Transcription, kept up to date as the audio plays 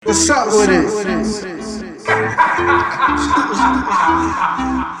What's up with it?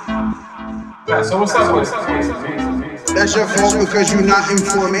 Yeah, so what's up with it? That's your fault because you're not in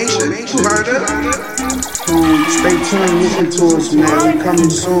formation. You heard it? Stay tuned, listen to us, man. We coming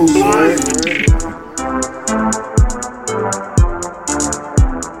soon, man.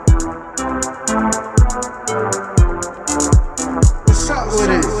 What's up with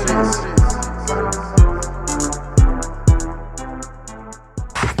it?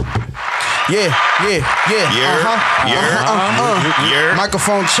 Yeah.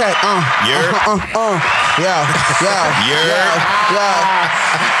 Microphone check.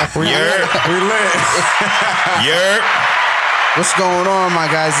 What's going on, my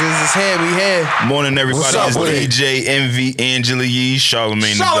guys? This is here. We here. Morning, everybody. It's DJ Envy, Angela Yee,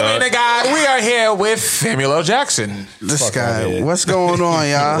 Charlamagne the God. We are here with Samuel L. Jackson. This guy. What's going on,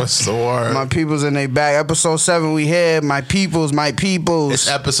 y'all? What's the word? My people's in their back. Episode 7. We here. My peoples. It's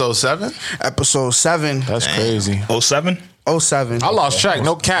episode 7? Episode 7. That's crazy. 07? 07. I lost track.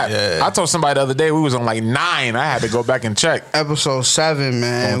 No cap. Yeah. I told somebody the other day we was on like 9. I had to go back and check. Episode 7,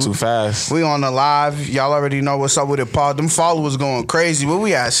 man. Going too fast. We on the live. Y'all already know what's up with it, Paul. Them followers going crazy. What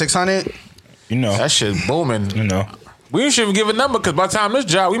we at? 600? You know. That shit booming. You know. We shouldn't give a number because by the time this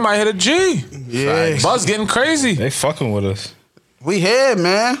job, we might hit a G. Yeah. Buzz getting crazy. They fucking with us. We here,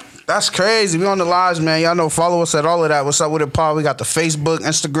 man. That's crazy. We on the lives, man. Y'all know, follow us at all of that. What's up with it, Paul? We got the Facebook,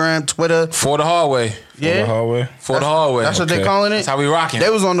 Instagram, Twitter. For the hallway. Yeah. The hallway. For the hallway. That's what they calling it? That's how we rocking. They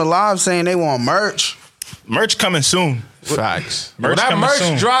was on the live saying they want merch. Merch coming soon. Facts. Merch When that coming merch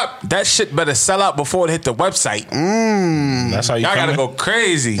soon. drop, that shit better sell out before it hit the website. That's how you Y'all gotta coming? go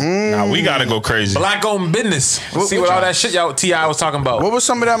crazy. Nah, we gotta go crazy. Black owned business. See what all that shit y'all T.I. was talking about. What was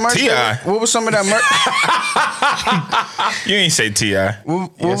some of that merch? T.I. What was some of that merch? You ain't say T.I.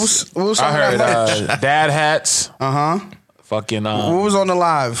 What was some I of heard that merch? dad hats. Fucking What was on the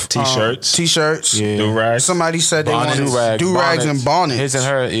live? T-shirts. T-shirts. Yeah. Do-rags. Somebody said they wanted Do-rags, do-rags and bonnets. His and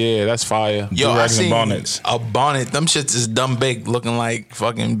her, yeah, that's fire. Yo, I Do-rags and seen bonnets. a bonnet. Them shits is dumb big, looking like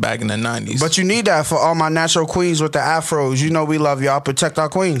fucking back in the 90s. But you need that for all my natural queens with the afros. You know we love y'all. Protect our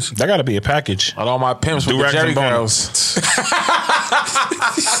queens. That gotta be a package. And all my pimps with the Do-rags Jerry and bonnets. girls.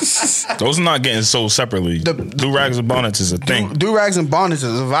 Those are not getting sold separately. Do-rags and bonnets is a thing. Do-rags and bonnets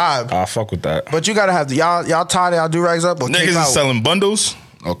is a vibe. I fuck with that. But you gotta have y'all tie y'all do-rags up or Niggas kick is out. selling bundles.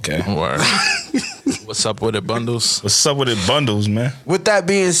 Okay. Word. What's up with it, bundles? What's up with it, bundles, man? With that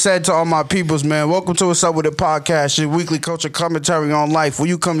being said, to all my peoples, man, welcome to What's Up With It podcast, your weekly culture commentary on life, where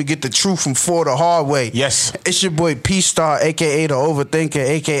you come to get the truth from for the hard way. Yes. It's your boy P Star, aka the Overthinker,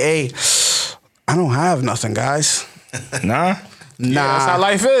 aka I don't have nothing, guys. Nah? Yeah, that's how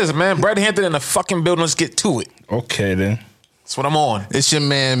life is, man. Brett Hampton in the fucking building. Let's get to it. Okay, then. That's what I'm on. It's your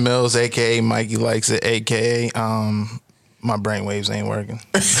man Mills, aka Mikey Likes It, aka my brainwaves ain't working.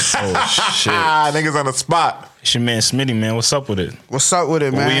 Oh, shit. Niggas on the spot. It's your man Smitty, man. What's up with it? What's up with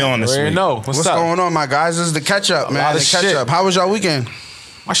it, man? What we on this Already week? know. What's up? going on, my guys? This is the catch up, man. lot The of catch shit. up. How was y'all weekend?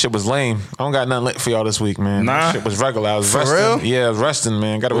 My shit was lame. I don't got nothing lit for y'all this week, man. Nah. My shit was regular. I was For resting. real? Yeah, I was resting,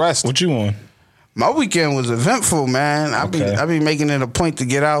 man. Got to rest. What you on? My weekend was eventful, man. I Okay. be making it a point to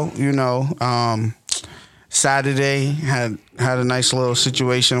get out, you know. Saturday had a nice little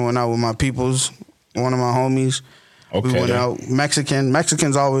situation. Went out with my peoples, one of my homies. Okay. We went then. out.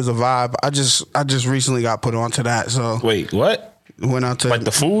 Mexican's always a vibe. I just recently got put onto that, so Wait, what? went out to Like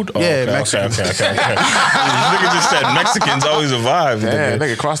the food? Oh, Yeah, okay, Mexican. Okay. This nigga just said Mexicans always a vibe. Yeah, nigga.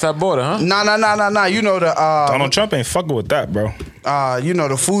 nigga, cross that border, huh? Nah. You know the Donald Trump ain't fucking with that, bro. you know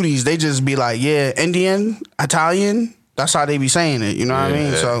the foodies. They just be like, yeah, Indian, Italian. That's how they be saying it. You know what I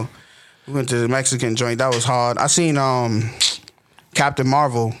mean? So we went to the Mexican joint. That was hard. I seen Captain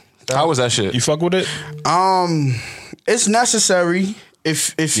Marvel. How was that shit? You fuck with it? It's necessary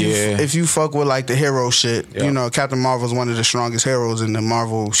if Yeah. you fuck with like the hero shit. Yeah. You know, Captain Marvel's one of the strongest heroes in the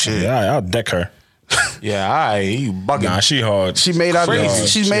Marvel shit. Yeah, I'll deck her. Yeah, you bugging. Nah, she hard. She made out Crazy.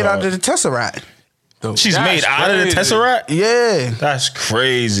 she's made out of the Tesseract. She's That's made out of the crazy. Tesseract? Yeah. That's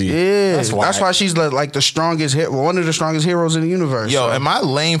crazy. Yeah. That's That's why. why she's like the strongest one of the strongest heroes in the universe. Yo, So, am I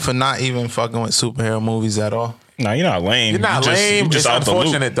lame for not even fucking with superhero movies at all? Nah, you're not lame. You're not lame. You just It's out the loop.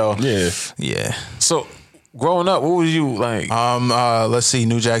 unfortunate, though. Yeah. Yeah. So, growing up, what was you like? Let's see,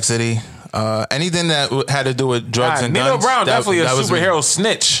 New Jack City. Anything that had to do with drugs and Nino guns. Brown that- definitely a that was me. superhero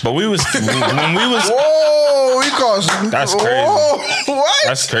snitch. But when we was whoa, he calls. That's crazy. Whoa, what?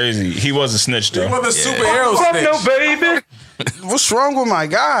 that's crazy. He was a snitch though. He was a superhero snitch. baby. What's wrong with my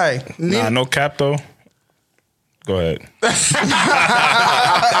guy? Nah, no cap though. Go ahead.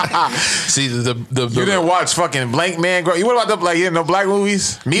 See the You didn't watch fucking Blank Man? You what about the black? You didn't know black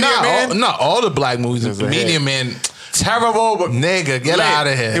movies? Media Man? Not all the black movies. Just a Media hit. Man. terrible, but Nigga, get lit. out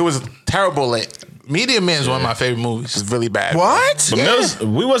of here. It was terrible lit. Media Man is one of my favorite movies. It's really bad. What? But Mills,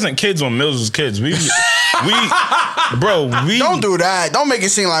 we wasn't kids when Mills was kids. We Don't do that. Don't make it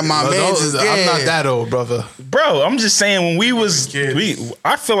seem like my man's is. I'm not that old, brother. Bro, I'm just saying when we was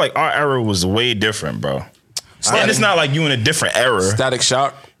I feel like our era was way different, bro. And it's not like you in a different era. Static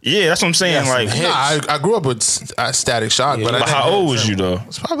Shock. Yeah, that's what I'm saying. Yeah, like, Nah, I grew up with Static Shock, but but how old was you though?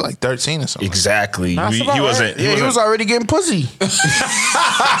 It's probably like 13 or something. Exactly. That's He about right. wasn't. Yeah, he was already getting pussy.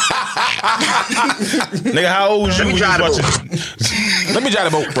 Nigga, how old was you when you was watching? Let me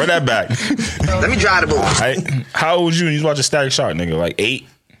drive the boat. Run that back. Let me drive the boat. Right? How old was you when you was watching Static Shock, nigga? Like 8?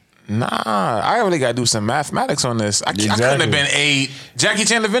 Nah, I really gotta do some mathematics on this. I couldn't Exactly. have been 8. Jackie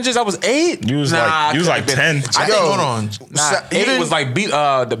Chan Adventures, I was 8. You was I like couldn't have 10. been- I Yo, think, hold on. Nah, you 8 didn't- was like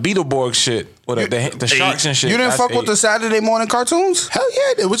the Beetleborg shit. Or the sharks and shit. You didn't That's fuck with 8. the Saturday morning cartoons? Hell yeah,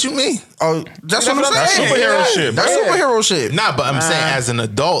 I did. What you mean? Oh, that's what I'm That's saying. superhero shit, That's bro. superhero shit. Nah, but I'm saying as an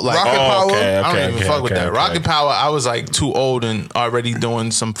adult, like Rocket Power. okay, I don't even fuck with that. okay. Rocket Power, I was like too old and already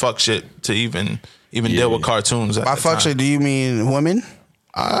doing some fuck shit to even deal with cartoons. At By the fuck time. shit, do you mean women?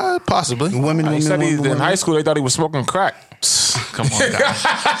 Possibly. Women, He said women, in women. high school they thought he was smoking crack. Come on,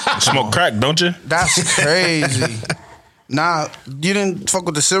 guys. Smoke crack, don't you? That's crazy. Nah, you didn't fuck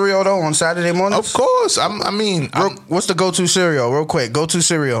with the cereal though on Saturday mornings? Of course. What's the go-to cereal? Real quick, go-to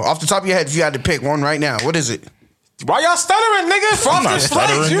cereal. Off the top of your head, if you had to pick one right now, what is it? Why y'all stuttering, nigga? I'm not Frosted Flakes.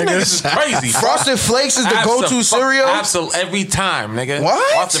 stuttering, You nigga. niggas is crazy. Frosted Flakes is the go-to cereal? Absolutely, every time, nigga.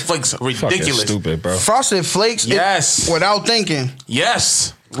 What? Frosted Flakes, Fucking ridiculous. stupid, bro. Frosted Flakes? Yes. Without thinking.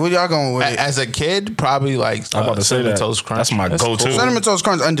 Yes. What y'all going with? As a kid, probably like I'm about to say Cinnamon that. Toast Crunch. That's my go-to. cool. Cinnamon Toast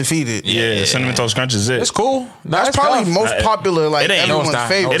Crunch undefeated. Yeah, Cinnamon Toast Crunch is it. It's cool. That's probably most popular, like it ain't- everyone's No, it's not.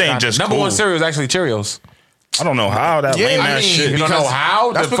 favorite. It ain't just Number cool. one cereal is actually Cheerios. I don't know how that Yeah, lame I ass mean, shit. You don't know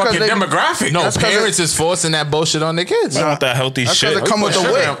how? that's The because fucking they- demographic. No, That's 'cause parents is forcing that bullshit on their kids. I want that healthy That's shit. because it come with the put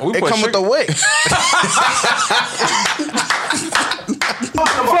sugar wick. in- we It put come with sugar- the wick.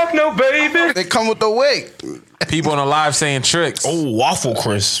 Fuck no, baby. They come with the wick. People on the live saying Tricks. Oh, Waffle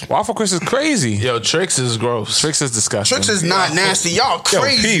Crisp. Waffle Crisp is crazy. Yo, Trix is gross. Tricks is disgusting. Tricks is not nasty. Y'all Yo,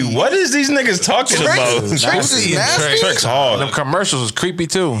 crazy. P, what is these niggas talking about? Tricks is nasty. Tricks hard. Them commercials was creepy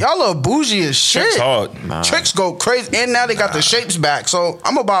too. Y'all little bougie as shit. Tricks hard. Tricks go crazy. And now they got the shapes back. So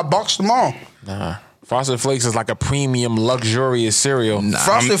I'm going to buy a box tomorrow. Frosted Flakes is like a premium, luxurious cereal.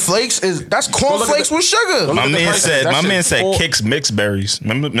 Frosted Flakes that's look at cornflakes the- with sugar. My at the man prices. said, That my shit man said full- Kix mixed berries.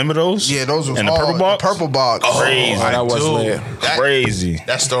 Remember those? Yeah, those was And the hard. purple box? Purple box. Crazy. Oh, that was lit. Crazy.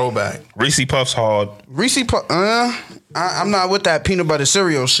 That's throwback. Reese Puffs hard. Reese I'm not with that peanut butter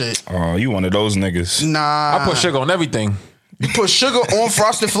cereal shit. Oh, you one of those niggas. Nah. I put sugar on everything. You put sugar on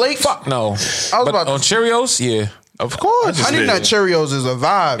Frosted Flakes? Fuck no. about But to- on Cheerios, yeah. Of course. just Honey did. Nut Cheerios is a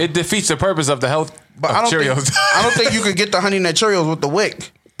vibe. It defeats the purpose of the health But of I don't Cheerios. think I don't think you could get the Honey Nut Cheerios with the wick.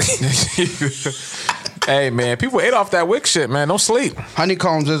 Hey man, people ate off that wick shit, man. Don't sleep.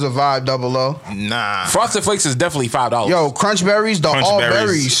 Honeycombs is a vibe, double O. Nah. Frosted Flakes is definitely $5. Yo, Crunch Berries, the all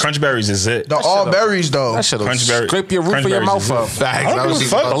berries. Crunch berries is it. The all berries though. That shit'll Crunch berry- scrape your roof Crunch of your berries mouth is up. it. Facts. I don't I was give a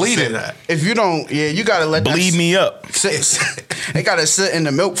just fuck. about to Believe say it. that. If you don't, you gotta let Bleed that me up. sit. They gotta sit in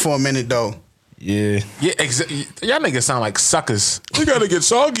the milk for a minute though. Yeah. Yeah, y'all niggas sound like suckers. You gotta get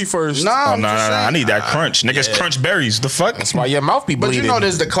soggy first. Nah, Oh, I'm nah, just nah, nah. I saying. need that crunch. Niggas crunch berries. The fuck? That's why your mouth be But bleeding. you know,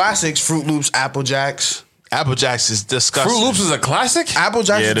 there's the classics: Fruit Loops, Apple Jacks. Apple Jacks is disgusting. Fruit Loops is a classic? Apple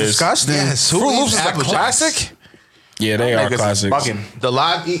Jacks Yeah, is it is. disgusting. Yes. Fruit Loops is a Apple Jacks? classic? Yeah, they are Niggas is classics. bugging. The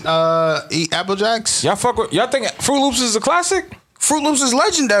live eat Apple Jacks? Y'all fuck with, y'all think Fruit Loops is a classic? Fruit Loops is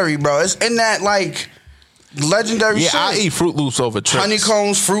legendary, bro. It's in that like legendary Yeah, shit. I eat Fruit Loops over Trix.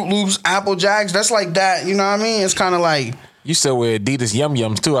 Honeycombs, Fruit Loops, Apple Jacks. That's like that. You know what I mean? It's kind of like You still wear Adidas Yum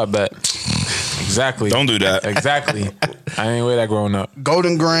Yums too, I bet. Exactly. Don't do that. Exactly. I ain't wear that growing up.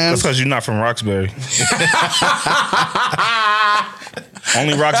 Golden That's Grams. because you're not from Roxbury.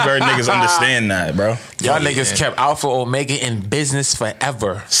 Only Roxbury niggas understand that, bro. Y'all niggas kept Alpha Omega in business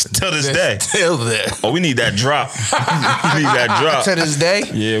forever. Till this day. Still there. Oh, we need that drop. We need that drop. To this day.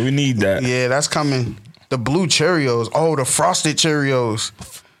 Yeah, we need that. Yeah, that's coming. The blue Cheerios. Oh, the frosted Cheerios.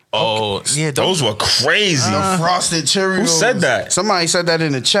 Oh, yeah, Those were crazy. The frosted Cheerios. Who said that? Somebody said that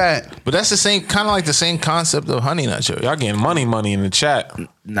in the chat. but that's the same, kind of like the same concept of Honey Nut Cheerios. Y'all getting money in the chat.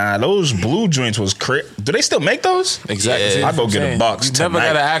 Nah, those blue joints was crazy. Do they still make those? Exactly. Yeah. I'll go get a box You never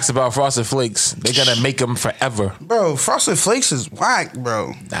tonight. gotta ask about Frosted Flakes. They gotta make them forever. Bro, Frosted Flakes is whack,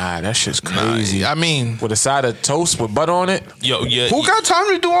 bro. Nah, that shit's crazy. I mean, With a side of toast with butter on it. yo, yeah. Who got time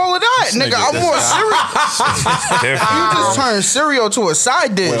to do all of that? Nigga, I want cereal. You just turned cereal to a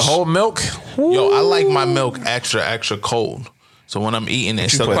side dish. With whole milk. Yo, I like my milk extra cold. So when I'm eating it,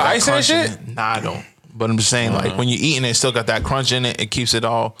 still put got ice in crunch shit? it. Nah, I don't. But I'm just saying, like, when you're eating it, it still got that crunch in it. It keeps it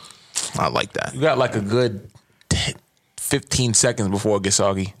all. I like that. You got like a good 15 seconds before it gets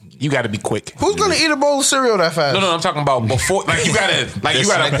soggy. You got to be quick. Who's gonna eat a bowl of cereal that fast? No, I'm talking about before. Like you gotta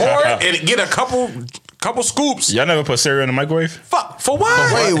pour it and get a couple scoops. Y'all never put cereal in the microwave? Fuck for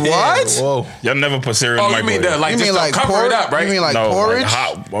what? Wait, what? Whoa. Y'all never put cereal in Oh, the you mean microwave? the, like You just mean to like cover it up, right? You mean like no, porridge? like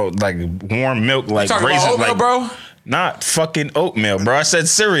hot, like warm milk, like talking about raisins, oatmeal, like bro? Not fucking oatmeal, bro. I said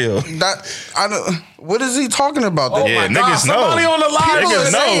cereal. I don't. What is he talking about? Oh Yeah, my God, niggas know. somebody on the live People Niggas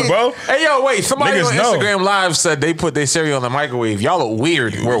are know, saying- bro. Hey yo, wait! Somebody Niggas on know. Instagram Live said they put their cereal in the microwave. Y'all look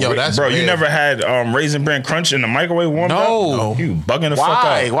weird. Yo, that's bro, you weird. never had Raisin Bran Crunch in the microwave warmed No. up? You bugging the fuck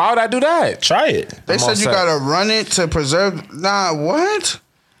Why? out. Why would I do that? Try it. They I'm said all you set. gotta run it to preserve. Nah, what?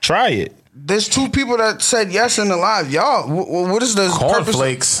 Try it. There's 2 people that said yes in the live. Y'all, what is the purpose?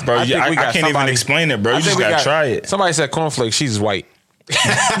 Cornflakes, Bro, I think we got can't even somebody- explain it, bro. I You think just we gotta got- try it. Somebody said cornflakes. She's white.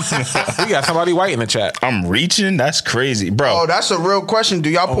 We got somebody white in the chat. I'm reaching? That's crazy, bro. Oh, that's a real question. Do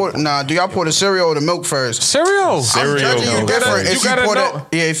y'all pour? Nah, do y'all pour the cereal or the milk first? Cereal. I'm Cereal, judging you bro. different. You If you gotta pour know. that,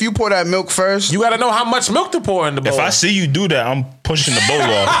 yeah, if you pour that milk first, You got to know how much milk to pour in the bowl. If I see you do that, I'm pushing the bowl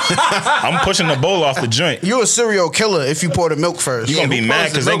off. I'm pushing the bowl off the joint. you're a cereal killer if you pour the milk first. You gonna be who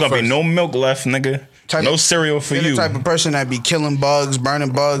mad pours the because ain't milk gonna be first? no milk left, nigga. No cereal for You're you. the type of person that be killing bugs,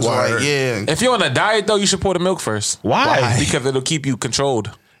 burning bugs. Word. Like, yeah. If you're on a diet though, you should pour the milk first. Why? Because it'll keep you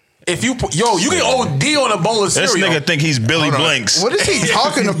controlled. If you put, you can OD on a bowl of This cereal. nigga think he's Billy Hold on. Blanks. What is he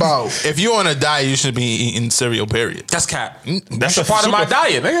talking about? If you're on a diet, you should be eating cereal, period. That's cap. That's That's a part of my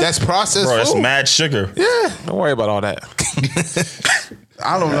diet, nigga. That's processed Bro, it's food. mad sugar. Yeah. Don't worry about all that.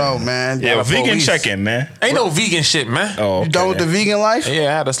 I don't know, man. Yeah, vegan police. check-in, man. Ain't no vegan shit, man. Oh, You done with the vegan life?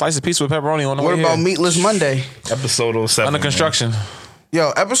 Yeah, I had a slice of pizza with pepperoni on the What way about here. Meatless Monday? episode 07. Under construction. Yo,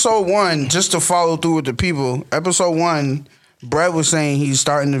 episode 1, just to follow through with the people. Episode 1, Brett was saying he's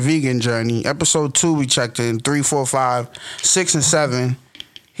starting the vegan journey. Episode 2, we checked in. 3, 4, 5, 6, and 7.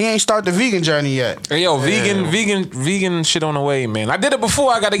 He ain't start the vegan journey yet. Hey, yo, vegan shit on the way, man. I did it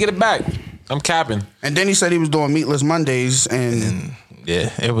before. I got to get it back. I'm capping. And then he said he was doing Meatless Mondays, and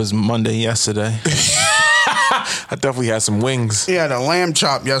Yeah, it was Monday yesterday. I definitely had some wings. he had a lamb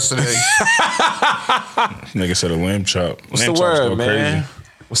chop yesterday. Nigga said a lamb chop. What's Lamb the chops word, go man? crazy.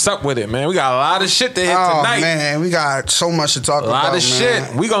 What's up with it, man? We got a lot of shit to hit Oh, tonight. man, we got so much to talk A about, lot of man.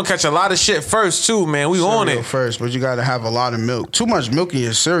 shit. We gonna catch a lot of shit first too, man. We on Cereal it. first, but you got to have a lot of milk. Too much milk in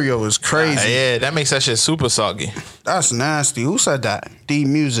your cereal is crazy. Yeah, that makes that shit super soggy. That's nasty. Who said that? D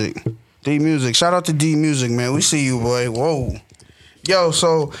Music. D Music. Shout out to D Music, man. We see you, boy. Whoa. Yo,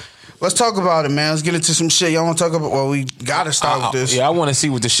 so let's talk about it, man. Let's get into some shit. Y'all want to talk about? Well, we gotta start with this. Yeah, I want to see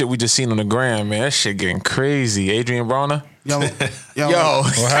what the shit we just seen on the gram, man. That shit getting crazy. Adrian Broner. Yo, Yo.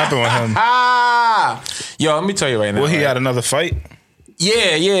 What happened with him? Ah. Yo, let me tell you right now. Well, he right? had another fight.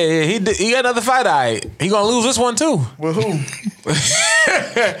 Yeah. He got another fight. He gonna lose this one too. with who?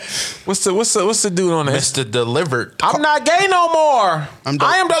 What's the dude on this? Mr. Delivered. I'm not gay no more. I'm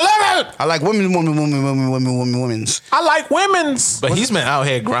I am delivered. I like women's. I like women's. But he's been out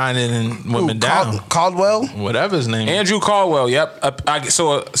here grinding and women down. Caldwell. Whatever his name is. Andrew Caldwell. Yep.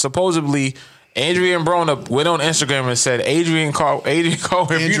 Supposedly, Adrian Broner went on Instagram and said, Andrew Caldwell,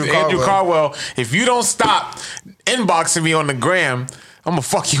 if you don't stop inboxing me on the gram, I'm gonna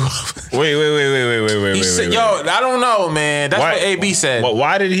fuck you up. Wait. He said, yo, I don't know, man. That's what AB said.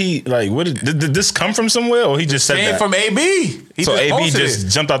 Why did he like? What did this come from somewhere, or he just said Came that? from AB. He So just AB posted just it.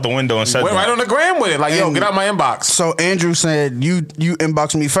 jumped out the window and said Went that. right on the gram with it. Like, yo, And- get out my inbox. So Andrew said, "You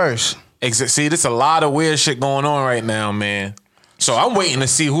inbox me first." See, there's a lot of weird shit going on right now, man. So I'm waiting to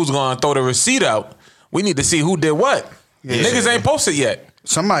see who's gonna throw the receipt out. We need to see who did what. Niggas ain't posted yet.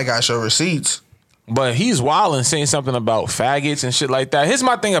 Somebody got your receipts. But he's wild and saying something about faggots and shit like that. Here's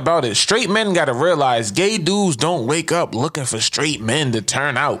my thing about it. Straight men gotta realize gay dudes don't wake up looking for straight men to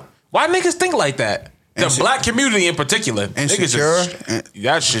turn out. Why niggas think like that? The black community in particular. Insecure.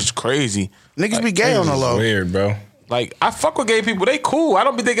 That shit's crazy. Niggas be gay on the low. Weird, bro. Like, I fuck with gay people. They cool. I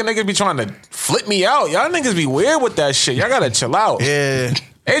don't be thinking niggas be trying to flip me out. Y'all niggas be weird with that shit. Y'all gotta chill out. Yeah.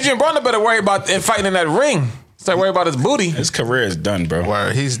 Adrian Broner better worry about fighting in that ring. Start worry about his booty. His career is done, bro.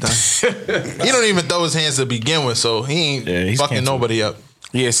 Word, he's done. He don't even throw his hands to begin with, so he ain't Yeah, he's fucking canceled. nobody up.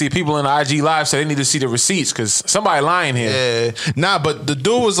 Yeah, see, people in the IG live say they need to see the receipts because somebody lying here. Yeah, nah, but the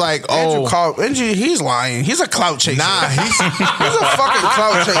dude was like, "Oh, Andrew, he's lying. He's a clout chaser. nah, he's He's a fucking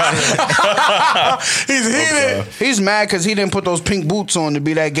clout chaser. He's heated. He's mad because he didn't put those pink boots on to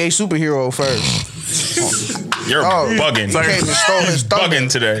be that gay superhero first. You're bugging. He came and stole his thunder.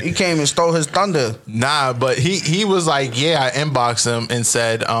 Bugging today. He came and stole his thunder. nah." But he was like, "Yeah," I inboxed him and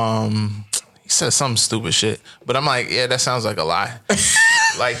said, he said some stupid shit, but I'm like, "Yeah, that sounds like a lie."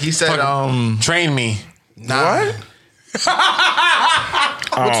 Like he said, Train me. What?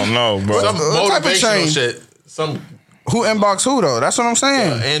 I don't know, bro. some What type of motivational change? shit. Some Who inbox who though? That's what I'm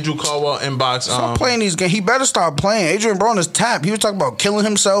saying. Andrew Caldwell inbox. Stop playing these games. He better stop playing. Adrian Broner is tapped. He was talking about killing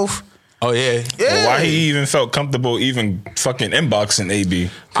himself. Oh yeah, Yeah. Why he even felt comfortable even fucking inboxing AB?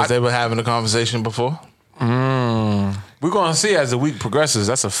 because they were having a conversation before. We're gonna see as the week progresses.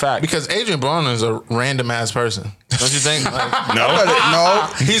 That's a fact. Because Adrian Broner is a random ass person, don't you think? Like, No. No.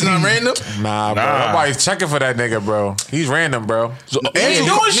 he's not random. Nah, bro. Nah. Nobody's checking for that nigga, bro. He's random, bro. Andrew,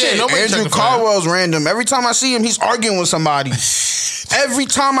 doing shit. nobody Andrew checking for Caldwell's random. Every time I see him, he's arguing with somebody. Every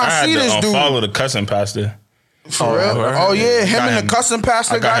time I I had see to this dude. unfollow the cussing pastor. For real? word. Oh yeah, him Got and him. the cussing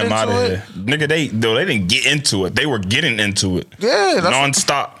pastor I got him out into of it. here. Nigga, they didn't get into it. They were getting into it. Yeah, that's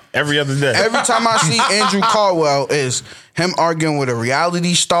Non-stop. Every other day. every time I see Andrew Caldwell is him arguing with a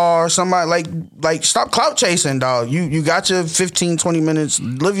reality star, somebody like stop clout chasing, dog. You got your 15, 20 minutes.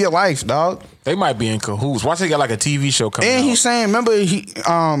 Live your life, dog. They might be in cahoots. Watch they got like a TV show coming And out. he's saying, remember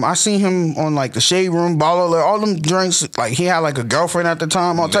I seen him on like the Shade Room, Ball Alert, all them drinks. Like he had like a girlfriend at the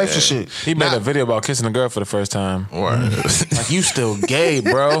time, all types of shit. He made a video about kissing a girl for the first time. Word. Like, you still gay,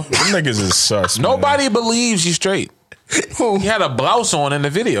 bro. Them niggas is sus. man. Nobody believes you straight. He had a blouse on in the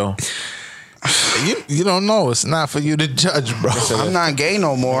video. you don't know. It's not for you to judge, bro. I'm not gay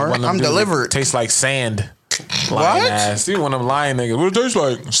no more. One of them I'm dudes that delivered. Tastes like sand. Lying What? ass. You one of them lying niggas. What it tastes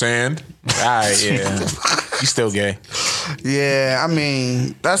like? Sand. Alright, yeah. You still gay. Yeah, I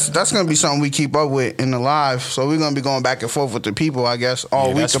mean that's gonna be something we keep up with in the live. So we're gonna be going back and forth with the people, I guess, all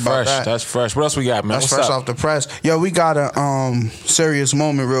Yeah, week that's about fresh. that. That's fresh. What else we got, man? That's What's fresh up? off the press. Yo, we got a serious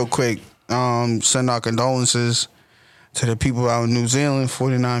moment real quick. Send our condolences to the people out in New Zealand.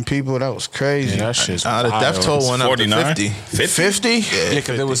 49 people. That was crazy. Yeah, that shit's The wild. death toll went up to 49? 50. 50? Yeah,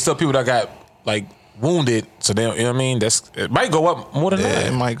 because there was still people that got like wounded. So they, you know what I mean? It might go up more than Yeah, that.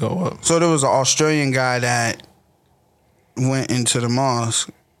 it might go up. So there was an Australian guy that went into the mosque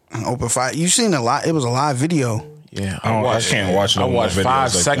and opened fire. You seen a lot? It was a live video. Yeah, I can't watch no I more watched videos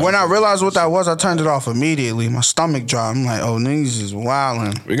 5 like seconds. When I realized what that was, I turned it off immediately. My stomach dropped. I'm like, oh, niggas is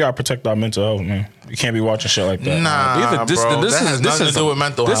wilding. We gotta protect our mental health, man. You can't be watching shit like that. Nah, This- bro. this that is- has this nothing is to do a- with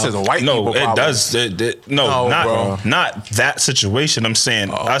mental This health. is a white No, people it problem. does. No, bro. Not that situation. I'm saying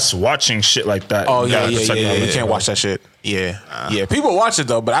us watching shit like that. Oh We yeah, gotta yeah, protect yeah. our You mental can't watch that shit. Yeah, yeah. People watch it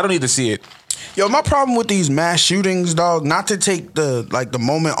though, but I don't need to see it. Yo, my problem with these mass shootings, dog, not to take the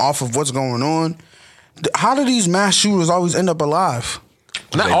moment off of what's going on. How do these mass shooters always end up alive?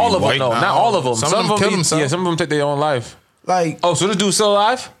 Not They all be of them, white. though. Not all of them. Some of them kill themselves. Yeah, some of them take their own life. Like, Oh, so this dude's still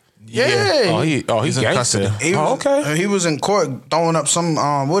alive? yeah. He's in gangster. custody. He was, okay. He was in court throwing up some,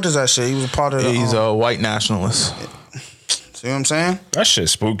 what is that shit? He was a part of the, He's a white nationalist. see what I'm saying? That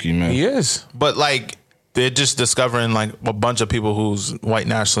shit's spooky, man. He is. But like they're just discovering like a bunch of people who's white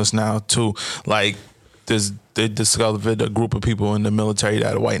nationalists now too. Like they discovered a group of people in the military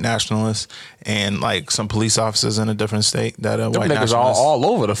that are white nationalists, and like some police officers in a different state that are Them white niggas nationalists. all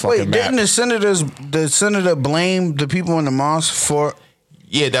over the fucking Wait, map. didn't the senator blame the people in the mosque for?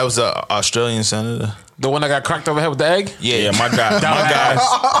 Yeah, that was a Australian senator. The one that got cracked over the head with the egg? Yeah, my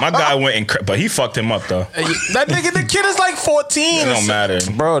guy went and but he fucked him up though. That nigga, the kid is like 14. It don't matter,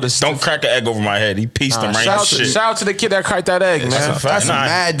 Bro, this Don't crack an egg over my head. He pieced him right in the shit. shout out to the kid that cracked that egg, That's a man. fact. That's Nah,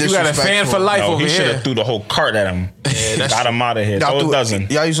 mad You got a disrespectful. fan for life No, over he should here. have threw the whole cart at him. Got him out of here. Y'all, Throw a dozen.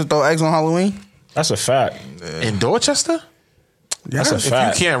 y'all used to throw eggs on Halloween? That's a fact. In Dorchester? That's a If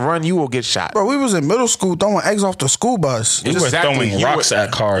fact. you can't run, you will get shot. Bro, we was in middle school throwing eggs off the school bus. We were Exactly. throwing You rocks were-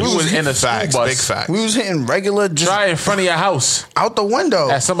 at cars. We was in a Facts, school bus. big facts. We was hitting regular just Try in front of your house out the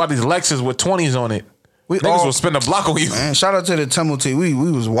window. at somebody's Lexus with 20s on it. We Niggas all- will spin a block on you. Man, shout out to the Timothy. We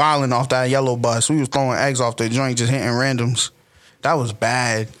was wilding off that yellow bus. We was throwing eggs off the joint, just hitting randoms. That was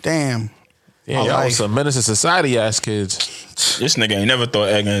bad. Damn. Yeah, My y'all life. was some menace to society ass kids. This nigga ain't never throw an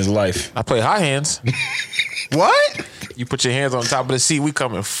egg in his life. I play high hands. What? You put your hands on top of the seat, we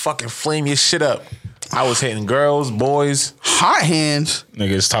come and fucking flame your shit up. I was hitting girls, boys. Hot hands?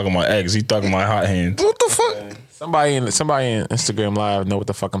 Nigga's talking about eggs. He talking about hot hands. What the fuck? Somebody in Instagram Live know what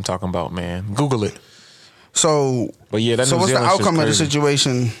the fuck I'm talking about, man. Google it. So, But yeah, that so New what's the Zealand shit's outcome of the crazy.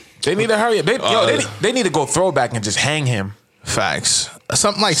 situation? They need to hurry up. They need to go throwback and just hang him. Facts.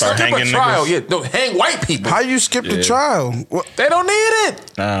 Something like Start Skip a hanging trial. niggas? Yeah, no, hang white people. How you skip the trial? What? They don't need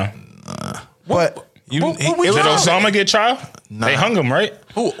it. Nah. What? What we Did trying? Osama get trial? They hung him, right?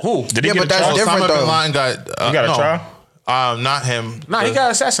 Who? Did he Yeah, get but a that's trial? different Osama though. bin Laden got He got a no. trial? Not him. Nah, he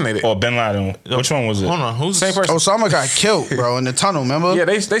got assassinated. Or Bin Laden. Which one was it? Hold on, who's Same person. Osama got killed, bro, in the tunnel. Remember? Yeah,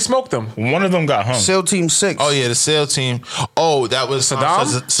 they smoked him. One of them got hung. SEAL Team 6. Oh yeah, the SEAL team. Oh, that was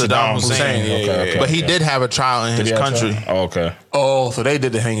Saddam Hussein. Yeah. But he did have a trial in his country. Oh, okay. Oh, so they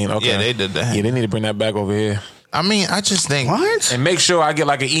did the hanging. Okay. Yeah, they did the hanging. Yeah, they need to bring that back over here. I mean, I just think What? And make sure I get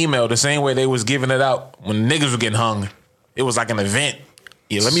like an email the same way they was giving it out when niggas were getting hung. It was like an event.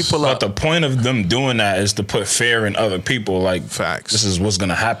 Yeah, let me pull But up. the point of them doing that is to put fear in other people. Like, Facts. This is what's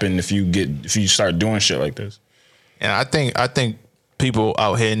gonna happen if you start doing shit like this. And I think people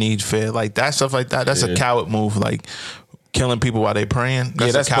out here need fear. Like that stuff like that. That's a coward move. Like killing people while they praying.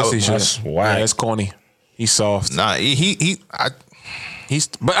 Yeah, that's a coward pussy move. shit. That's whack. Yeah, that's corny. He's soft. Nah,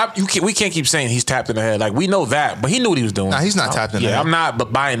 We can't keep saying he's tapped in the head. Like we know that, but he knew what he was doing. Nah, he's not tapped in the head. I'm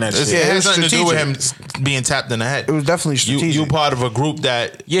not buying that shit. it has it's nothing to do with him strategic. being tapped in the head. It was definitely strategic. You part of a group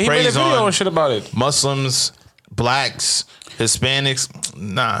that Yeah, he made a preys video on and shit about it. Muslims, blacks, Hispanics.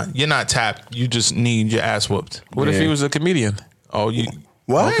 Nah, you're not tapped. You just need your ass whooped. What if he was a comedian? Oh, you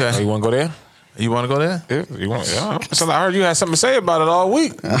What? Oh, Okay, you want to go there? you want to go there? Yeah, you want? Yeah. So I heard you had something to say about it all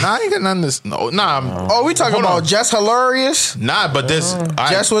week. Nah, I ain't got nothing to. No, nah. Oh, we talking Hold about on. Jess Hilarious? Nah, but this.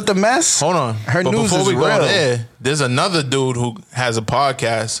 Jess with the mess? Hold on. Her But news before is we go real. there, there's another dude who has a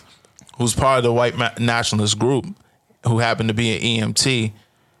podcast who's part of the white nationalist group who happened to be an EMT.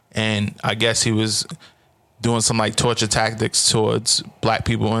 And I guess he was doing some like torture tactics towards black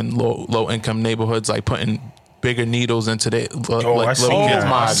people in low income neighborhoods, like putting bigger needles into their I seen little kids' that.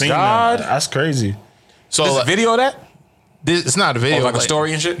 my I seen God. that. That's crazy. So There's a like, video of that? it's not a video, like a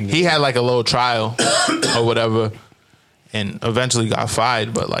story and shit? He had like a little trial or whatever, and eventually got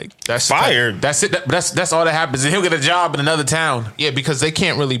fired. But like that's Fired. That's it. That's all that happens. He'll get a job in another town. Yeah, because they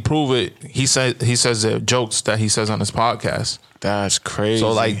can't really prove it. He says they're jokes that he says on his podcast. That's crazy.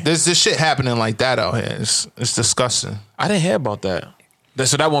 So like there's this shit happening like that out here. It's disgusting. I didn't hear about that.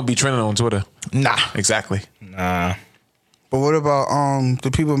 So that won't be trending on Twitter. Nah. Exactly. Nah. But what about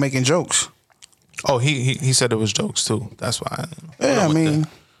the people making jokes? Oh, he said it was jokes too. That's why. Yeah, I mean,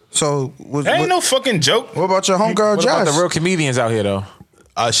 so what, That ain't no fucking joke. what about your homegirl What about Jess? the real comedians out here though?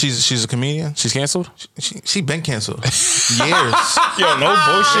 She's a comedian. She's canceled. She been canceled years. Yo, no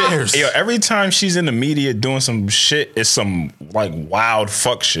bullshit. Years. Yo, every time she's in the media doing some shit, it's some like wild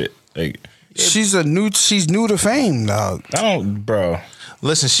fuck shit. Like, She's new to fame, dog. I don't, bro.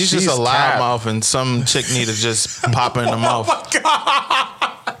 Listen, she's She's just a tapped. loudmouth, and some chick need to just pop her in the mouth.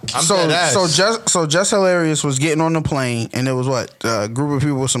 I'm So dead ass. Jess Hilarious was getting on the plane, and it was what a group of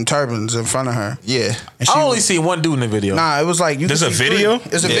people with some turbans in front of her. Yeah. And she I only see one dude in the video. Nah, it was like you. There's could a see video?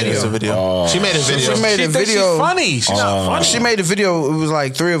 three. It's a Yeah, video. it's a video. She made a video. She made She a thinks video. she's funny. She's not funny. She made a video. It was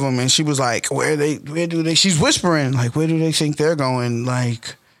like three of them, and she was like, "Where do they?" She's whispering, like, "Where do they think they're going?"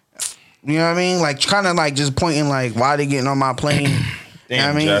 Like, you know what I mean? Like, kind of like just pointing, like, why they getting on my plane? You know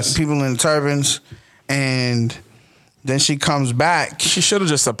what I mean? Jess. People in the turbans, and then she comes back. She should have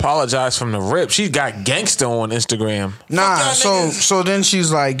just apologized from the rip. She got gangsta on Instagram. Nah, Fuck y'all niggas. so then she's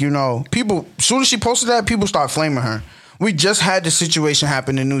like, you know, people. As soon as she posted that, people start flaming her. We just had the situation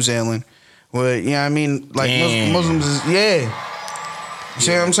happen in New Zealand, where you know what I mean, like Damn. Muslims, you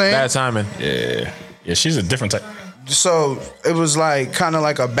see what I'm saying? Bad timing. Yeah, she's a different type. So it was like kind of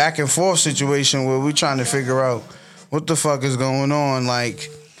like a back and forth situation where we trying to figure out what the fuck is going on, like.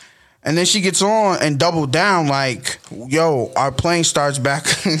 And then she gets on and double down like, yo, our plane starts back.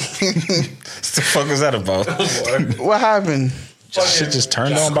 What the fuck is that about? What happened? Shit just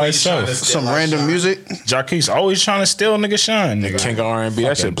turned on by itself. Some random music? Jacquees always trying to steal nigga shine, nigga. King of R&B.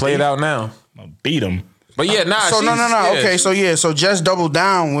 That shit played out now. I'll beat him. But yeah, nah. So no. yeah. Okay, so Jess doubled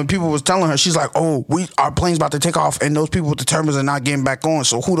down when people was telling her. She's like, "Oh, our plane's about to take off, and those people with the turbans are not getting back on.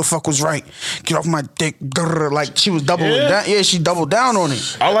 So who the fuck was right? Get off my dick!" Grr. Like she was doubling down. Yeah, she doubled down on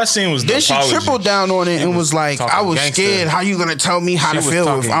it. All I seen was the Then she apology. tripled down on it and was like, talking "I was gangster. scared. How you gonna tell me how She to was feel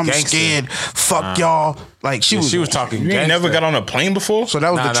if talking I'm gangster. scared? Fuck y'all." Like she was talking. You ain't never gangsta. got on a plane before? So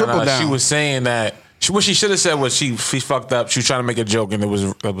that was the triple down. She was saying that. What she should have said was she fucked up. She was trying to make a joke and it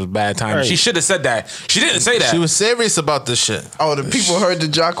was bad timing. Right. She should have said that. She didn't say that. She was serious about this shit. Oh, the people heard the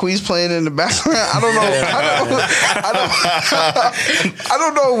Jacquees playing in the background. I don't know. I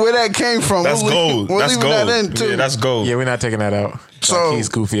don't know where that came from. That's gold. We're That's leaving gold. that in too. Yeah, that's gold. Yeah, we're not taking that out. So- He's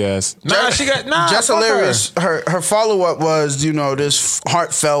goofy ass. Nah, she got Jess fuck her. Hilarious. Her follow up was, you know, this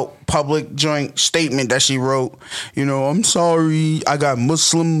heartfelt public joint statement that she wrote. You know, I'm sorry. I got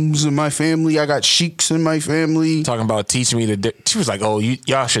Muslims in my family. I got sheiks in my family. Talking about teach me she was like, oh,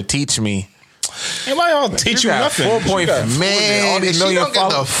 y'all should teach me. Anybody all teach you nothing. 4.4 Man, if she don't get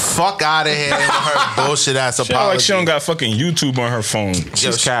the fuck out of here with her bullshit ass She act apology. like she don't got fucking YouTube on her phone.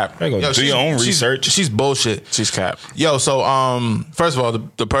 She's cap. There you go. Do your own research. She's bullshit. She's cap. Yo, so first of all,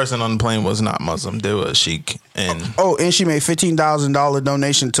 the person on the plane was not Muslim. They were a sheik, and Oh, and she made $15,000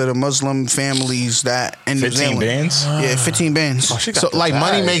 donation to the Muslim families that in New 15 Zealand. bands? Yeah, 15 bands. She got so the like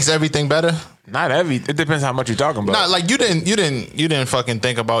money bag. makes everything better. Not every. It depends how much you're talking about. Not like you didn't fucking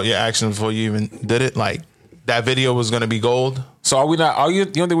think about your actions before you even did it. Like that video was gonna be gold. So are we not? You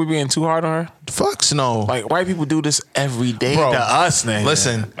don't think we're being too hard on her? Fucks no. Like white people do this every day Bro, to us, man.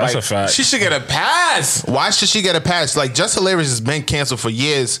 listen, That's Like, a fact. She should get a pass. why should she get a pass? Like Just Hilarious has been canceled for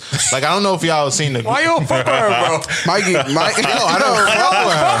years. Like I don't know if y'all have seen the. Why you don't fuck with her, bro? Mike, No, I don't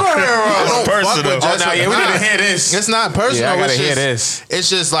fuck with her. I don't fuck personal. with Oh, Just now, yeah, we Nah. need to hear this. It's not personal. Yeah, I gotta it's hear just, this. It's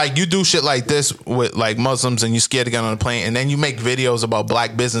just like you do shit like this with like Muslims and you scared to get on a plane, and then you make videos about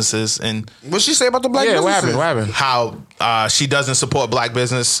black businesses and What'd she say about the black Yeah, businesses? what happened? how she doesn't support black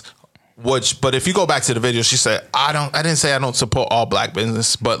business. But if you go back to the video, she said, I didn't say I don't support all black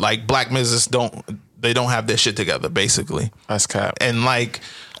business, but like black business don't have their shit together, basically. That's cap. And like,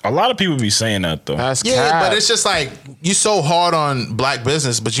 A lot of people be saying that though. That's yeah, cap. but it's just like you so hard on black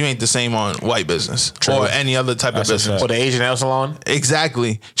business, but you ain't the same on white business or any other type That's of a business. fact. for the Asian nail salon.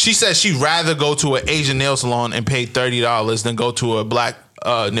 Exactly. She said she'd rather go to an Asian nail salon and pay $30 than go to a black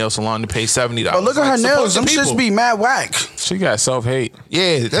nail salon to pay $70. But look at her nails. Them shits be mad whack. She got self hate.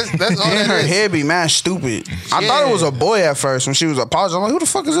 Yeah, that's all And that her is. hair be mad stupid. I thought it was a boy at first when she was apologizing. I'm like, who the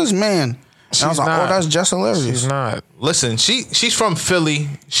fuck is this man? And I was like, not. oh, that's Just Hilarious. She's not. Listen, she's from Philly.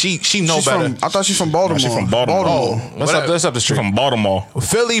 She know She's better. I thought she's from Baltimore. She's from Baltimore. Let's up the street. From Baltimore.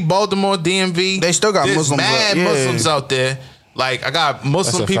 Philly, Baltimore, DMV. They still got There's Muslims mad yeah. Muslims out there. Like I got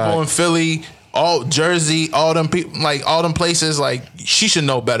Muslim That's a people fact. in Philly, all Jersey, all them people, like all them places. Like she should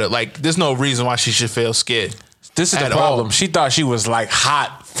know better. Like there's no reason why she should feel scared. This is the At problem. all. She thought she was like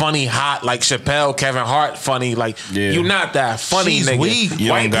hot, funny, hot, like Chappelle, Kevin Hart, funny. Like Yeah. you not that funny, She's nigga. weak. You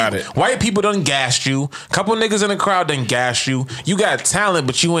don't got people, it. White people done gassed you. Couple niggas in the crowd done gassed you. You got talent,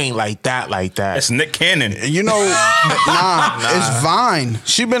 but you ain't like that. That's Nick Cannon. You know, it's Vine.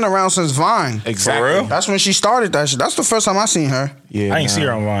 She been around since Vine. Exactly. For real? That's when she started that shit. That's the first time I seen her. Yeah, I ain't see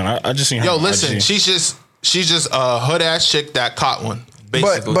her on Vine. I just seen her. Yo, on listen, IG. she's just a hood ass chick that caught one.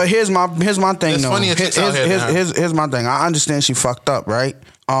 Basically, But here's my thing There's though. funnier chicks out here than her. Here's my thing. I understand she fucked up, right?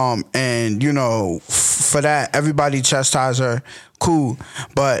 And you know, for that, everybody chastise her. Cool,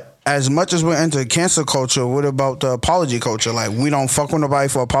 but as much as we're into cancel culture, what about the apology culture? Like, we don't fuck with nobody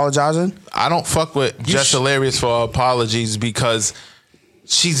for apologizing. I don't fuck with Just Hilarious for apologies because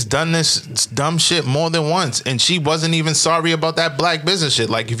she's done this dumb shit more than once, and she wasn't even sorry about that black business shit.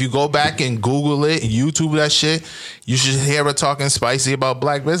 Like, if you go back and Google it and YouTube that shit, you should hear her talking spicy about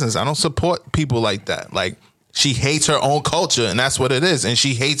black business. I don't support people like that. Like, she hates her own culture, and that's what it is. And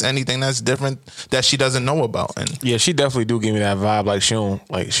she hates anything that's different that she doesn't know about. And Yeah, she definitely do give me that vibe. Like she don't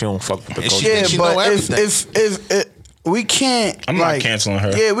fuck with the And culture. she- Yeah, she but know everything. if we can't, I'm not like, canceling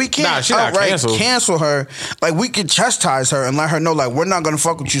her. Yeah, we can't Nah, she not outright canceled. cancel her. Like, we can chastise her and let her know, like, we're not gonna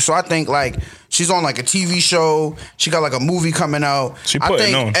fuck with you. So I think, like, she's on like a TV show. She got like a movie coming out. She I putting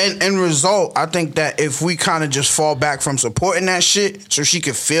think, on. and result, I think that if we kind of just fall back from supporting that shit, so she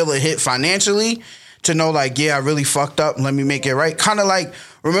could feel a hit financially, to know, like, yeah, I really fucked up. Let me make it right. Kind of like,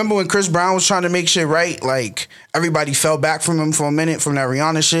 remember when Chris Brown was trying to make shit right? Like, everybody fell back from him for a minute from that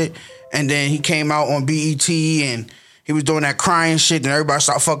Rihanna shit, and then he came out on BET and he was doing that crying shit, and everybody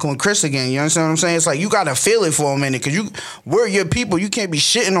started fucking with Chris again. You understand what I'm saying? It's like, you gotta feel it for a minute, because we're your people. You can't be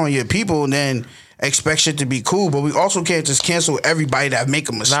shitting on your people and then expect shit to be cool. But we also can't just cancel everybody that make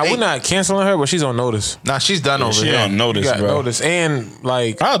a mistake. Now we're not canceling her, but she's on notice. nah, she's done over She here. don't You notice, got bro. notice, and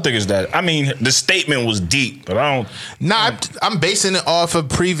like I don't think it's that. I mean, the statement was deep, but I don't. Nah, I'm basing it off of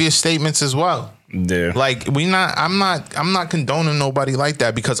previous statements as well. Yeah. Like I'm not condoning nobody like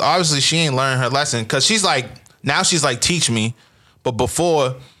that, because obviously she ain't learned her lesson. Because she's like, now she's like, teach me. But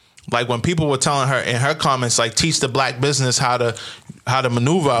before, like when people were telling her in her comments, like, teach the black business how to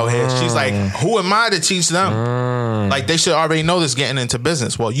maneuver out here, she's like, who am I to teach them? Like, they should already know this getting into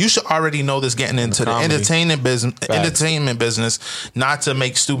business. Well, you should already know this getting into the Comedy. entertainment business, not to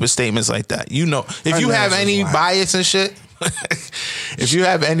make stupid statements like that. You know, if you know have this is any whack. bias and shit, if you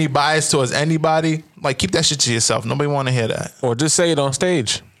have any bias towards anybody, like, keep that shit to yourself. Nobody want to hear that. or just say it on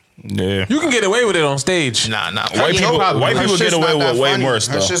stage. Yeah. You can get away with it on stage. Nah. White people Her get shit's away not with that way funny. worse,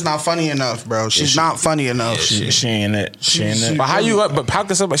 Her though. shit's not funny enough, bro. She's not funny enough. She ain't it. She ain't it. But how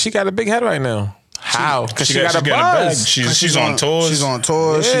can somebody? She got a big head right now. How? Because she got a getting bag. buzz. She's on tours. She's on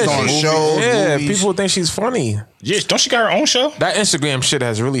tours. Yeah, she's on shows. Yeah, movies. people think she's funny. Yeah, don't she got her own show? That Instagram shit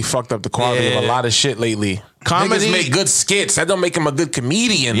has really fucked up the quality of a lot of shit lately. Comedy- Niggas make good skits. That don't make him a good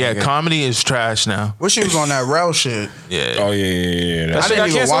comedian. Yeah, nigga. comedy is trash now. What she was on that rail shit. Yeah, Oh yeah. That I shit didn't got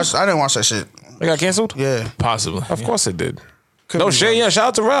even canceled? watch. I didn't watch that shit. They got canceled? Yeah, possibly. Of course it did. Could No be shit. wrong. Yeah, shout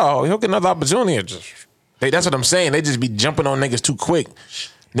out to Rel. He'll get another opportunity. That's what I'm saying. They just be jumping on niggas too quick.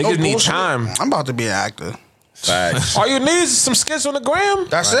 No Niggas need bullshit. time. I'm about to be an actor. Facts. All you need is some skits on the gram.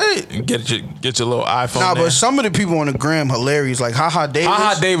 That's it. Get your little iPhone. Nah, there. but some of the people on the gram hilarious. Like Haha Davis.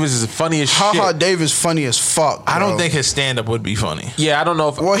 Haha Davis is funny as shit. Haha Davis funny as fuck. I don't bro. think his stand up would be funny. Yeah, I don't know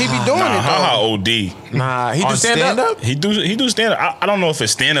if. Well, he be doing it though. Haha OD. Nah, he do On stand up. He do stand up. I don't know if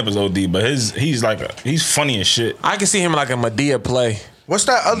his stand up is OD, but he's funny as shit. I can see him like a Medea play. What's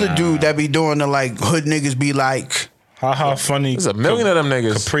that other dude that be doing the like hood niggas be like? Haha funny. There's a million of them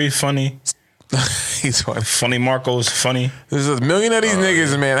niggas. Capri funny. He's funny. Funny Marcos funny. There's a million of these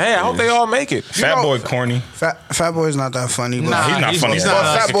niggas, man. Hey, I hope they all make it. Fat Boy corny. Fat Boy's not that funny. But Nah, he's not funny He's at not all.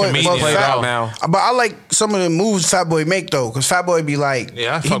 like Fat a Boy, comedian. Played Fat- out now. But I like some of the moves Fat Boy make though, because Fat Boy be like,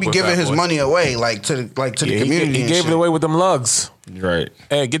 Yeah, I he fuck be with giving Fat his Boy. money away, like to the Yeah, community. he and gave shit. it away with them lugs. Right.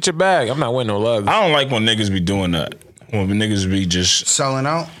 Hey, get your bag. I'm not winning no lugs. I don't like when niggas be doing that. When niggas be just selling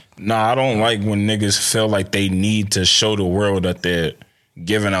out. I don't like when niggas feel like they need to show the world that they're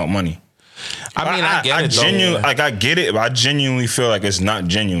giving out money. I mean, I get it. though. Genuinely, like I get it, but I genuinely feel like it's not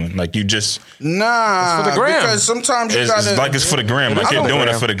genuine. Like you just, Nah, It's for the gram. because sometimes you it's gotta. like it's for the gram. Like I you're don't doing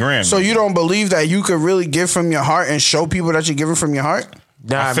gram. it for the gram. So you don't believe that you could really give from your heart and show people that you're giving from your heart?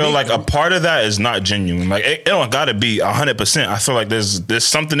 Nah, I feel me- like a part of that is not genuine. Like it don't gotta be 100%. I feel like there's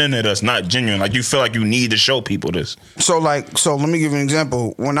something in there that's not genuine. Like you feel like you need to show people this. So let me give you an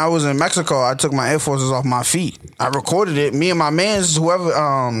example. When I was in Mexico, I took my Air Forces off my feet. I recorded it. Me and my man's whoever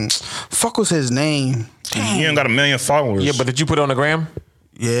fuck was his name? You ain't got 1 million followers. Yeah, but did you put it on the gram?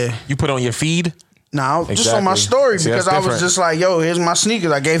 Yeah. You put it on your feed? Nah, just on my Exactly. story See, because that's I was different. just like, yo, here's my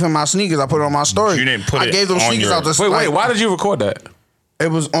sneakers. I gave him my sneakers. I put it on my story. You didn't put I it gave them on sneakers your- out the Wait, why did you record that? It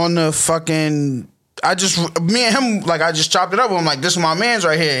was on the fucking. Me and him, like, I just chopped it up with him, like, this is my man's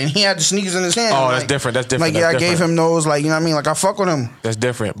right here. And he had the sneakers in his hand. Oh, I'm that's like- different. That's different. Like, yeah, That's I gave different. him those, like, you know what I mean? Like, I fuck with him. That's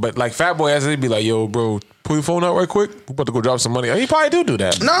different. But like Fat Boy, as he'd be like, yo, bro, pull your phone out right quick. We about to go drop some money. He probably do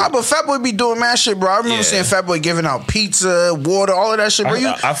that. Nah, but Fat Boy be doing mad shit, bro. I remember Yeah. seeing Fat Boy giving out pizza, water, all of that shit, bro.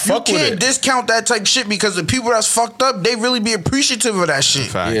 I fuck you with can't it. discount that type of shit because the people that's fucked up, they really be appreciative of that shit.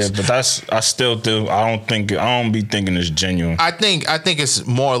 Facts. Yeah, but I still do. I don't be thinking it's genuine. I think it's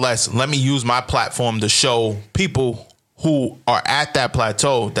more or less, let me use my platform to show people who are at that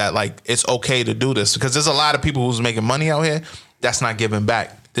plateau that like it's okay to do this, because there's a lot of people who's making money out here that's not giving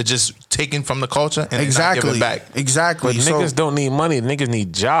back. They're just taking from the culture and not Exactly. giving back. Exactly. But So, niggas don't need money. Niggas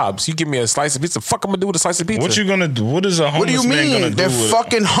need jobs. You give me a slice of pizza. Fuck, I'm gonna do with a slice of pizza. What you gonna do? What is a what do homeless you man gonna mean? do? They're with it?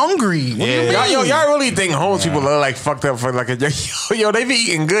 fucking hungry. What do you Yeah. mean? Y'all really think homeless people are like fucked up for like a yo, they be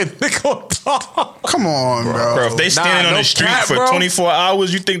eating good. They go talk. Come on, bro. Bro, if they standing on no the street cap, for bro. 24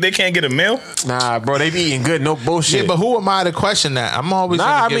 hours, you think they can't get a meal? Nah, bro, they be eating good. No bullshit. Yeah, but who am I to question that? I'm always nah,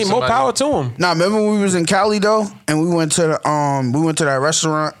 gonna I give mean, more somebody- power to them. Nah, remember when we was in Cali though, and we went to that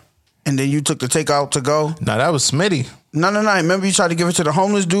restaurant, and then you took the takeout to go. Nah, that was Smitty. No. Remember you tried to give it to the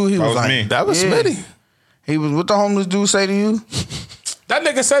homeless dude. He was was like, me. That was Yeah. Smitty. He was. What the homeless dude say to you? That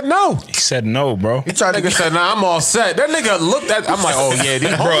nigga said no. He said no, bro. He tried to Nigga get. said, nah, I'm all set. That nigga looked at. I'm like, oh yeah, these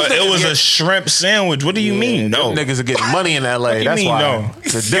Bro, homeless it niggas was get- a shrimp sandwich. What do you mean no? Niggas are getting money in LA. What do you That's mean why. no?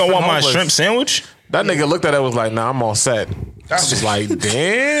 It's a You don't different want my homeless. shrimp sandwich? That nigga looked at it and was like, nah, I'm all set. That's just like,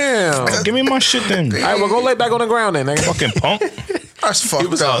 damn. All Give me my shit then. right, well, go lay back on the ground then, nigga. Fucking punk. That's fucked He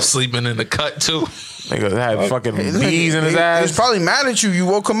was up. all sleeping in the cut too. Nigga had fucking bees in his He was ass. probably mad at you. You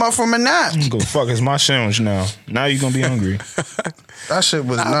woke him up from a nap. Go fuck, it's my sandwich now. Now you gonna be hungry. That shit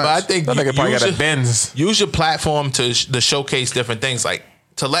was But I nuts. think That nigga probably use got a your- Benz. Use your platform to showcase different things, like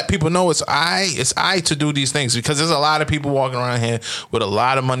to let people know it's I to do these things, because there's a lot of people walking around here with a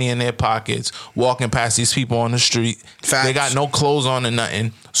lot of money in their pockets, walking past these people on the street. Facts. They got no clothes on and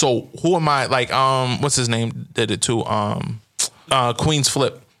nothing. So who am I? Like what's his name? Did it too? Queen's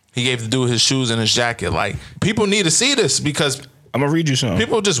Flip. He gave the dude his shoes and his jacket. Like, people need to see this because I'm gonna read you something.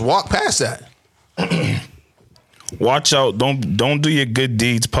 people just walk past that. Watch out! Don't do your good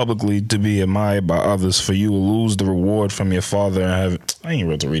deeds publicly to be admired by others, for you will lose the reward from your Father in heaven. I ain't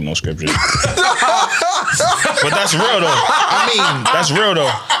ready to read no scripture, but that's real though. I mean, That's real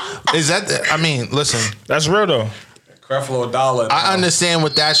though. is that? I mean, listen. That's real though. Creflo Dollar. I understand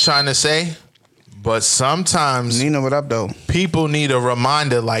what that's trying to say, but sometimes Nina, what up though? people need a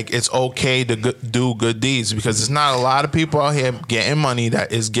reminder, like it's okay to do good deeds, because there's not a lot of people out here getting money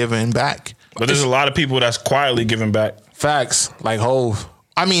that is giving back. But there's a lot of people that's quietly giving back. Facts, like Hove.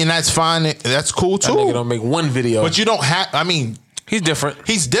 I mean, that's fine. That's cool That nigga too. don't make one video. But you don't have. I mean, He's different.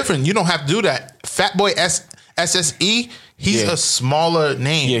 he's different. You don't have to do that. Fatboy SSE. He's Yeah. a smaller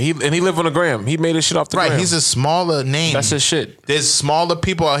name. Yeah, he lived on the gram. He made his shit off the Right, gram. he's a smaller name. That's his shit. There's smaller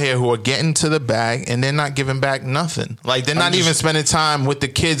people out here who are getting to the bag and they're not giving back nothing. Like they're not even spending time with the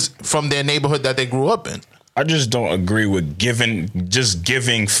kids from their neighborhood that they grew up in. I just don't agree with giving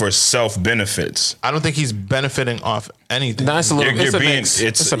for self benefits. I don't think he's benefiting off anything. Nah, it's a little. It's a mix.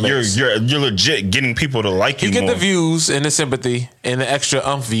 It's a mix. You're legit getting people to like you. You get more. the views and the sympathy and the extra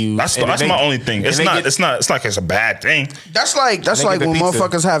views. That's and my only thing. It's not. It's like it's a bad thing. That's like They when get the pizza.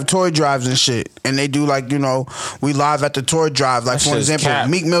 motherfuckers have toy drives and shit, and they do like we live at the toy drive. Like That for shit's example, cap.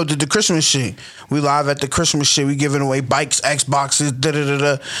 Meek Mill did the Christmas shit. We live at the Christmas shit. We giving away bikes, Xboxes, da da da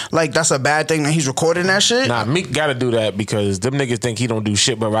da. Like that's a bad thing that he's recording that shit. Nah, Meek got to do that because them niggas think he don't do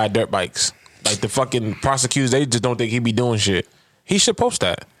shit but ride dirt bikes. Like the fucking prosecutors, they just don't think he be doing shit. He should post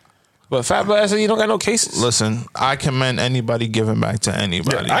that. But Fatboy said you don't got no cases. Listen, I commend anybody giving back to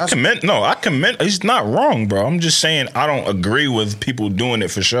anybody. I commend. He's not wrong, bro. I'm just saying I don't agree with people doing it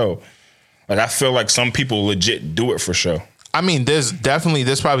for show. Like I feel like some people legit do it for show. I mean, there's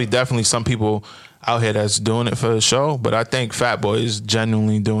probably definitely some people out here that's doing it for the show, but I think Fatboy is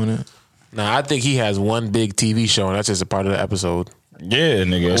genuinely doing it. Nah, I think he has one big TV show and that's just a part of the episode. Yeah,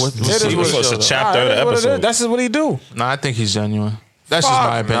 nigga. It's a chapter of the episode. That's just what he do. No, I think he's genuine. That's just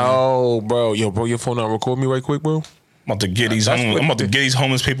my opinion. No, bro. Yo, bro, your phone not record me right quick, bro. I'm about to get these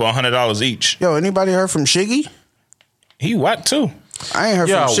homeless people $100 each. Yo, anybody heard from Shiggy? He whack too. I ain't heard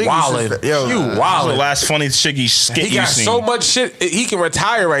Yo, from Shiggy. wildin'. Yo, You What's the wildin'. last funny Shiggy skit He you got seen? so much shit. He can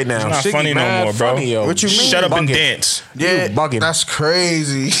retire right now. It's not Shiggy funny no mad more, bro. funny, yo. What you mean? Shut up and Bugging. dance. yeah, You bugging. that's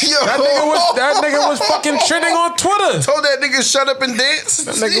crazy. Yo, That nigga was fucking trending on Twitter. told that nigga shut up and dance.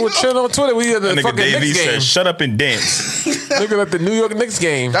 That nigga was trending on Twitter. We had the Nigga fucking Davey Knicks game. said, "Shut up and dance." Nigga at the New York Knicks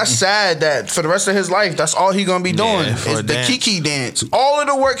game. That's sad that for the rest of his life, that's all he gonna be doing Yeah, for is a the dance. Kiki dance. All of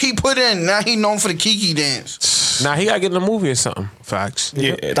the work he put in, now he known for the Kiki dance. Nah, he gotta get in a movie or something. Facts.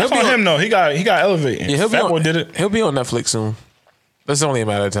 Yeah, that's be on on- him though. He got elevated. Yeah, he'll be Fat on. Boy did it. He'll be on Netflix soon. That's only a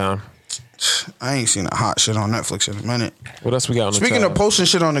matter of time. I ain't seen a hot shit on Netflix in a minute. What else we got on the Speaking tab? of posting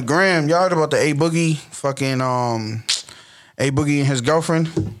shit on the gram, y'all heard about the A Boogie fucking A Boogie and his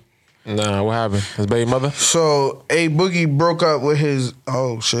girlfriend? Nah, what happened? His baby mother? So A Boogie broke up with his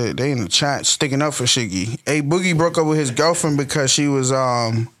shit, they in the chat sticking up for Shiggy. A Boogie broke up with his girlfriend because she was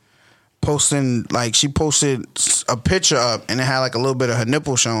posting, like she posted a picture up and it had like a little bit of her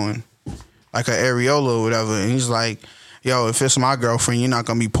nipple showing, like her areola or whatever. And he's like, yo, if it's my girlfriend, you're not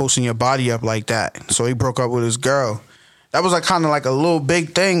gonna be posting your body up like that. So he broke up with his girl. That was like kind of like a little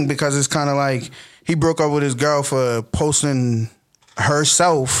big thing because it's kind of like he broke up with his girl for posting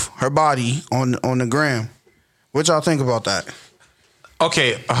her body on the gram. What y'all think about that?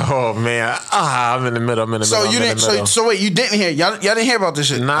 Okay. Oh man. I'm in the middle. So you didn't. So wait, you didn't hear? Y'all didn't hear about this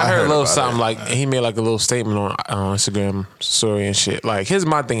shit? Nah, I heard a little about something it. like he made like a little statement on Instagram story and shit. Like, here's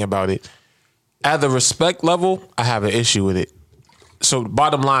my thing about it. At the respect level, I have an issue with it. So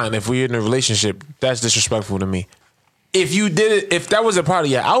bottom line, if we're in a relationship, that's disrespectful to me. If you did it, if that was a part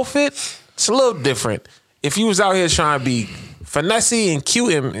of your outfit, it's a little different. If you was out here trying to be finessey and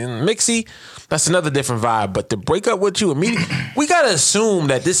cute and mixy, that's another different vibe. But to break up with you immediately, we gotta assume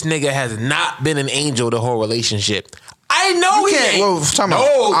that this nigga has not been an angel the whole relationship. I know You he can't. ain't. Well, time out.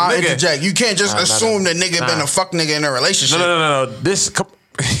 No, I'll nigga. interject. You can't just Nah, assume that nigga been nah. a fuck nigga in a relationship. No. This come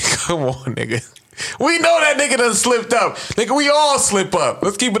on, nigga. We know that nigga done slipped up. Nigga, we all slip up.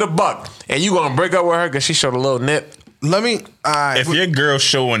 Let's keep it a buck. And you gonna break up with her because she showed a little nip. Let me. If your girl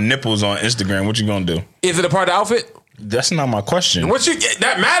showing nipples on Instagram, what you gonna do? Is it a part of the outfit? That's not my question. What you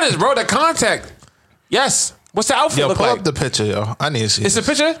that matters, bro. The contact. Yes. What's the outfit Yo, look pull like? up the picture, yo. I need to see It's a this.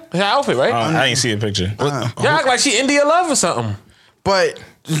 picture? It's her outfit, right? I ain't see a picture. Y'all act like she India Love or something. But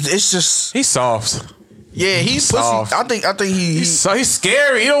it's just. He's soft. Yeah, he's pussy. soft. I think he. He's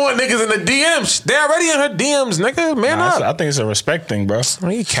scary. You don't want niggas in the DMs. They're already in her DMs, nigga. Man I up. think it's a respect thing, bro.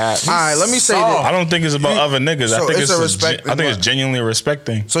 He cat. All right, let me say soft. this. I don't think it's about other niggas. So I think it's it's a respect I think it's thing. genuinely a respect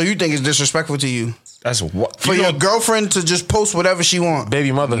thing. So you think it's disrespectful to you That's what for your girlfriend to just post whatever she want?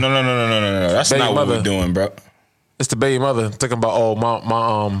 Baby mother. No. That's Baby not what mother. we're doing, bro. It's the baby mother talking about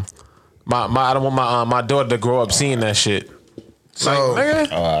my I don't want my daughter to grow up seeing that shit. So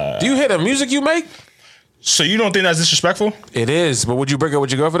Nigga, do you hear the music you make? So you don't think that's disrespectful? It is, but would you break up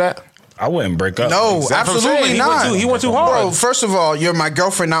with your girl for that? I wouldn't break up. No, Exactly what I'm absolutely saying. not. He went too hard. Bro, first of all, you're my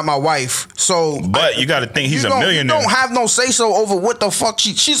girlfriend, not my wife. So, But you got to think he's a millionaire. You don't have no say so over what the fuck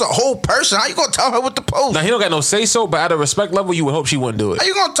she's a whole person. How you gonna tell her what to post? Now he don't got no say so, but at a respect level, you would hope she wouldn't do it. How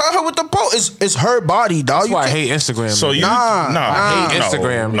you gonna tell her what to post? It's her body, dog. That's You why I can't- hate Instagram. So man. you Nah, I hate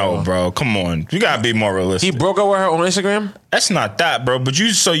Instagram, No, bro. bro, come on. You gotta be more He realistic. broke up with her on Instagram. That's not that, bro. But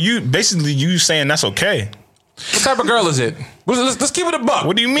you basically you saying that's okay. What type of girl is it? Let's keep it a buck.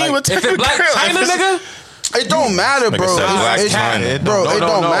 What do you mean? What type If it of Black girl? China, If it's- nigga? It don't matter, bro. said Black It China. bro, it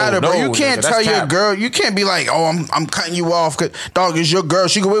don't matter, bro. no, You can't nigga, tell that's your cap. girl. You can't be like, oh, I'm cutting you off. Cause, dog, it's your girl.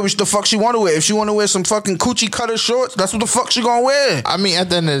 She can wear what the fuck she want to wear. If she want to wear some fucking coochie cutter shorts, that's what the fuck she gonna wear. I mean, at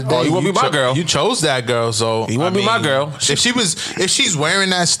the end of the day, Oh, you wanna be my girl. You chose that girl, so You wanna be my girl. If she's wearing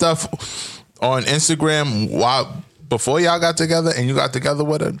that stuff on Instagram, before y'all got together and you got together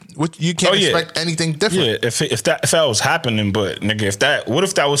with her, you can't expect anything different. Yeah, if that was happening, but nigga, what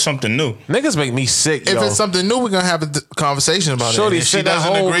if that was something new? Niggas make me sick. If yo. it's something new, we're gonna have a conversation about Shorty it. If she sit at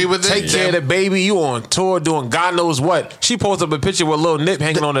doesn't home, agree with it, take care of the baby. You on tour doing God knows what. She posted up a picture with a little nip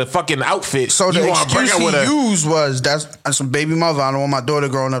hanging on the fucking outfit. So you the wanna break excuse up he with her. used was that's some baby mother. I don't want my daughter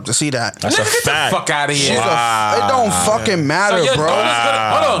growing up to see that. That's Nigga, a get fact. the fuck out of here. She's it don't fucking matter, So your bro. daughter's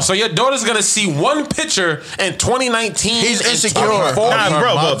gonna, hold on. So your daughter's gonna see one picture in 2019. He's and insecure. 2040. Nah,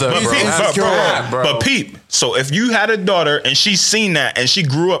 bro, mother, but bro. peep, Insecure. Bro. but peep. So if you had a daughter and she seen that and she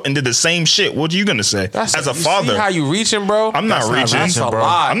grew up and did the same shit, what are you gonna say as a you father? See how you reaching, bro? I'm not reaching. That's a bro.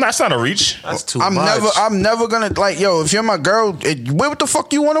 lot. That's not a reach. That's too I'm much. never gonna like, yo. If you're my girl, wear what the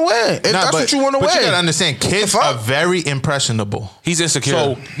fuck you want to wear. If that's what you want to But wear. you gotta understand, kids fuck? are very impressionable. He's insecure.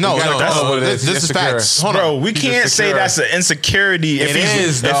 So no, You gotta no, know no, what it this is Insecure. facts. Hold Bro, on. we He's can't say insecure. that's an insecurity if It he's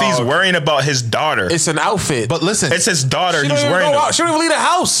is, if he's dog. worrying about his daughter. It's an outfit. But listen, It's his daughter she don't he's even worrying go out. about. She don't even leave the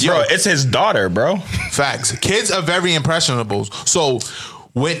house. Bro, it's his daughter, bro. facts. Kids are very impressionable. So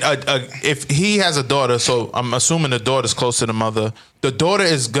when if he has a daughter, so I'm assuming the daughter's close to the mother. The daughter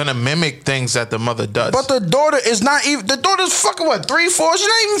is gonna mimic things that the mother does. But the daughter is not even. The daughter's fucking what 3, 4. She's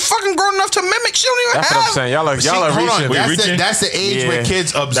not even fucking grown enough to mimic. She don't even That's have. what I'm saying. Y'all are hold on, reaching. reaching? that's the age where Yeah.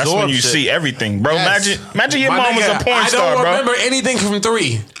 kids absorb. That's when you shit. see everything, bro. Yes. Imagine your My mom was nigga, a porn I star, don't bro. remember anything from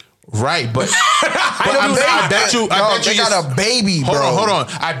 3. Right, but I I bet you. They got a baby, bro. Hold on.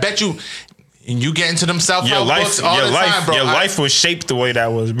 I bet you. And you get into them self-help books all the time, bro. Your life was shaped the way that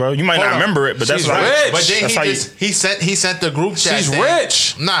was, bro. You might Hold not on. remember it, but that's She's right. rich. But then That's how he sent the group chat. She's thing.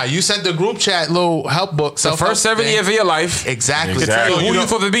 rich. Nah, you sent the group chat little help book. The first 7 years of your life. Exactly. To tell Exactly. you who You you don't-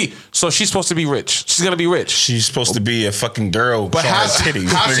 supposed to be. So she's supposed to be rich. She's gonna be rich. She's supposed to be a fucking girl, But showing how, her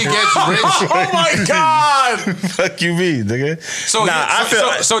titties. how she nigga. gets rich? Oh my god! Fuck you, me, nigga. So, I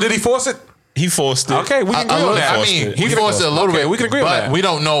feel so did he force it? he forced it. Okay, we can agree on that. I mean, he We can- forced it a little okay, bit. we can agree on but that. we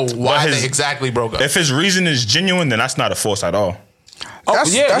don't know why his- they exactly broke up. If his reason is genuine, then that's not a force at all. Oh,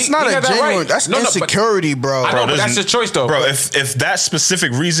 That's yeah, that's he- not he a got that genuine. right. That's No, no, but- insecurity, bro. I know, but there's- that's his choice, though. Bro, But- if that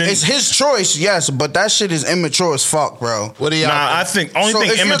specific reason, It's his choice, yes, but that shit is immature as fuck, bro. What do y'all? nah, I think only So thing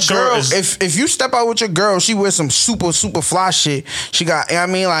if your immature girl, is if you step out with your girl, she wears some super fly shit. She got, I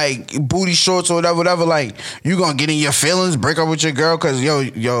mean, like booty shorts or whatever. Like you gonna get in your feelings, break up with your girl because yo, a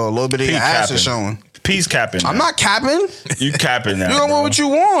little bit of P your ass capping. is showing. P's capping. I'm now. not capping. You capping now. You gonna wear bro. what you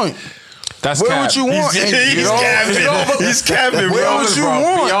want. That's Wear cap. what you want. He's, and he's you know, capping. He's capping, wear bro. what you bro. Be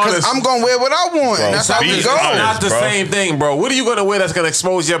want because honest. I'm gonna wear what I want, Bro, and that's how be we go. honest. Not the bro. same thing, bro. What are you gonna wear that's gonna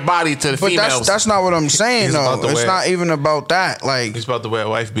expose your body to the But females? that's not what I'm saying He's about though. to It's wear- not even about that. Like, He's about to wear a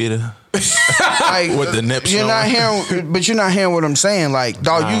wife beater. like With the nips you're not showing. hearing, but you're not hearing what I'm saying. Like,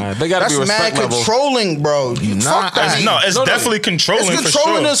 dog, Nah, they gotta that's be respect mad level. controlling, bro. Fuck that. No, it's No, no. definitely controlling It's for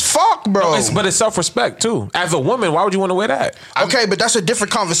controlling sure. as fuck, bro. But it's self-respect too. As a woman, why would you want to wear that? Okay, but that's a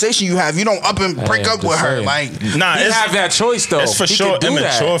different conversation you have. You don't up and break Hey, up I'm with just her. saying. Like, Nah, He it's, have that choice though. it's for He sure can do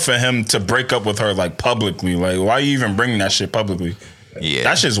that. immature for him to break up with her like publicly. Like, why you even bringing that shit publicly? Yeah.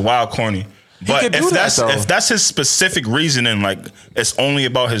 That's just wild corny. But could do that, though. if that's his specific reasoning, like it's only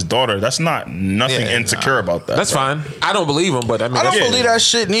about his daughter, that's nothing Yeah, insecure about that. That's bro. fine. I don't believe him, but I mean, I don't that's- believe that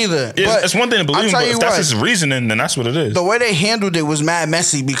shit neither. It's, but it's one thing to believe, I'll him, tell but you if that's what, his reasoning, then that's what it is. the way they handled it was mad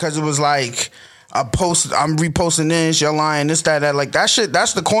messy because it was like a post. I'm reposting this. You're lying. This, that. Like that shit.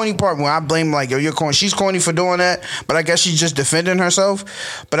 That's the corny part when I blame like, yo, you're corny. She's corny for doing that, but I guess she's just defending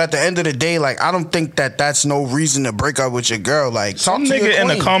herself. But at the end of the day, like I don't think that that's no reason to break up with your girl. Like talk Some to your nigga in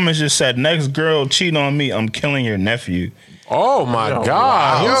the queen. comments just said, "Next girl cheat on me, I'm killing your nephew." Oh my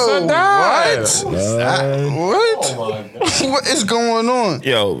god! Yo, Who said that? what? What is going on?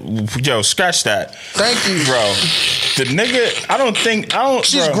 Yo, scratch that, Thank you, bro. The nigga, I don't.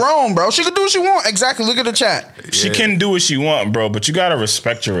 She's bro. grown, bro. She can do what she want. Exactly. Look at the chat. She can do what she want, bro. But you gotta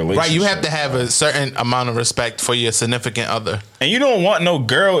respect your relationship. Right, you have to have a certain amount of respect for your significant other. And you don't want no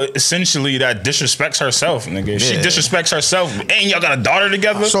girl essentially that disrespects herself, nigga. If she disrespects herself, and y'all got a daughter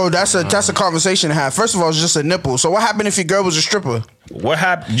together. So that's a conversation to have. First of all, it's just a nipple. So what happened if your girl was a stripper? What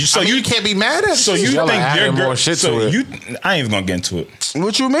happened? You can't be mad at it. So you Y'all think adding your girl? more shit So to it. you, I ain't even gonna get into it.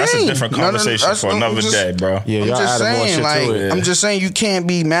 What you mean? That's a different conversation that's- for another day, bro. Yeah, I'm y'all just adding more saying, shit like, to it. I'm just saying, you can't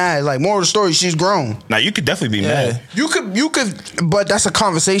be mad. Like, moral of the story, she's grown. Now you could definitely be mad. You could, but that's a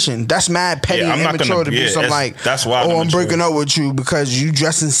conversation. That's mad petty Yeah, I'm and not immature gonna- to be yeah, something that's- like, that's wild oh, I'm immature. breaking up with you because you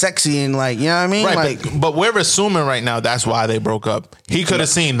dressing sexy and like, you know what I mean? Right, Like, but we're assuming right now that's why they broke up. He could have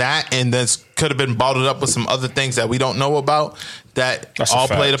seen that, and this could have been bottled up with some other things that we don't know about that That's a all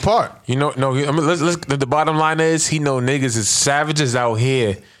fact. played a part. You know, no. I mean, let's. The bottom line is, he know niggas is savages out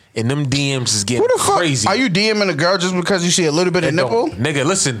here, and them DMs is getting who the fuck crazy. are you DMing a girl just because you see a little bit of It nipple? don't- nigga?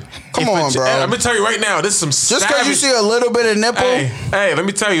 Listen, Come if on, bro. I'm gonna tell you right now, this is some Just because you see a little bit of nipple? Hey, let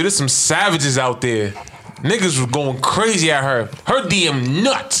me tell you, there's some savages out there. Niggas was going crazy at her. Her DM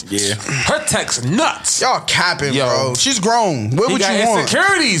nuts. Yeah. Her text nuts. Y'all capping, Yo. bro. She's grown. What He would got you want?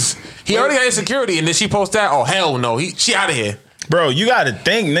 insecurities. He already got insecurity, and then she post that. Oh hell no, she out of here. Bro, you gotta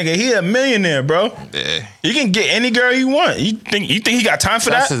think, nigga. He a millionaire, bro. Yeah. You can get any girl you want. You think he got time for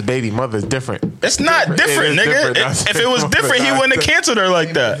That's that? his baby mother. It's different. It's not different, It is nigga. different. If it was different, he wouldn't have canceled her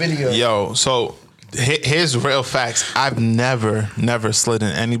like that. Video. Yo, so here's real facts. I've never slid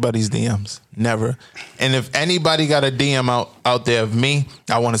in anybody's DMs. Never. And if anybody got a DM out there of me,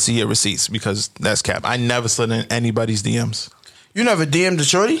 I want to see your receipts because that's cap. I never slid in anybody's DMs. You never DM'd a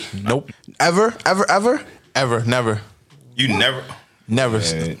shorty? Nope. Ever? Ever. Never. You never. Never.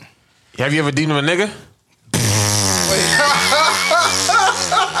 Have you ever DM'd a nigga?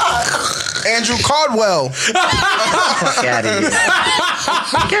 Andrew Caldwell. Fuck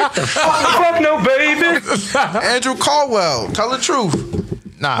no, baby. Andrew Caldwell. Tell the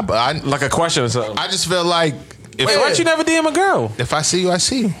truth. Nah, but I Like a question or something. just feel like if, Wait, why'd you never DM a girl? if I see you, I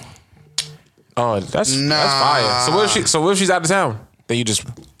see you. Oh, that's Nah. fire. So what if she's out of town? Then you just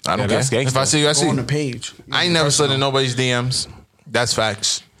I don't that's care. gangsta. If I see you, I Go see on the you. page. I ain't never slid in nobody's DMs. That's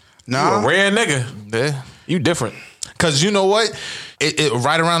facts. You a Nah. rare nigga. Yeah. You different. Cause you know what? It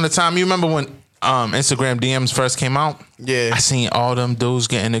right around the time you remember when Instagram DMs first came out. Yeah. I seen all them dudes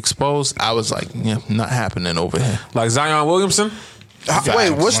getting exposed. I was like, yeah, not happening over here. Like Zion Williamson. Wait,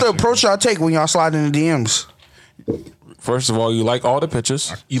 what's the approach y'all take when y'all slide in the DMs? First of all, you like all the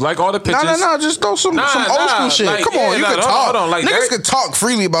pictures. You like all the pictures. No. Just throw some Nah, old school shit. like, Come yeah, on, you nah, can hold talk. on, like, Niggas that- can talk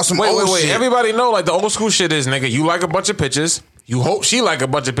freely about some Wait, old wait. shit. Everybody know like the old school shit is, nigga. You like a bunch of pictures. You hope she like a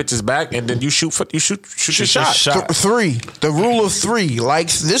bunch of pictures back, and then you shoot your shot. Three. The rule of three. Like,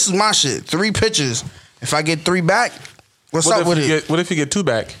 this is my shit. 3 pictures. If I get 3 back, what's What up if with you it? get? What if you get 2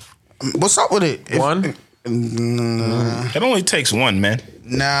 back? What's up with it? One. It only takes one, man.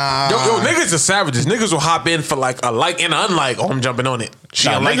 Nah. Yo, niggas are savages. Niggas will hop in for like a like and an unlike. Oh, I'm jumping on it. She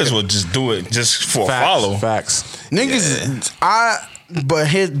Nah, unliked niggas it. will just do it just for a Facts, follow. Facts. Niggas, but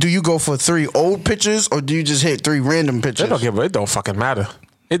here, do you go for 3 old pictures or do you just hit 3 random pictures? It don't fucking matter.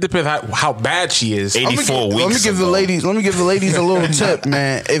 It depends how bad she is. 84 weeks. Let me give the ago. ladies. Let me give the ladies a little tip,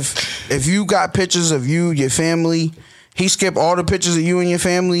 man. If you got pictures of you, your family, he skip all the pictures of you and your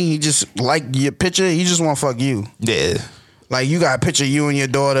family. He just like your picture. He just want to fuck you. Yeah. Like you got a picture of you and your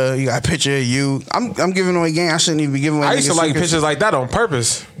daughter. You got a picture of you. I'm giving away game. I shouldn't even be giving away. I used to niggas like secrets. pictures like that on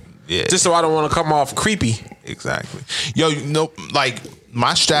purpose. Yeah. Just so I don't want to come off creepy. Exactly. Yo, you know, like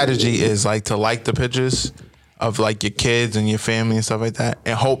my strategy is like to like the pictures of like your kids and your family and stuff like that,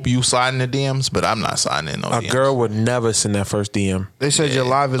 and hope you slide in the DMs. But I'm not sliding in no A DMs. girl would never send that first DM. They said your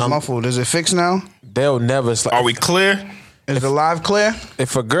live is muffled. Is it fixed now? They'll never slide. Are we clear? Is the live clear?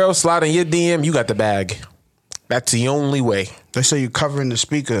 If a girl slide in your DM, you got the bag. That's the only way. They say you covering the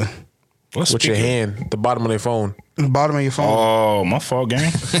speaker, What's With your hand, the bottom of their phone. the bottom of your phone. Oh, my fault,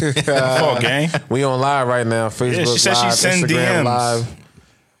 gang. My fault, gang. We on live right now. Facebook she said she Live, send Instagram DMs. Live.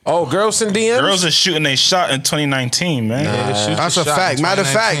 Oh, girls send DMs? Girls are shooting they shot in 2019, man. That's a fact. Matter of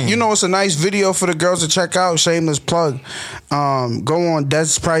fact, you know what's a nice video for the girls to check out? Shameless plug. Go on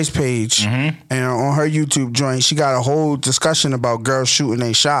Des Price page and on her YouTube joint, she got a whole discussion about girls shooting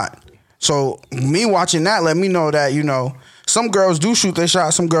a shot. So me watching that let me know that, you know, some girls do shoot their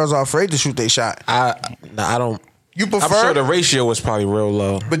shot, some girls are afraid to shoot their shot. I don't. You I'm prefer sure it? the ratio was probably real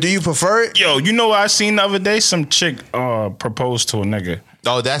low. But do you prefer it? Yo, you know what I seen the other day? Some chick proposed to a nigga.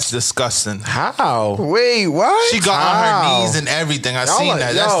 Oh, that's disgusting. How? She Wait, what? got on How? her knees and everything. I Y'all seen like-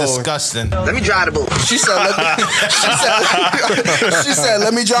 that. That's yo. disgusting. Let me drive the boat. She said, she said,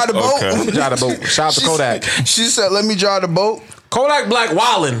 let me drive the boat. Okay. Drive the boat. Shout out to Kodak. She said, let me drive the boat. Kodak Black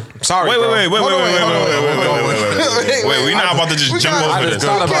wildin'. Sorry, Wait. bro. Wait. We're not about to just jump over this.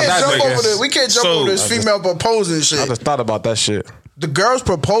 thought about that, nigga. We can't jump over this female proposing shit. I just thought about that shit. The girls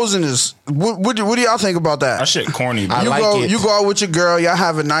proposing is what do y'all think about that? That shit corny, bro. I like it. You go out with your girl, y'all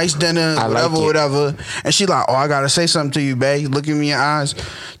have a nice dinner, I like whatever, and she like, oh, I gotta say something to you, babe. Look at me in your eyes,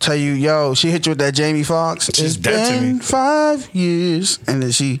 tell you, yo, she hit you with that Jamie Foxx. She's It's dead to been me. 5 years, and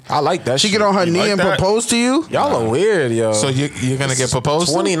then I like that she shit. get on her You knee like and that? propose to you. Y'all are weird, yo. So you're gonna get proposed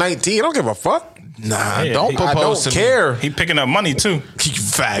to? 2019. I don't give a fuck. Nah, Yeah, don't I I propose don't to care. He picking up money too. me.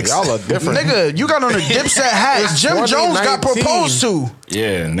 Facts. Y'all are different. Nigga, you got on a Dipset hat. It's Jim Jones got 2019. proposed to.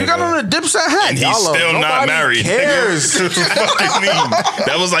 Yeah, nigga. You got on a Dipset hat. and he's Y'all are- still not nobody married. cares. Nigga. What the fuck you mean?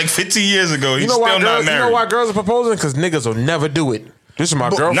 That was like 50 years ago. He's You know why still not girls? You married. know why girls are proposing? Because niggas will never do it. This is my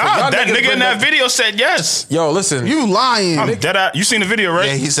girlfriend. Nah, Y'all that niggas nigga been in that the- video said yes. Yo, listen. You lying. I'm dead out. You seen the video, right?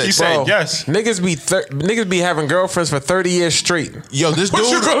 Yeah, he said- Bro, yes. Niggas be having girlfriends for 30 years straight. Yo, this What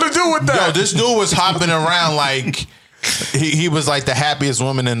dude. you gonna do with that? Yo, this dude was hopping around like he was like the happiest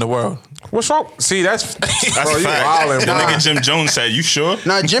woman in the world. What's wrong? See, that's That's bro, a you fact. wildin', The bro. nigga Jim Jones said, "You sure?"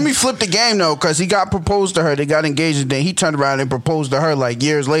 Now Jimmy flipped the game though, because he got proposed to her. They got engaged, and then he turned around and proposed to her like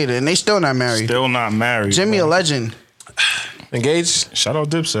years later, and they still not married. Still not married. Jimmy bro. a legend. Engaged. Shout out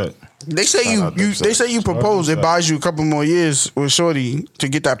Dipset. They say they say you propose. It buys you a couple more years with Shorty to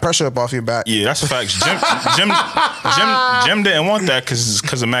get that pressure up off your back. Yeah, that's facts. Jim didn't want that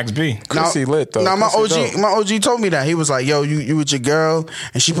because of Max B. Chrissy lit though. Now my Chrissy dope. OG told me that. He was like, "Yo, you with your girl,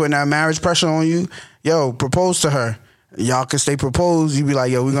 and she putting that marriage pressure on you. Yo, propose to her. Y'all can stay proposed. You be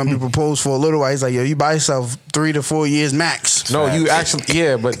like, yo, we're gonna be proposed for a little while. He's like, yo, you buy yourself 3 to 4 years max. No, you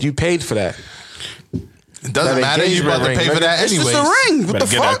actually but you paid for that. It doesn't That matter. You about to engagement pay ring, for that It's anyways. just a ring. What Better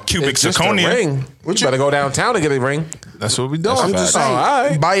the get fuck? a cubic It's just a zirconia. ring. You better go downtown and get a ring. That's what we doing. I'm just saying, All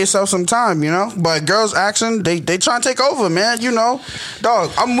right. buy yourself some time, you know. But girls action, they trying to take over, man. You know,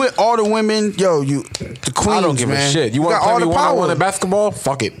 dog. I'm with all the women. Yo, the queens. I don't give man. a shit. You want to got play all me the one-on-one power. in basketball?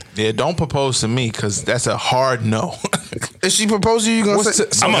 Fuck it. Yeah, don't propose to me because that's a hard no. If she propose to you, you gonna What's say?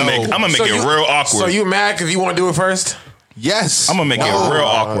 the- I'm gonna make it real awkward. So you mad because you want to do it first? Yes, I'm gonna make it real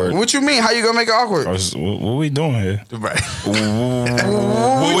awkward. What you mean? How you gonna make it awkward? What we doing here? right.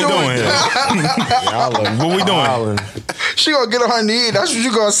 What we doing here? What we doing? She gonna get on her knee. That's what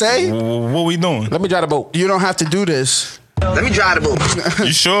you gonna say? What we doing? Let me drive the boat. You don't have to do this. Let me drive the boat.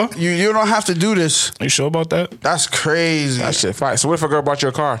 You sure? You don't have to do this. You sure about that? That's crazy. That shit fine. So what if a girl bought you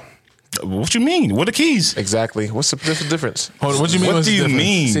a car? What you mean? What the keys? Exactly. What's the difference? Hold on, what do you mean? What what's do the you difference?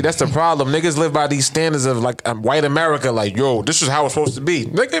 mean? See, that's the problem. Niggas live by these standards of like white America. Like, yo, this is how it's supposed to be.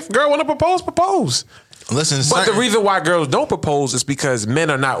 Like, if a girl want to propose, propose. Listen, But the reason why girls don't propose is because men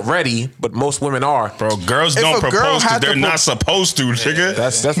are not ready, but most women are. Bro, girls If don't a girl propose because had to they're not supposed to, nigga.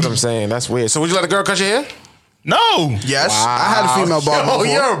 That's what I'm saying. That's weird. So would you let a girl cut your hair? No. Yes, I had a female barber. Oh,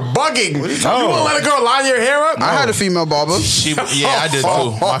 before. you're bugging. You No. won't let a girl line your hair up? I had a female barber. yeah, I did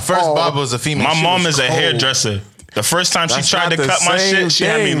too. My first barber was a female. My She mom was is a cold. hairdresser. The first time she That's tried not to the cut my same shit, she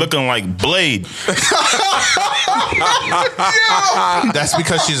had me thing. looking like Blade. That's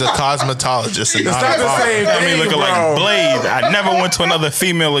because she's a cosmetologist and not not a the barber. same Had me thing, looking bro. like Blade. I never went to another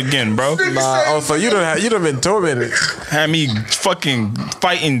female again, bro. Nah, oh, so you done been tormented. Had me fucking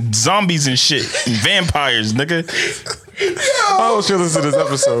fighting zombies and shit, and vampires, nigga. I hope she'll listen to this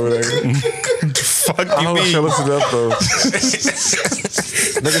episode, nigga. Fuck I you hope she'll mean? listen to this episode.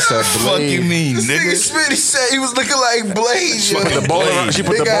 Nigga said Fuck Blade. you mean, Nigga nigga? Smitty said he was looking like Blaze. Yo. The bowl around, she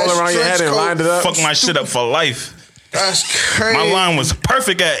put the Big ass bowl around your trench head and coat. lined it up. Fuck my shit up for life. That's crazy. My line was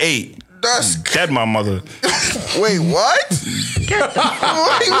perfect at 8. That's Dead my mother. wait, what? Wait, what the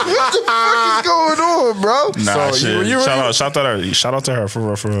fuck is going on, bro? Nah, So, shit. you really- Shout out to her for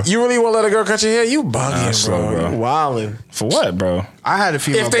real, for real. You really won't let a girl cut your hair? You bugging, Nah, so, bro. bro. You wildin'. For what, bro? I had a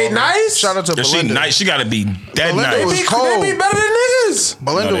female. If they barber. nice? shout out to If she Belinda. nice, she gotta be dead Belinda nice. was They cold. be better than niggas.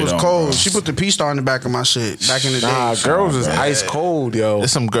 Belinda No, they was don't, cold. bro. She put the P-Star in the back of my shit back in the Nah, day. girls is ice cold, yo.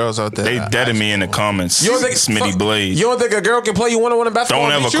 There's some girls out there. They deaded me in the comments. You don't think Smitty Blade. You don't think a girl can play you one-on-one in basketball?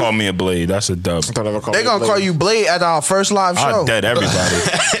 Don't and ever beat you? call me a Blade. That's a dub. Don't ever call They me gonna Blade. call you Blade at our first live show. I'll dead everybody.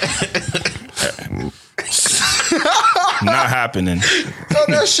 Not happening. Oh,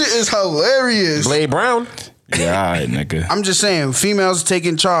 that shit is hilarious. Blade Brown. Yeah, all right, nigga. I'm just saying, females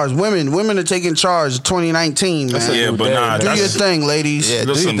taking charge. Women are taking charge. 2019, man. Yeah, but nah, Do your that's, thing, ladies. Yeah, do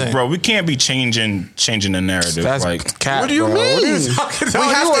your listen, thing. bro. We can't be changing the narrative. That's like, cat. What do you bro. mean? What are you talking about? We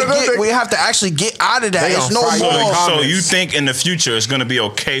we have to actually get out of that. They It's gonna no fry you in the more. comments. So you think in the future it's gonna be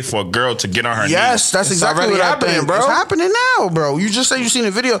okay for a girl to get on her Yes, knees? that's exactly already what I happening, think. bro. It's happening now, bro. You just said you seen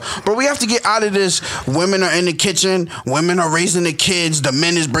a video, but we have to get out of this. Women are in the kitchen. Women are raising the kids. The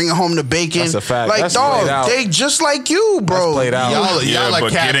men is bringing home the bacon. That's a fact. Like, That's played dog, out. they just like you, bro. That's played out. Y'all are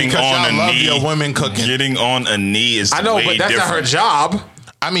but cat getting because on y'all a love knee, your women cooking. Getting on a knee is I know, way but that's different. not her job.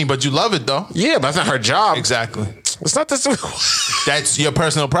 I mean, but you love it though. Yeah, but that's not her job. Exactly. It's not this. That's your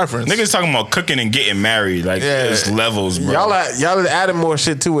personal preference. Niggas talking about cooking and getting married. Like, Yeah. there's levels, bro. Y'all are adding more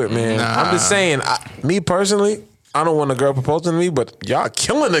shit to it, man. Nah. I'm just saying, me personally, I don't want a girl proposing to me, but y'all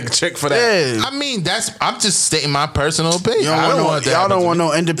killing a chick for that. Yeah. I mean, I'm just stating my personal opinion. Y'all I don't want that. y'all happen don't to want me.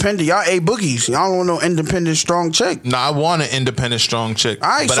 no independent. Y'all A-boogies. Y'all don't want no independent, strong chick. No, I want an independent, strong chick. All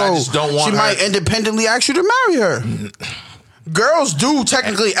right, but so I just don't want she her. might independently ask you to marry her. Girls do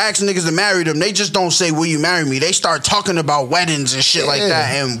technically ask niggas to marry them. They just don't say, will you marry me? They start talking about weddings and shit like Yeah.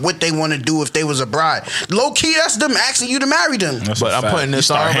 that and what they want to do if they was a bride. Low key, that's them asking you to marry them. That's But a I'm fact. putting this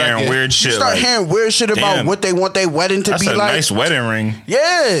you start on hearing record. weird You shit. start like, hearing weird shit about damn. what they want their wedding to that's be a like. nice wedding ring.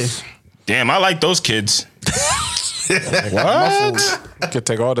 Yeah. Damn, I like those kids. What? You can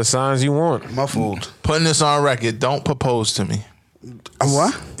take all the signs you want. Muffled. Putting this on record. Don't propose to me.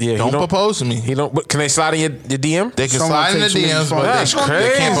 What? Yeah, Don't propose to me. He don't. But can they slide in your DM? They can Someone slide in the takes me DMs, phone. but That's they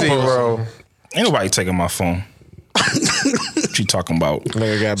can't crazy, propose. bro. Ain't nobody taking my phone. What you talking about?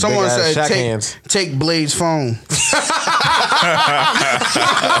 Nigga got Someone big ass said, shack hands. take Blade's phone.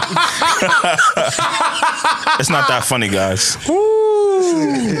 It's not that funny, guys.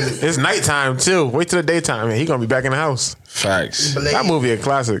 It's nighttime too. Wait till the daytime, man. He gonna be back in the house. Facts. That movie a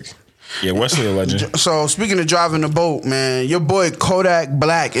classic. Yeah, Wesley a legend. So speaking of driving the boat, man, your boy Kodak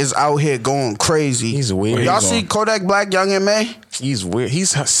Black is out here going crazy. He's weird. Where Y'all he's see going? Kodak Black, Young M.A.? He's weird. He's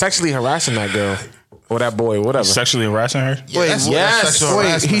sexually harassing that girl or that boy, whatever. Sexually harassing her? Yeah, that's yes. sexual Wait,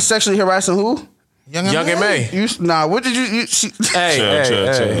 harassment. he's sexually harassing who? Young M.A. What did you Hey,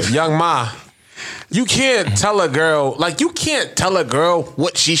 Chill. Young Ma. You can't tell a girl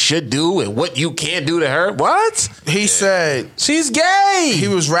what she should do and what you can't do to her. What? He said She's gay. he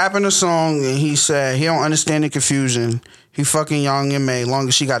was rapping a song and he said he don't understand the confusion. He fucking Young M.A. long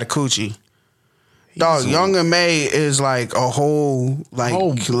as she got a coochie. Dog, Young M.A. is like a whole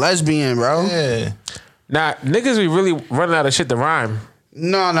lesbian, bro. Yeah. Nah, niggas be really running out of shit to rhyme.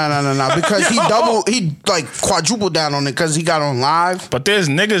 No. Because he quadrupled down on it because he got on live. But there's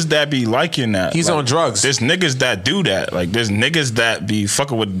niggas that be liking that. He's Like, on drugs. There's niggas that do that. Like, there's niggas that be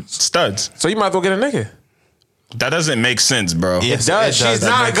fucking with studs. So you might as well get a nigga. That doesn't make sense, bro. Yes, It does. it does. She's That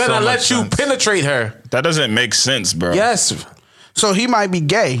not makes gonna so let much you sense. penetrate her. That doesn't make sense, bro. Yes. So he might be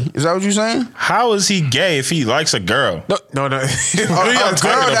gay. Is that what you're saying? How is he gay if he likes a girl? No. A girl that's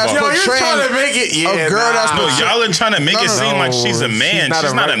Yo, you're portraying trying to make it. Yeah, a girl that's No, y'all are trying to make No, it no, seem like she's a man.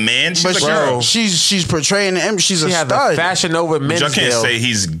 She's not a man. She's But a girl. she's portraying him. She's She a has stud. a Fashion Nova men's Y'all can't deal. say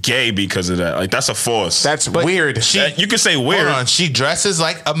he's gay because of that. Like, that's a force. That's weird. You can say weird, Hold on. She dresses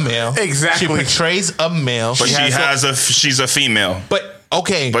like a male. Exactly. She portrays a male. but she's a female. But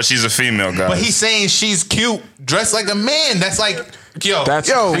okay. But she's a female, guys. But he's saying she's cute, dressed like a man. That's like, yo. That's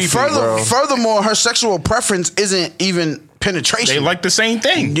Yo, creepy, bro. furthermore, her sexual preference isn't even penetration. they like the same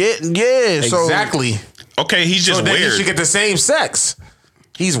thing. Yeah. So Exactly. Okay, he's just So then you weird. should get the same sex.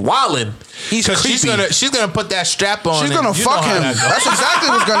 He's wildin'. He's Because creepy. she's gonna put that strap on. she's and gonna you know fuck how him. that goes. That's exactly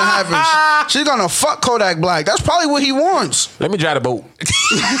what's gonna happen. She's gonna fuck Kodak Black. That's probably what he wants. Let me drive the boat.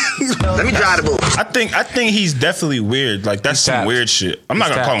 I think he's definitely weird. Like, that's He's some tapped. weird shit. I'm not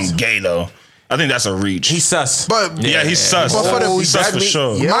He's gonna call him tapped. gay though. I think that's a reach. He's sus. But yeah, he's sus. But for the- He's sus that for mean-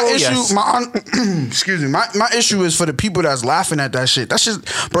 sure. Yeah. my Oh, issue, yes. excuse me, my issue is for the people that's laughing at that shit. That's just,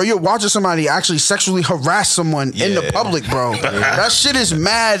 bro. You're watching somebody actually sexually harass someone in the public, bro. That shit is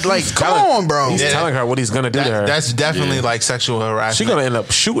mad. Like, come on, bro. He's telling her what he's gonna do to her. That's definitely like sexual harassment. She's gonna end up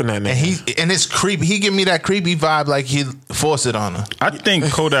shooting that nigga. and it's creepy. He give me that creepy vibe, like he forced it on her. I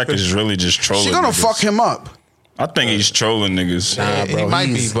think Kodak is really just trolling. She gonna niggas. fuck him up. I think he's trolling niggas. Nah, he bro, might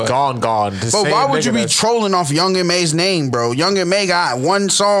he's be, but- gone. The But same why would nigga you be that's- trolling off Young M.A.'s name, bro? Young M.A. got one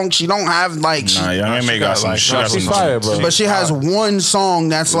song. She don't have like, Nah, Young M.A. got some. She got she's some. fire, bro. but she has one song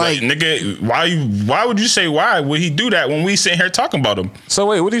that's Like, like, nigga, why would you say why would he do that when we sitting here talking about him? So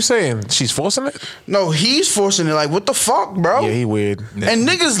wait, what are you saying? She's forcing it? no, he's forcing it. Like, what the fuck, bro? Yeah, he weird. And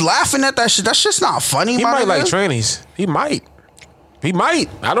niggas laughing at that shit. That shit's not funny. He my might nigga. like trannies. He might.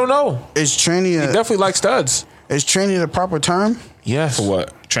 I don't know. Is tranny He definitely like studs. is tranny the proper term? Yes.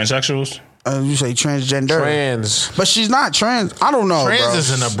 What? Transsexuals? You say transgender. Trans. But she's not trans. I don't know, Trans bro.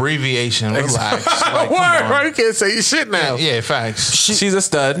 is an abbreviation. Relax. Like, come Word, on. bro. You can't say your shit now. Yeah, facts. She's a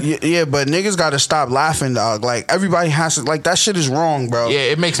stud. Yeah, but niggas got to stop laughing, dog. Like everybody has to. Like that shit is wrong, bro.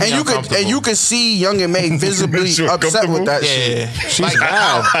 Yeah, it makes me uncomfortable. And you could see Young and May visibly Makes you upset with that Yeah, shit. She's like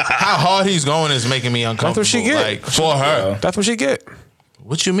mad. how hard he's going is making me uncomfortable. That's what she get. Like for her. That's what she get.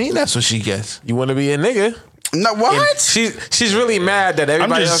 What you mean? That's what she gets. You want to be a nigga? No, what? She's really mad that I'm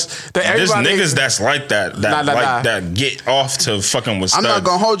everybody just else. That there's everybody niggas that's like that Nah. that get off to fucking with I'm studs. not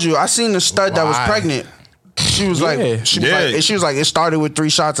gonna hold you. I seen the stud that was Why? pregnant. She was like, Yeah. she was like, it started with 3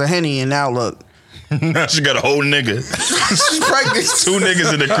 shots of Henny, and now look, Now she got a whole nigga. she's pregnant. 2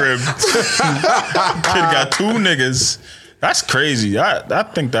 niggas in the crib. Kid got 2 niggas. That's crazy. I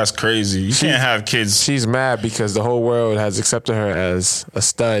think that's crazy. You can't have kids. She's mad because the whole world has accepted her as a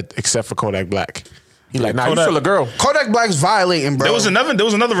stud except for Kodak Black. He like, nah, Kodak- you still a girl. Kodak Black's violating, bro. There was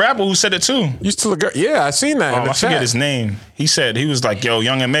another rapper who said it too. You still a girl. Yeah, I seen that in the I forget chat. his name. He was like, "Yo,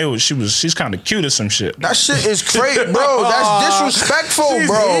 Young and May, she's kind of cute or some shit." That shit is crazy, bro. That's disrespectful, She's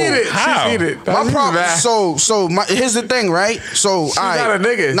bro. heated. How? She's heated. My She's problem. mad. So here's the thing, right? So not a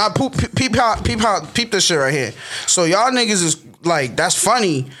nigga. Now peep this shit right here. So y'all niggas is like, that's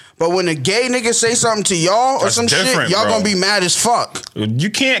funny. But when a gay nigga say something to y'all or That's some shit, different, y'all bro. gonna be mad as fuck. You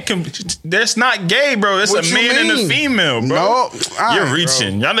can't. That's not gay, bro. That's What a you man and a mean? female, bro. No, all You're right,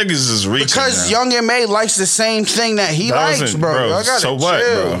 reaching. Y'all niggas is reaching. Because now. Young and May likes the same thing that he likes, Doesn't, bro. Y'all gotta So what,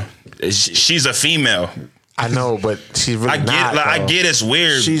 chill. bro? She's a female. I know, but she's really I get. not. I though. get it's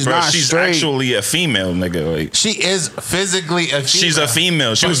weird, She's bro. not She's straight. actually a female, nigga. Like She is physically a female. she's a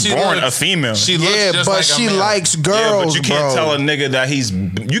female. She But was she born looks- a female. She looks Yeah, just but like a she male. likes girls, yeah, but you can't bro. tell a nigga that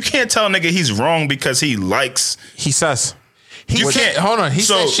you can't tell a nigga he's wrong because he likes. He sus. He You said, can't- hold on. He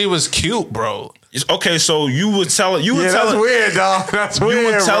so- said she was cute, bro. Okay, so you would tell it. You would Yeah, tell that's it. weird, dog. That's You weird.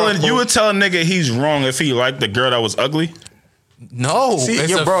 would tell bro. it. You would tell a nigga he's wrong if he liked the girl that was ugly. No, See, it's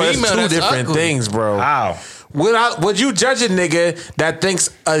yo, a bro, female it's two that's different ugly. things, bro. How? Would you judge a nigga that thinks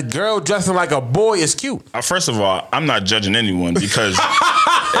a girl dressing like a boy is cute? First of all, I'm not judging anyone because it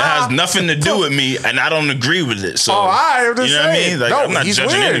has nothing to do with me, and I don't agree with it. So, I'm just you know what I saying. mean? Like, No, I'm not he's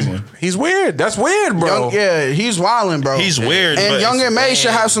judging weird. anyone. He's weird. That's weird, bro. He's wilding, bro. He's weird, And but Young it's and May should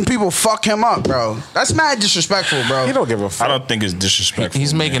bad. have some people fuck him up, bro. That's mad disrespectful, bro. He don't give a I fuck. don't think it's disrespectful.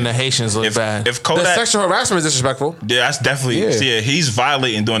 He's making man. the Haitians look bad. If The Kodak, sexual harassment is disrespectful. yeah, that's definitely Yeah. he's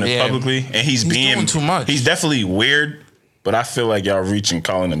violating doing it Yeah. publicly, and he's being doing too much. He's definitely weird. But I feel like y'all reaching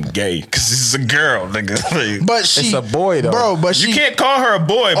calling him gay because he's a girl, nigga. Like, But she, It's a boy, though. bro. But she you can't call her a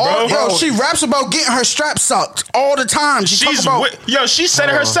boy, bro. Bro, she raps about getting her strap sucked all the time. She She's talk about, she said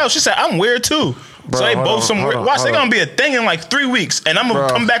it herself. She said I'm weird too. Bro, so they hold both on, some hold weird. on, Watch, hold they gonna on. be a thing in like 3 weeks, and I'm gonna Bro.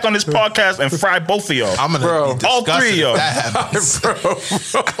 come back on this podcast and fry both of y'all. I'm gonna Bro. be All three of disgusted y'all. if that happens. Bro,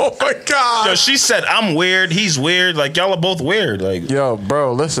 oh my god. Yo, she said I'm weird. He's weird. Like y'all are both weird. Like Yo,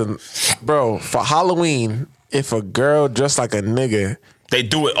 bro, listen, bro. For Halloween, if a girl dressed like a nigga, they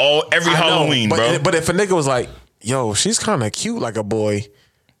do it every I know, Halloween, but, bro. But if a nigga was like, "Yo, she's kind of cute like a boy,"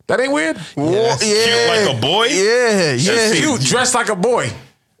 that ain't weird. yeah, Cute like a boy? Yeah, yeah. Cute, dressed like a boy.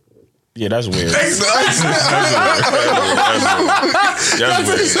 Yeah, that's weird.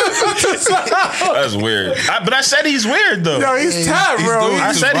 That's weird. But I said he's weird though. Yo, he's tapped, bro. doing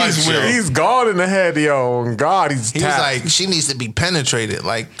I too said much, he's yo. weird. He's gone in the head, yo. On God, he's He was tapped. like, she needs to be penetrated.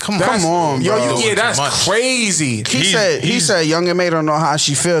 Like, come That's- on, yo, bro. yeah, that's Too much. crazy. He said Young and May don't know how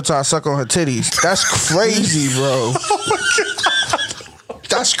she feel till I suck on her titties. That's crazy, bro.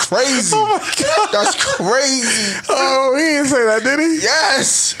 That's crazy. Oh my God. That's crazy. Oh, he didn't say that, did he?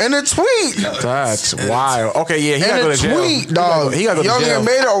 Yes, in a tweet. That's wild. Okay, yeah, he In gotta go a to jail. tweet, dog. He gotta go Young to jail. and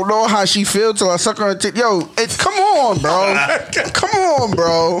May don't know how she feel till I suck on her titties. Yo, come on, bro. Come on,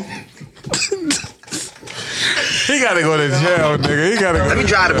 bro. He gotta go to jail, nigga. He gotta go. Let me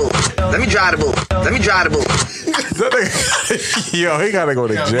dry the boot. Let me dry the boot. Let me dry the boot. That nigga- Yo, he gotta go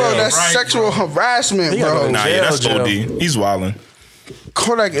to jail. Bro, that's right, sexual harassment, He gotta bro. go Nah, yeah, that's Jail. OD. He's wilding.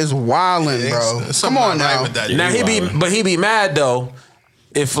 Kodak is wilding, bro. There's Come something on not right now. with that. Now he be, wildin'. but he be mad though.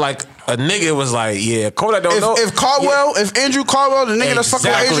 If like a nigga was like, yeah, Kodak don't know. If Caldwell, if Andrew Caldwell, the nigga that's fucking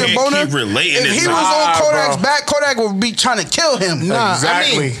with Exactly. Adrian Can't Boner, keep relating if it he to- was Nah, on Kodak's bro. back, Kodak would be trying to kill him. Nah,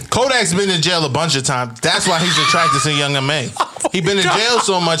 Exactly. I mean, Kodak's been in jail a bunch of times. That's why he's attracted to Young and May. He been in jail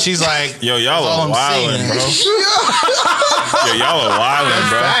so much. He's like, Yo, y'all that's all are I'm wildin', seeing. bro. Yo, y'all are wildin',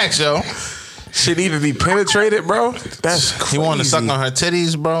 bro. Facts, yo. should even be penetrated, bro. That's crazy. He wanted to suck on her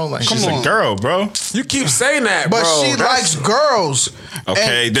titties, bro. Like, She's Come a on. girl, bro. You keep saying that, But bro. she likes girls.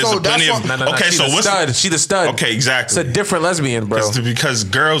 Okay, And there's so a plenty that's of. why- No, Okay, she's so the what's stud? She the stud. Okay, exactly. It's a different lesbian, bro. Because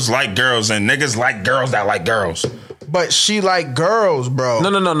girls like girls and niggas like girls that like girls. But she like girls, bro.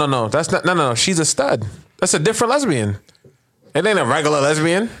 No. That's not. No. She's a stud. That's a different lesbian. It ain't a regular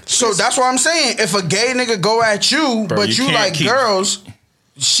lesbian. So that's what I'm saying. If a gay nigga go at you, Bro, but you like girls,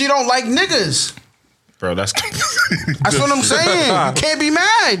 she don't like niggas. Bro, that's That's what I'm saying. You can't be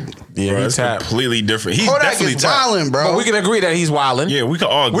mad. Yeah, bro, he's that's tapped. completely different. He's Kodak definitely is tapped. wildin', bro. But we can agree that he's wildin'. Yeah, we can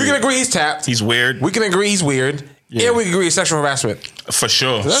all agree. We can agree he's tapped. He's weird. We can agree he's weird. Yeah. And we can agree it's sexual harassment. For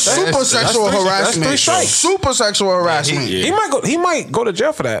sure. Super That's sexual three- harassment. that's three strikes. Super sexual harassment. Yeah. He might go to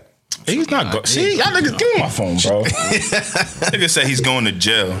jail for that. He's not going. See, y'all niggas, give me my phone, bro. Nigga said he's going to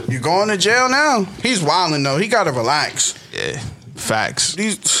jail. You going to jail now? He's wilding though. He gotta relax. Yeah, facts.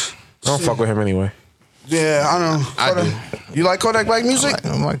 These, Don't fuck with him anyway. yeah, I know. I Kodak. You like Kodak Black music?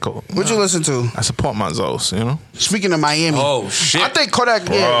 I'm like, cool. What you listen to? I support my Zoes, you know. Speaking of Miami. Oh, shit. I think Kodak.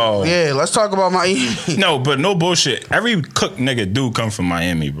 Bro. Yeah. Let's talk about Miami. No, but no bullshit. Every cook nigga do come from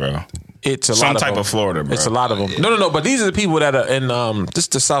Miami, bro. It's a Some lot of type them. of Florida, bro. It's a lot of them. No. But these are the people that are in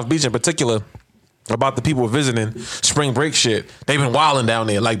just the South Beach in particular. About the people visiting spring break shit. They've been wilding down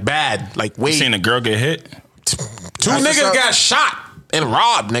there, like bad, like You way. seen a girl get hit? Two That's niggas the got shot and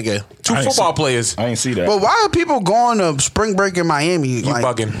robbed, nigga. Two I ain't football see- players. I ain't see that. But why are people going to spring break in Miami? You Like,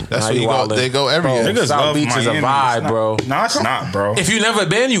 bugging. That's Nah, where you go. wildin'. They go every year. Niggas South love Beach is a Miami. vibe, It's not- bro. No, it's not, bro. If you never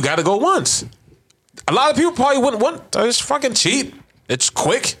been, you got to go once. A lot of people probably wouldn't want. It's fucking cheap. It's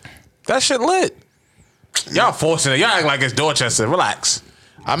quick. That shit lit. Y'all forcing it. Y'all act like it's Dorchester. Relax.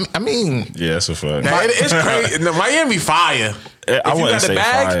 I mean, Yeah, that's a fact. Nah, it's crazy. The Miami fire. I If you wouldn't got the say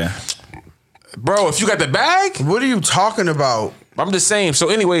bag, fire. bro. If you got the bag, what are you talking about? I'm just saying. So,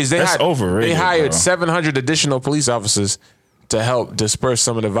 anyways, That's overrated, They hired bro. 700 additional police officers to help disperse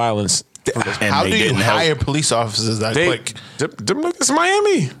some of the violence. And how they do you didn't help. hire police officers that They, quick? them niggas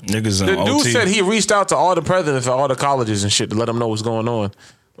Miami. Niggas in The dude OT. said he reached out to all the presidents of all the colleges and shit to let them know what's going on.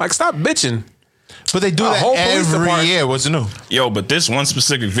 Like, stop bitching. But they do A that whole police every department. year. What's new? Yo, but this one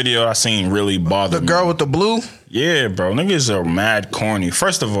specific video I seen really bothered The me. girl with the blue. Yeah, bro. Niggas are mad corny.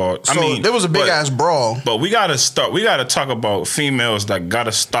 First of all, So I mean, there was a big ass brawl. But we gotta start. We gotta talk about females that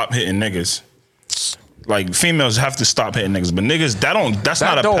gotta stop hitting niggas. Like females have to stop hitting niggas, but niggas that's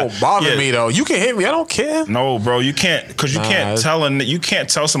That not a don't bother yeah. me though. You can hit me. I don't care. No, bro, you can't because you can't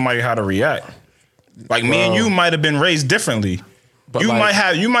tell somebody how to react. Like me and you might have been raised differently. But You like-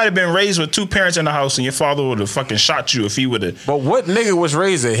 might have been raised with two parents in the house, and your father would have fucking shot you if he would have. But what nigga was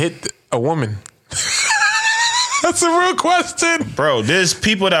raised to hit a woman? That's a real question. Bro, there's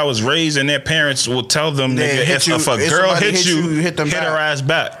people that was raised and their parents will tell them, Yeah, nigga, hit you- if a if girl somebody hits hit you, you, hit them hit back. her ass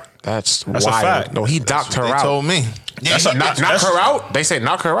back. That's That's a wild. fact. No, he docked her They out. told me. That's a- Knock that's- her out? They say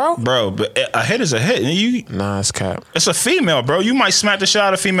knock her out? Bro, but a hit is a hit. And you, Nah, it's cap. it's a female, bro. You might smack the shit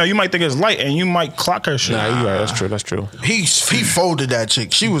out of a female. You might think it's light, and you might clock her shit. Nah, you right. That's true. That's true. He folded that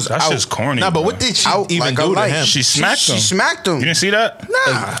chick. She was That's out. just corny. Nah, but bro. what did she Out even like a do to light. him? She smacked him. She smacked him. You didn't see that?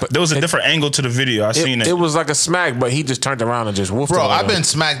 Nah. But there was a different angle to the video. I seen it. It was like a smack, but he just turned around and just woofed Bro, her. I've been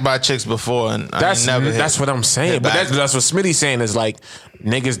smacked by chicks before, and That's I ain't never. that's hit. what I'm saying. hit But back. that's what Smitty's saying is like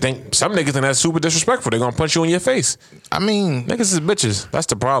niggas think some niggas think that's super disrespectful. They're gonna punch you in your face. I mean, Niggas is bitches. That's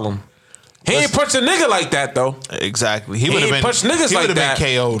the problem. He ain't punched a nigga like that though. exactly. He would ain't have been punched niggas he like would have that.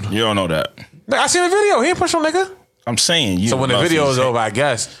 been KO'd. You don't know that. I seen the video. He ain't punched no nigga. I'm saying you. So when the love video these is hit- over, I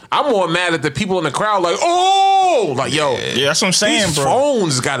guess I'm more mad at the people in the crowd. Like, oh, like yo, Yeah, that's what I'm saying, these bro.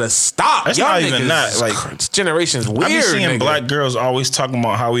 phones gotta stop. That's Y'all not even niggas that, is like- this generation's weird. I be seeing nigga. black girls always talking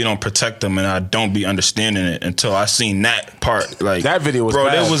about how we don't protect them, and I don't be understanding it until I seen that part. Like That video was bro.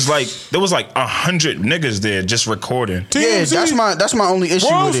 bad. There was like 100 niggas there just recording. Yeah, that's my only issue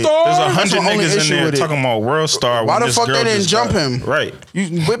World with it. Star. There's That's 100 my only niggas in issue there with it. talking about World Star. Why when the this fuck girl they didn't just jump got- him? Right.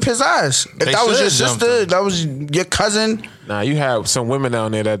 You whip his ass. If They that was your should have jumped sister, him. that was your cousin. Nah, you have some women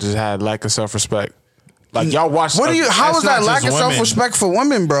down there that just had lack of self respect. Like y'all watch. What do you? How That's is that not lack just of women. self-respect for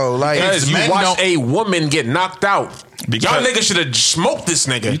women, bro? Like, Because you men watch don't- a woman get knocked out. Because- Y'all niggas should have smoked this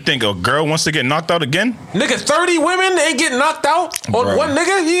You nigga. think a girl wants to get knocked out again? Nigga, 30 women ain't getting knocked out on Bro. one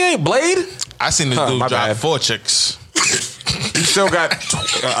nigga. He ain't Blade. I seen this Huh, dude my drop bad. 4 chicks. You still got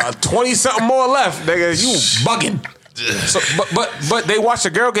 20 something more left, nigga. You bugging. So, but they watched a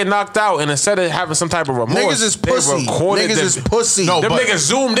girl get knocked out, and instead of having some type of remorse, niggas is they pussy. recorded Niggas them- is pussy. No, Them but- niggas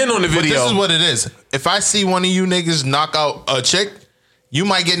zoomed in on the But video. this is what it is. If I see one of you niggas knock out a chick, you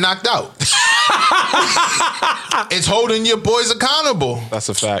might get knocked out. It's holding your boys accountable. That's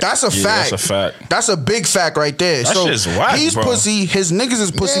a fact. That's a Yeah, fact. that's a fact. That's a big fact right there. That so shit's whack, he's bro. pussy. His niggas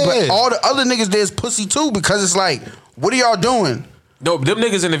is pussy, Yeah. but all the other niggas there is pussy too because it's like, what are y'all doing? No, them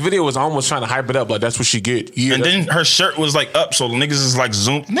niggas in the video was almost trying to hype it up like that's what she get. Yeah, And then her shirt was like up, so niggas is like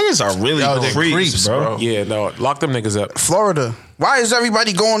zoom. Niggas are really Yo, they're creeps, creeps, bro. bro. yeah, no, lock them niggas up. Florida. Why is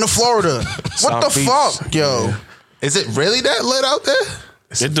everybody going to Florida? What South the Beach. fuck, yo? Is it really that lit out there?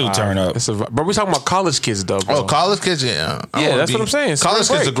 It do turn up. But we talking about college kids though. Bro. Oh, college kids, yeah. Yeah, that's what I'm saying. College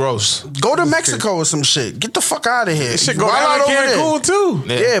Spring kids are break. gross. Go to Mexico or some shit. Get the fuck out of here. Shit go Wild out out of over there. Cancun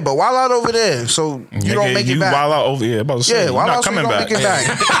too. Yeah, but wild out over there, so you don't make it back. Wild out over here. About to say, Yeah, you're wild not out so you coming don't back. make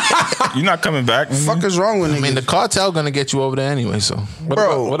it back. You're not coming back. Fuck is wrong with niggas? I mean, the cartel gonna get you over there anyway. So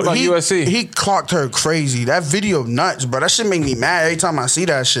What about USC? He clocked her crazy. That video nuts, bro. That shit make me mad every time I see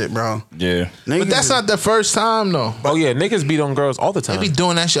that shit, bro. Yeah. but that's not the first time though. Oh yeah, niggas beat on girls all the time. They be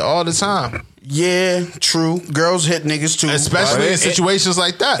doing that shit all the time, Yeah, true. Girls hit niggas too. especially But in situations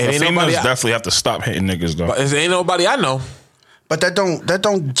like that. it The ain't females nobody- definitely have to stop hitting niggas though. But it ain't nobody I know. But that don't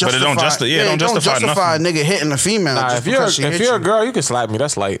justify. it don't justify a nigga hitting a female. Nah, just if because she hit you're a you. girl, you can slap me.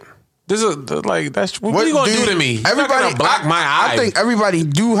 That's light. This is like that's what you gonna do to me? You're not gonna block my eye. I think everybody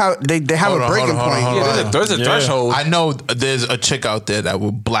do have they have Hold a on, breaking hold on, point. hold on. there's a threshold. I know there's a chick out there that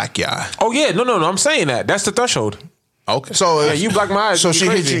will black your eye. Oh yeah, no. I'm saying that's the threshold. Okay, So Yeah, if- you block my eyes. So it's she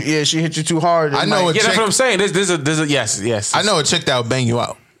hit crazy. you. Yeah, she hit you too hard. I know Like, a Yeah, that's chick- what I'm saying. There's a yes. I know a chick that will bang you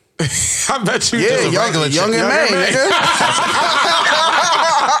out. I bet you. Yeah, do. young, regular young chick. and Young May, and nigga.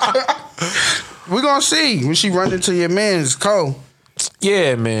 We gonna see when she run into your man's co.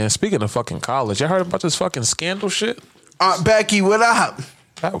 Yeah, man. Speaking of fucking college, you heard about this fucking scandal shit? Aunt Becky, what up?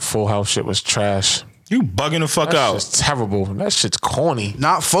 That Full House shit was trash. You bugging the fuck That out. shit's terrible. That shit's corny.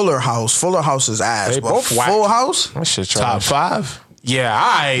 Not Fuller House. Fuller House is ass. They but both whack. Full House. That shit's Top trash. 5. Yeah,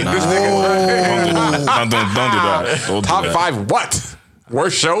 I. This nigga. Don't do that. Don't do Top that. 5 what?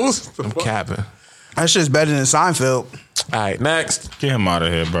 Worst shows? I'm capping. That shit's better than Seinfeld. All right, next. Get him out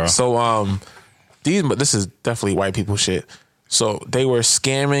of here, bro. So this is definitely white people shit. So they were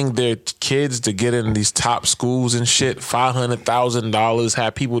scamming their kids to get in these top schools and shit. $500,000.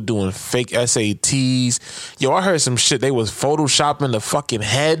 Had people doing fake SATs. Yo, I heard some shit. They was photoshopping the fucking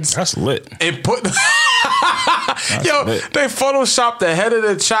heads That's lit. and put. Yo, lit. they photoshopped the head of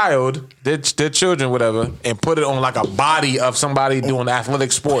the child, their children, whatever, and put it on like a body of somebody doing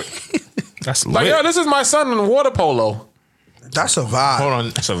athletic sport. That's Like, lit. yo, this is my son in water polo. That's a vibe. Hold on.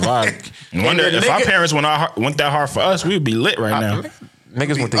 That's a vibe. Wonder the if our nigga- parents went that hard for us, we'd be lit right now.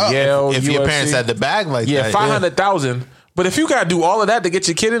 Niggas went to Yale. If your USC. parents had the bag like Yeah, that, 500,000. But if you gotta do all of that to get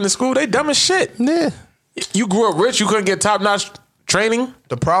your kid into school, they dumb as shit. yeah. You grew up rich, you couldn't get top notch training.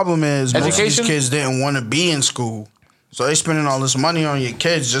 The problem is most of Education? these kids didn't want to be in school. So they spending all this money on your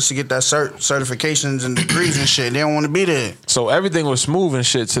kids just to get that certifications and degrees and shit. They don't want to be there. So everything was smooth and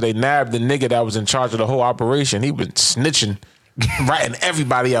shit. So they nabbed the nigga that was in charge of the whole operation. He been snitching, ratting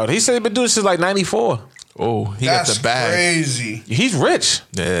everybody out. He said he been doing this since like 94. Oh, he got the bag. crazy. He's rich.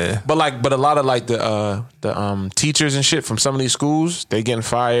 Yeah. But a lot of like the teachers and shit from some of these schools, they getting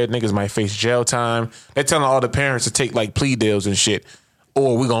fired. Niggas might face jail time. They telling all the parents to take like plea deals and shit.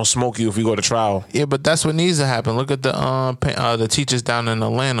 Or we gonna smoke you if we go to trial. Yeah, but that's what needs to happen. Look at the teachers down in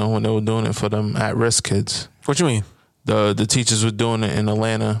Atlanta when they were doing it for them at-risk kids. What you mean? The teachers were doing it in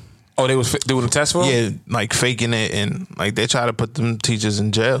Atlanta. Oh, they was doing the test for him? Yeah, like faking it, and like they try to put them teachers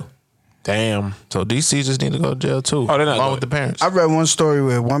in jail. Damn. So these teachers need to go to jail too. Oh, they're not along going. with the parents. I read one story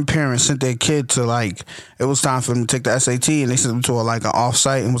where one parent sent their kid to it was time for them to take the SAT, and they sent them to an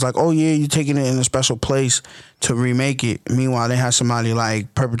off-site and was like, oh yeah, you're taking it in a special place to remake it. Meanwhile, they had somebody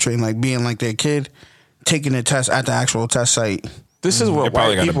perpetrating, being like their kid, taking the test at the actual test site. This is what They probably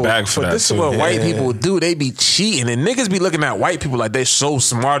white got a people. bag for but that, this too. is what white Yeah. people do. They be cheating, and niggas be looking at white people like they so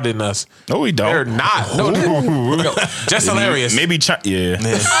smarter than us. No, we don't. They're not. No, no, just hilarious. Maybe, yeah.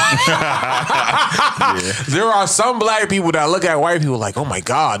 There are some black people that look at white people like, oh my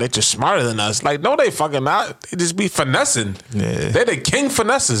god, they're just smarter than us. Like, no, they fucking not. They just be finessing. Yeah. They're the king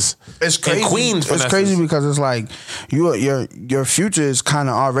finesses. It's crazy. And queen It's finesses. crazy because it's like your future is kind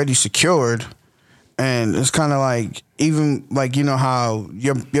of already secured, and it's kind of like even like you know how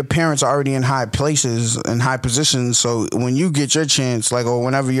your parents are already in high places and high positions. So when you get your chance, or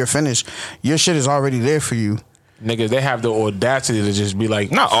whenever you're finished, your shit is already there for you. Niggas, they have the audacity to just be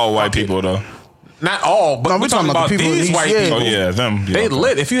like, Not all white fuck it. people though. Not all, but No, we're talking about the people these in white these- yeah. people. Oh yeah, them. They Yeah.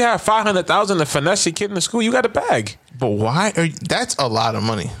 lit. If you have 500,000 to finesse your kid in the school, you got a bag. But why? That's a lot of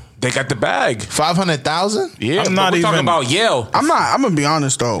money. They got the bag. 500,000. Yeah, I'm but not we're talking even- about Yale. I'm gonna be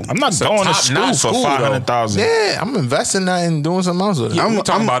honest though. I'm not It's a going to top-notch school school, for though. 500,000. Yeah, I'm investing that and doing something else with it. Yeah. we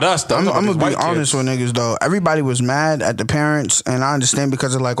talking about us, though. I'm I'm talking gonna about be these white honest kids. with niggas though. Everybody was mad at the parents, and I understand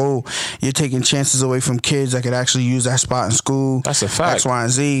because they're like, oh, you're taking chances away from kids that could actually use that spot in school. That's a fact. X, Y,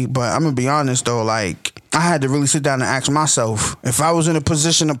 and Z. But I'm gonna be honest though, I had to really sit down and ask myself, if I was in a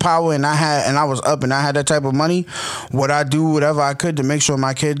position of power and I was up and I had that type of money, would I do whatever I could to make sure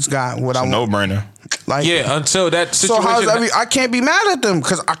my kids got what I want. No brainer. Like, Yeah, until that so situation. I can't be mad at them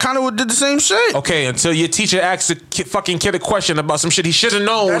because I kind of did the same shit. Okay, until your teacher asks a fucking kid a question about some shit he should have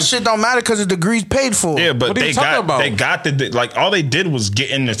known. That shit don't matter because the degree's paid for. Yeah, but What are you they talking got about? like all they did was get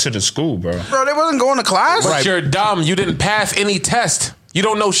into the school, bro. Bro, they wasn't going to class. But you're dumb. You didn't pass any test. You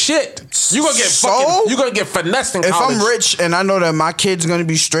don't know shit. You gonna get So? you gonna get finessed in If college. I'm rich and I know that my kid's gonna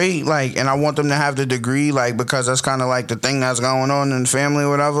be straight, like, and I want them to have the degree, like, because that's kind of like the thing that's going on in the family or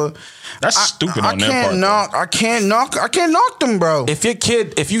whatever. That's stupid I on their part. can't I can't knock them, bro.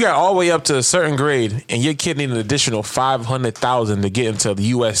 If you got all the way up to a certain grade and your kid need an additional $500,000 to get into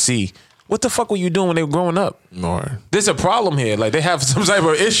the USC, what the fuck were you doing when they were growing up? Or There's a problem here. Like, they have some type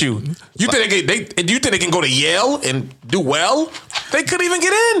of issue. You think do you think they can go to Yale and do well? They couldn't even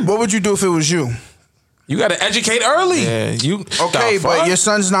get in. What would you do if it was you? You got to educate early. yeah, you Okay, The but fuck? your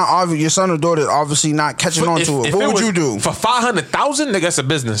son's not obvious. Your son or daughter is obviously not catching on to it. What would you do? For 500,000, nigga, that's a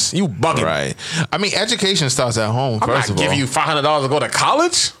business. You bugging. right. I mean, education starts at home. I'm First not of all, giving you $500 to go to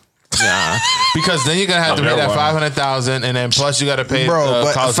college. nah, because then you're gonna have to pay that 500,000, and then plus you got to pay Bro,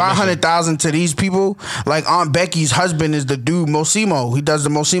 but college 500,000 to these people, like Aunt Becky's husband is the dude Mosimo. He does the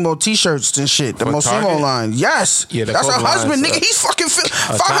Mosimo t-shirts and shit. The For Mosimo Target? line. Yes. Yeah, the that's her clothing husband, line's, nigga. He's fucking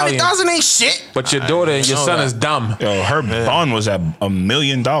 500,000 ain't shit. But your daughter and your know son that. is dumb. Yo, her bond was at $1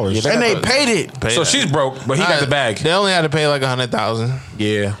 million. And they paid it. Pay So that. she's broke, but he got the bag. They only had to pay like 100,000.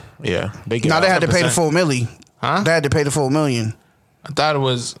 Yeah. They get Now they had to pay the 10%. full milli. Huh? They had to pay the full million. I thought it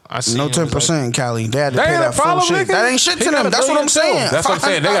was. I seen No it was 10%, Cali. They had to That pay ain't a that full problem, shit. nigga. That ain't shit He to got them. a That's what I'm billion saying. too. That's what I'm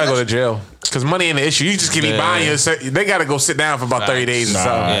saying. They gotta go to $500,000. jail because money ain't the issue. You just can be Yeah. buying your. They gotta go sit down for about 30 days or Nah,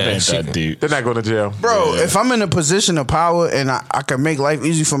 something. it ain't she that deep. They're not going to jail. Bro, if I'm in a position of power and I can make life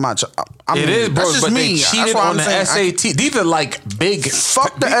easy for my child, It is, bro. That's just But me. they That's cheated why on I'm the saying, SAT. These are like big.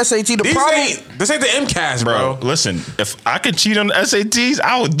 Fuck the SAT. The These problem. this ain't the MCAS, Bro, bro. listen, if I could cheat on the SATs,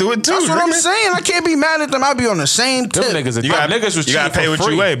 I would do it too. That's what I'm nigga. saying. I can't be mad at them. I'll be on the same Them tip. niggas, are You gotta- niggas was you cheating gotta pay for what you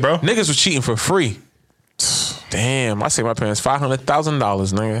free. weigh, bro. Niggas was cheating for free. Damn, I say my parents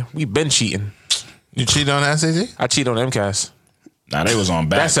 $500,000, nigga. We been cheating. You cheated on the SAT? I cheat on MCAS. Nah, they was on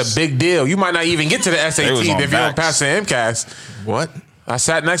backs. That's a big deal. You might not even get to the SAT They if was you on don't backs. pass the MCAS. What? I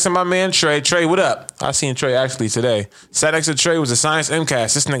sat next to my man Trey. Trey, what up? I seen Trey actually today. Sat next to Trey was a science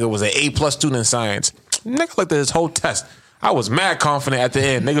MCAS. This nigga was an A+ student in science. Nigga looked at his whole test. I was mad confident at the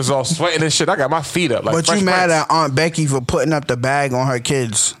end. Niggas was all sweating and shit. I got my feet up. Like But Fresh you mad Prince. at Aunt Becky for putting up the bag on her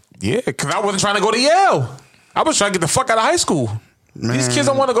kids? Yeah, because I wasn't trying to go to Yale. I was trying to get the fuck out of high school. These kids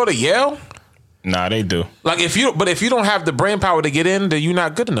don't want to go to Yale. Nah, they do. Like if you don't have the brain power to get in, then you're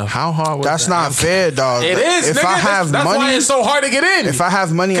not good enough. How hard was That's that? not fair, dog. It is. If nigga. I have that's why money, it's so hard to get in. if I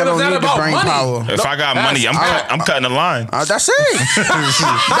have money, I 'Cause don't it's not need the about brain money. power. If I got money, I'm cutting the line. That's it.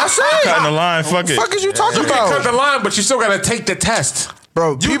 That's it. Cutting the line. Fuck What the it. fuck is you talking You can cut about? the line, but you still gotta take the test.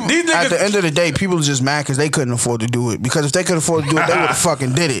 Bro, people, these at niggas- the end of the day, people are just mad because they couldn't afford to do it. Because if they could afford to do it, they would have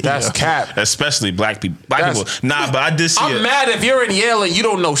fucking did it. That's cap. Especially black people. Black That's- people. Nah, but I did see I'm it. mad if you're in Yale and you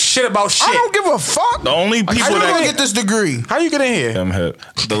don't know shit about shit. I don't give a fuck. The only How people you gonna that get this degree? How you get in here? I'm hip.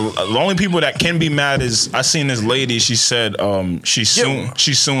 The only people that can be mad is I seen this lady. She said she's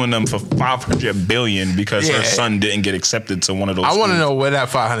suing them for $500 billion because her Yeah. son didn't get accepted to one of those. I want to schools. know where that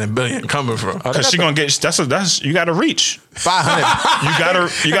 500 billion coming from. Cause she gonna get that's you gotta reach. 500.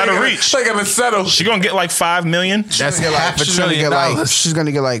 You gotta reach. They gotta settle. She gonna get like $5 million. That's half a She's gonna trillion get like dollars. she's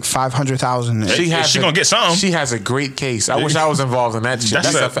gonna get like 500,000. She gonna get something. She has a great case. I wish I was involved in that shit.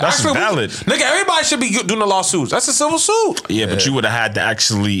 That's valid. Nigga, everybody should be doing the lawsuits. That's a civil suit. Yeah, but you would have had to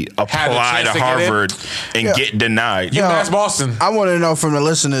actually apply chance to to get in. Harvard and get denied. You Mass Boston. I want to know from the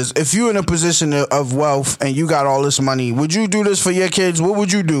listeners, if you're in a position of wealth and you got all this money, would you do this for your kids? What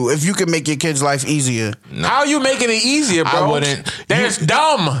would you do if you could make your kids' life easier? How you making it easier, bro? I wouldn't. That's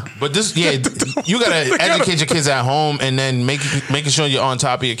dumb. But this, yeah, you gotta educate your kids at home and then making sure you're on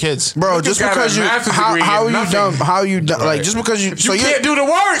top of your kids. Bro, Niggas just got a because you master's how degree are in you nothing. dumb? How are you dumb? Like just because you You can't do the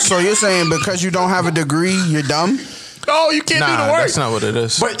work. So you're saying because you don't have a degree, you're dumb? No, you can't do Nah, the work. that's not what it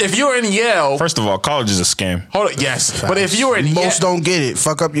is. But if you're in Yale, First of all, college is a scam. hold on, yes. But if you're in Most Yale, don't get it.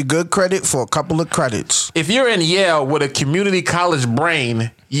 Fuck up your good credit for a couple of credits. if you're in Yale with a community college brain,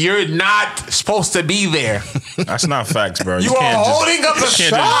 you're not supposed to be there. That's not facts, bro. You are holding up the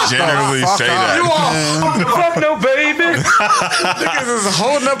can't shot. just generally Fuck say up. that. You are fuck no baby. Niggas is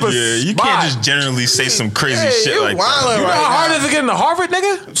holding up a Yeah, you spot. can't just generally say some crazy Hey, shit you like wildin' that. You know right how hard now. it is to get into Harvard,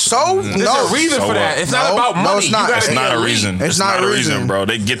 nigga? So There's no a reason So for that. what? It's No, not about money. no, it's not. You It's gotta not a elite. reason. It's not a reason, bro.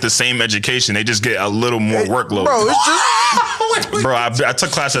 They get the same education. They just get a little more workload. Bro, it's just Bro, I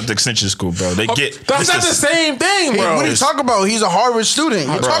took class at the extension school, bro. They get That's not the same thing, bro. what are you talking about? He's a Harvard student.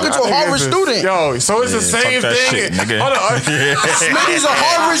 You're talking to a Harvard student. Yo, so it's the same that thing. shit, nigga. Hold on. Smitty's a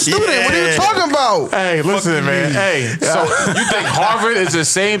Harvard student. What are you talking about? Hey, listen, man. Hey, so you think Harvard is the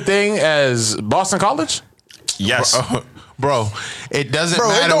same thing as Boston College? Yes. Bro, it doesn't Bro,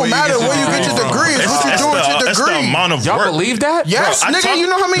 matter. it don't matter where you get your degree. It's what you're doing with your It's the degree. amount of Y'all work. believe that? Yes, Bro, nigga. You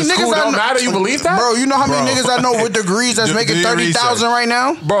know how many The niggas school I don't know? matter. You believe that, Bro, you know how many Bro. niggas I know with degrees that's Do making your 30,000 right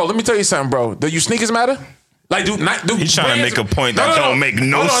now? Bro, let me tell you something, bro. Do you sneakers matter? Like, do He's trying to make a point that don't make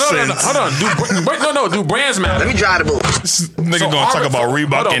no sense. Hold on. Do brands matter? Let me dry the book. Nigga So gonna Harvard- talk about hold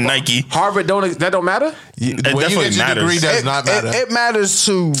Reebok on, and Nike. Harvard don't matter? When you definitely get your matters. degree, does not matter. It matters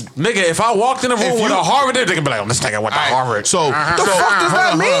to. Nigga, if I walked in a room If with you- a Harvard, they're gonna be like, oh, this nigga went to All right, Harvard. So, The fuck does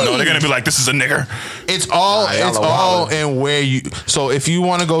that mean? No, they're gonna be like, this is a nigger. it's all Nah, y'all it's are all wildin'. in where you. So if you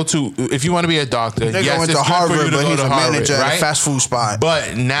want to go to, if you want to be a doctor, Nigga yes, went it's to good for you Harvard, to but go he's to a Harvard, manager at right? a fast food spot.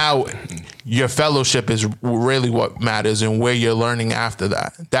 But now your fellowship is really what matters, and where you're learning after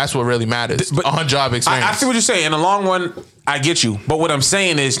that. That's what really matters. But on job experience. I see what you're saying. In the long run, I get you. But what I'm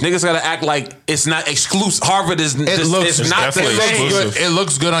saying is, niggas gotta act like it's not exclusive. Harvard is it just, looks it's not the definitely same. exclusive. It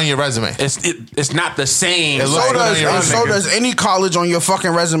looks good on your resume. It's not the same. It looks So good on does, your and resume. so does any college on your fucking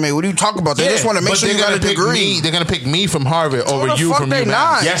resume. What are you talking about? They just want to make but sure you they're got a gonna pick degree. me. They're gonna pick me from Harvard over the you fuck from they UMass.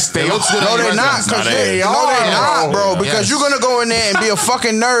 not? Yes, they It looks good are. on No, your they resume. not. Not They, it. no, they are. not, bro. Because Yes. you're gonna go in there and be a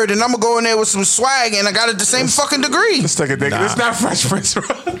fucking nerd, and I'm gonna go in there with some swag, and I got the same fucking degree. Let's take a nigga. It's not Fresh Prince, bro.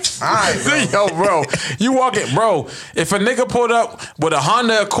 Alright, Yo, bro. You walk it, bro. If a nigga pulled up with a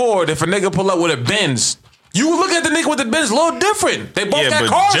Honda Accord, if a nigga pull up with a Benz, you look at the nigga with the Benz a little different. They both Yeah, got but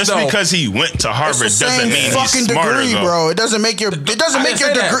cars, just though. because he went to It's Harvard the doesn't same mean fucking he's smarter, degree, though. bro. It doesn't make your. It doesn't I make didn't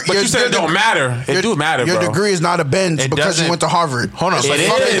your say that, degree. but you said it don't matter. It do matter, Your bro. degree is not a Benz It because you doesn't- went to Harvard. Hold on, It's but It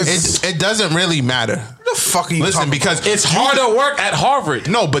fucking- is. it doesn't really matter. What the fuck are you Listen, talking because about? It's harder work at Harvard.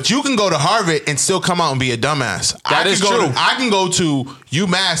 No, but you can go to Harvard and still come out and be a dumbass. That is true. I can go to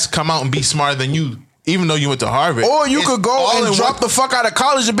UMass, come out and be smarter than you, even though you went to Harvard. Or you It's could go all and in drop what- the fuck out of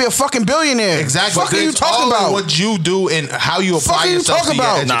college and be a fucking billionaire. Exactly. Fuck are you It's talking all in about? what you do and how you apply Fuck are you yourself talking to your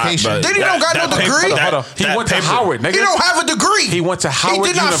about? Nah, education. but Then he don't got no that degree? Hold on. He that went to paper- Howard, nigga. He don't have a degree. He went to Howard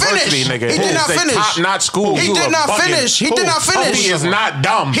He did not University, finish. nigga. He did not It's a finish. top-notch school. He You did a not bugging. finish. He did not finish. He is not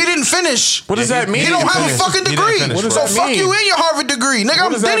dumb. He didn't finish. What does that mean? He don't have a finished. fucking He didn't degree. finish, What does So that fuck mean? you in your Harvard degree, nigga. What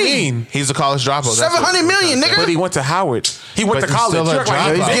I'm does that Diddy. mean? He's a college dropout. That's what- 700 million, nigga. But he went to Howard. He went But to he's college. still a You act like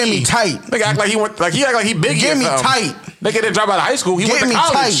he dropout. Biggie. Get me tight. Nigga act like he went like he act like he big. Get me tight. Nigga didn't drop out of high school. He Get went to me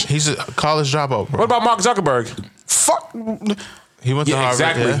college. tight. He's a college dropout, bro. What about Mark Zuckerberg? Fuck. He went to Yeah, Harvard.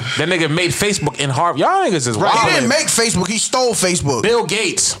 exactly. Yeah. That nigga made Facebook in Harvard. Y'all niggas is He wild. didn't make Facebook. He stole Facebook. Bill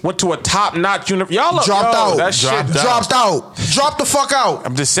Gates went to a top-notch university. Y'all look, Dropped out. That shit. Dropped out. Dropped the fuck out.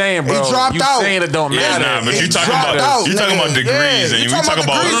 I'm just saying, bro. He dropped you out. saying it don't Yeah, matter. nah, but He you talking dropped about out, you talking nigga. about degrees Yeah, and you we talking talking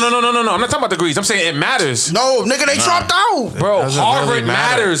about about degrees. No. I'm not talking about degrees. I'm saying it matters. No, nigga, they dropped out. Bro, Doesn't Harvard really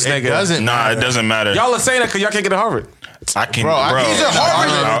matter. matters, It nigga. doesn't Nah, matter. it doesn't matter. Y'all are saying that because y'all can't get to Harvard. I can, Bro, bro. He's at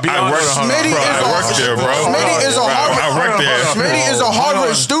Harvard. I work. Smitty Bro, is I work there, bro. Smitty is a Harvard. I work there. Smitty is a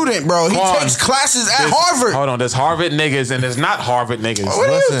Harvard student, bro. He Come on. takes classes at Harvard. Hold on, there's Harvard niggas and there's not Harvard niggas. What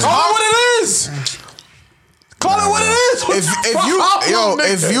are you Listen. Call it talking? what it is. Call it what it is. What's If the problem,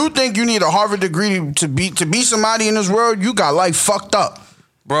 nigga? if you think you need a Harvard degree to be somebody in this world, you got life fucked up.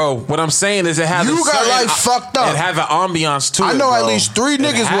 Bro, what I'm saying is it has You a got certain- life fucked up. It has an ambiance to it. I know at bro. least three It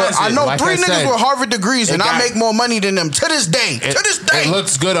niggas has with I it. know Like three I niggas said, with Harvard degrees, it and I got- make more money than them to this day. To this day, It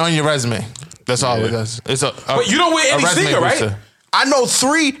looks good on your resume. That's all it does. It's a. But you don't wear any a resume sneaker, right? booster. I know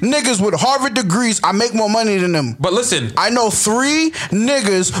three niggas with Harvard degrees. I make more money than them. But listen, I know three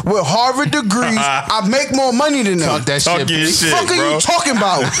niggas with Harvard degrees. I make more money than them. Talk that Talk shit. your please. shit, Fuck are bro. you talking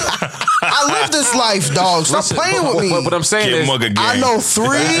about? I live this life, dog. Stop listen, playing but- with me. What I'm saying Get is, mug again. I know three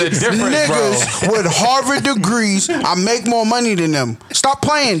There's a difference, niggas with Harvard degrees. I make more money than them. Stop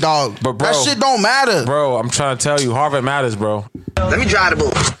playing, dog. But bro- that shit don't matter. bro, I'm trying to tell you, Harvard matters, bro. Let me dry the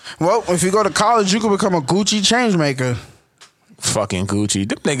book. Well, if you go to college, you can become a Gucci change maker. Fucking Gucci.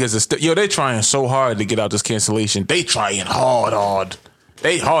 Them niggas are still, yo, they trying so hard to get out this cancellation. They trying hard.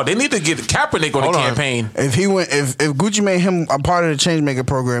 They hard. They need to get Kaepernick on Hold the on. campaign. If Gucci made him a part of the change maker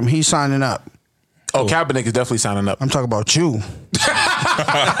program, he's signing up. Oh, Kaepernick is definitely signing up. I'm talking about you,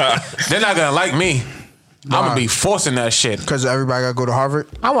 They're not gonna like me. I'm gonna be forcing that shit. because everybody got to go to Harvard.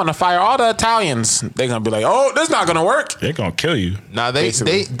 I want to fire all the Italians. They're gonna be like, oh, this not gonna work. They're gonna kill you. Nah,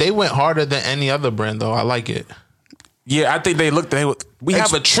 Basically. they went harder than any other brand though. I like it. Yeah, I think they looked. We have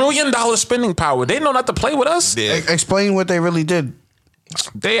 $1 trillion spending power. They know not to play with us. Yeah. Explain what they really did.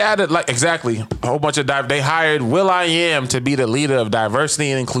 They added like exactly a whole bunch of they hired will.i.am to be the leader of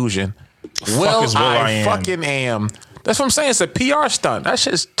diversity and inclusion. Will.i.am? Fucking am. That's what I'm saying. It's a PR stunt. That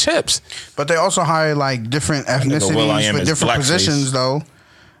shit's chips. But they also hire like different ethnicities Will.i.am for is different blackface. positions, though.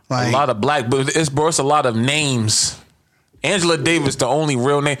 Like A lot of black, but it's a lot of names. Angela Davis, the only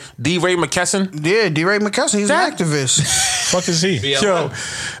real name. D. Ray McKesson. yeah, DeRay McKesson, he's That- an activist. Fuck is he? Yo,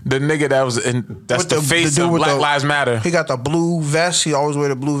 the nigga that was in that's With the face dude of with Black the- Lives Matter. He got the blue vest. He always wear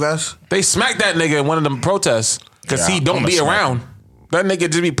the blue vest. They smacked that nigga in one of them protests because Yeah, he don't I'ma be smack around. him. That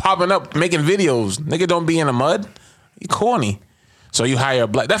nigga just be popping up making videos. Nigga don't be in the mud. He corny. So you hire a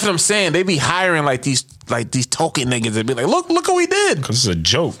black. That's what I'm saying. They be hiring like these token niggas and be like, look what we did. Cause it's a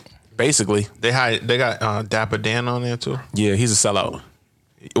joke. Basically, They got Dapper Dan on there too. yeah, he's a sellout.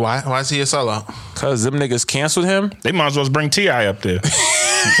 Why is he a sellout? Cause them niggas canceled him. They might as well bring T.I. up there.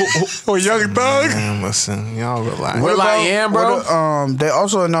 Or Young Thug. Man, listen, y'all relax. Will.i.am, bro. They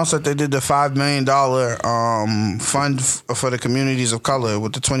also announced that they did the $5 million fund for the communities of color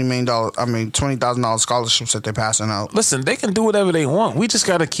with the $20,000 scholarships that they're passing out. Listen, they can do whatever they want. We just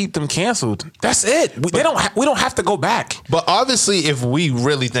gotta keep them canceled. That's it. We don't have to go back. But obviously, if we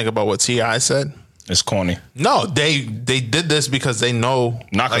really think about what T.I. said, It's corny. no, they did this because they know,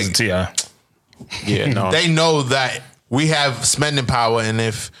 Not cause of T.I. Yeah, no. they know that we have spending power, and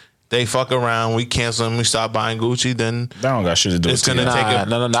if they fuck around, we cancel them, we start buying Gucci, then That don't got shit to do It's with gonna T.I. take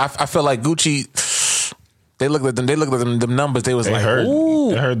No. I feel like Gucci. They looked at them. They looked at them numbers. They was They like, heard- "Ooh,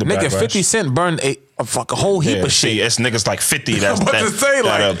 they heard the nigga, backlash. 50 Cent burned a whole heap Yeah, of see, shit." it's niggas like 50 that's I'm about to say,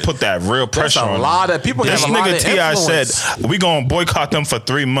 that'll like, put that real That's pressure a on lot them. of people. This Have a lot nigga of T.I. influence. said we gonna boycott them for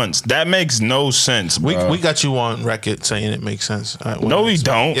 3 months. That makes no sense, bro. we got you on record saying it makes sense. No, we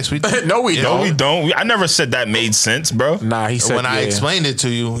don't. Yes, we do. No, we No, don't. we don't. I never said that made sense, bro. Nah, he said When I yeah. explained it to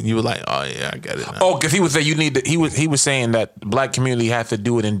you, you were like, "Oh yeah, I get it." Now. Oh, because he would say you need to. He was saying that black community have to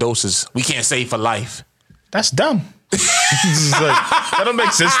do it in doses. We can't say for life. That's dumb. It's like, that don't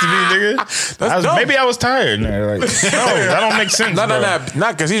make sense to me, nigga. dumb. Maybe I was tired. Like, no, that don't make sense. No, bro.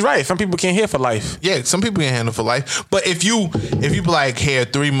 not because he's right. Some people can't hear for life. Yeah, some people can handle for life, but if you be like, here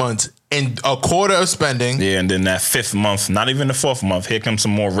 3 months and a quarter of spending, Yeah, and then that 5th month, not even the 4th month, here comes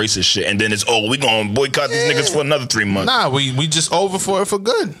some more racist shit, and then it's we gonna boycott these niggas for another 3 months. nah, we just over for it for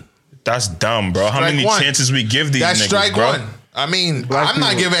good. That's dumb, bro. How Strike many one. chances we give these That's niggas, strike bro? one. I mean, Black I'm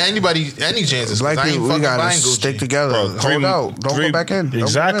not people- giving anybody any chances. 'cause Black I ain't people, we fucking gotta buying Gucci. stick together. Bro, Hold out. Don't go back in. Don't go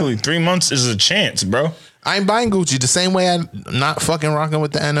Exactly. in. 3 months is a chance, bro. I ain't buying Gucci the same way I'm not fucking rocking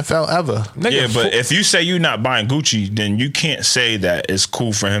with the NFL ever. Nigga, Yeah, but if you say you're not buying Gucci, then you can't say that it's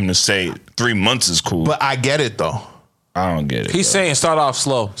cool for him to say 3 months is cool. But I get it though. I don't get it. he's saying start off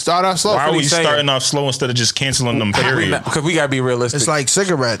slow. Start off slow. Why are what we he's saying. starting off slow instead of just canceling them? Period. Because we gotta be realistic. It's like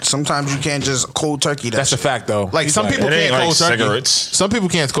cigarettes. Sometimes you can't just cold turkey that That's a shit. fact, though. Like some people It ain't can't like cold turkey. cigarettes. Some people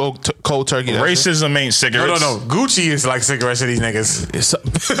can't cold turkey. that shit. Racism ain't No. cigarettes. Gucci is like cigarettes to these niggas. It's-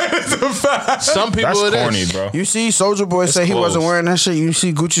 It's a fact. Some people That's it is. corny, bro. You see, Soulja Boy said he close. wasn't wearing that shit. You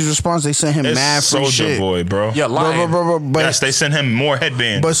see Gucci's response. They sent him It's mad free Soulja shit. Boy, bro. Yeah, lying. But Yes, they sent him more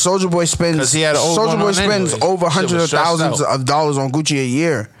headbands. But Soulja Boy spends 'Cause he had an old Soulja one Boy on spends anyway. over Shit hundreds was of stressed thousands out. of dollars on Gucci a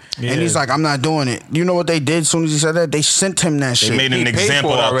year, and he's like, "I'm not doing it." You know what they did? As soon as he said that, they sent him that They shit. made an He paid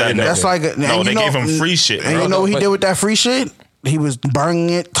example for it out that already, nigga. though. That's like no, and they you know- gave him free shit. And bro. you know what he But- did with that free shit? He was burning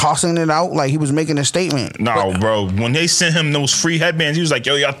it, tossing it out like he was making a statement. No, bro. When they sent him those free headbands, he was like,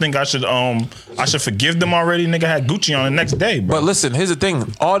 "Yo, y'all think I should forgive them already?" Nigga had Gucci on the next day, bro. But listen, here's the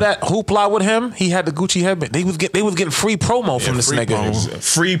thing. All that hoopla with him, he had the Gucci headband. They was getting free promo from this free nigga. promo.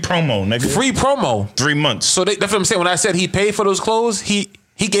 Free promo, nigga. Free promo. 3 months. So that's what I'm saying. When I said he paid for those clothes, he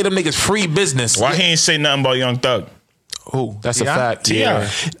gave them niggas free business. Why he ain't say nothing about Young Thug? Who? That's a T.I.? fact. T.I. Yeah.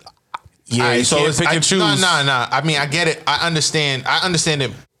 Yeah, Alright, you can't it's- pick and choose. Nah. I mean, I get it. I understand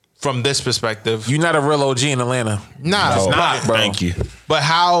it from this perspective. You're not a real OG in Atlanta. Nah, Oh, not, bro. Thank you. but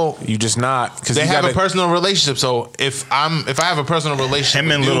how You just not because they have a personal relationship. So if I have a personal relationship,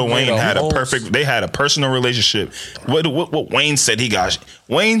 Him and with you, Lil Wayne had a almost. perfect. They had a personal relationship. What Wayne said he got?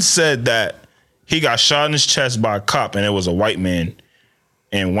 Wayne said that he got shot in his chest by a cop and it was a white man.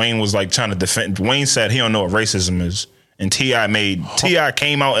 And Wayne was like trying to defend. Wayne said he don't know what racism is. And T.I.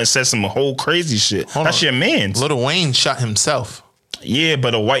 came out and said some whole crazy shit. Hold That's on. your man. Lil Wayne shot himself. Yeah,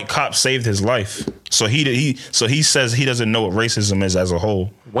 but a white cop saved his life. So he says he doesn't know what racism is as a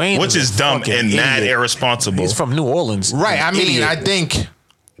whole. Wayne which is is a dumb fucking and mad idiot. irresponsible. He's from New Orleans. Right. I mean, Idiot. I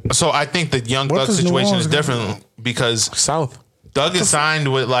think the Young What Thug does New situation is Orleans got? different because South. Thug is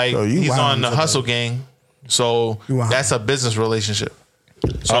signed with you he's wild on the today. Hustle Gang, so You wild. that's a business relationship.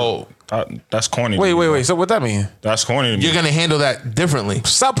 So That's corny. Wait. So what that mean? That's corny to me. you're gonna handle that differently.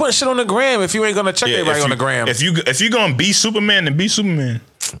 Stop putting shit on the gram if you ain't gonna check everybody on the gram. If you gonna be Superman, then be Superman.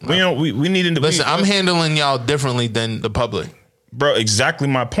 We needed to Listen, I'm handling y'all differently than the public. Bro, exactly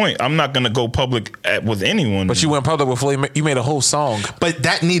my point. I'm not gonna go public with anyone. But you went public with Floyd. You made a whole song. But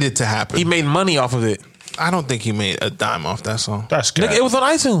that needed to happen. He made money off of it. I don't think he made a dime off that song. That's good. Nigga, it was on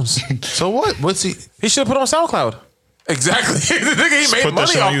iTunes. So what? What's he? He should have put it on SoundCloud. Exactly. The nigga, he made put that money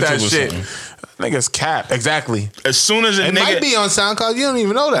shit on off that YouTube or shit. something. Nigga's cap. Exactly. As soon as a It nigga might be on SoundCloud. You don't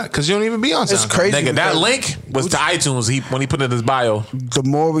even know that because you don't even be on SoundCloud. It's crazy. Nigga, that because link was to iTunes when he put it in his bio. The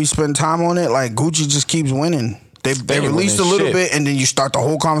more we spend time on it, like Gucci just keeps winning. They ain't released a winning little shit. bit, and then you start the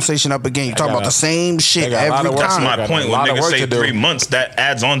whole conversation up again. You talk about the same shit got a lot every of work. That's time. my got point. a When lot of niggas work say to do. 3 months, that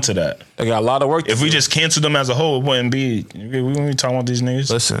adds on to that. They got a lot of work to If we do. just canceled them as a whole, it wouldn't be. We wouldn't be talking about these niggas.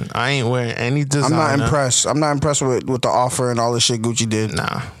 Listen, I ain't wearing any I'm designer. not impressed. I'm not impressed with the offer and all the shit Gucci did.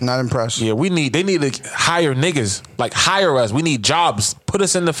 Nah. Not impressed. Yeah, they need to hire niggas. Like, hire us. We need jobs. Put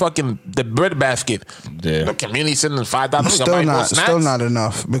us in the bread basket. Yeah. The community sending $5. Still not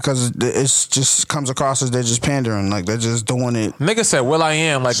enough because it's just comes across as they're just pandering, like they're just doing it. Nigga said, Will I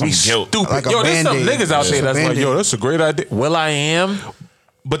Am, like Some we guilt. stupid. Like a Yo, there's some Band-Aid. niggas out Yeah. there that's like, Band-Aid. yo, that's a great idea. Will I Am?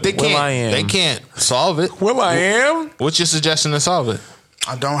 But they Will I can't. Am. They can't solve it. Will I Am? What's your suggestion to solve it?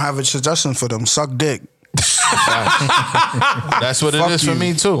 I don't have a suggestion for them. Suck dick. That's what it Fuck is for you.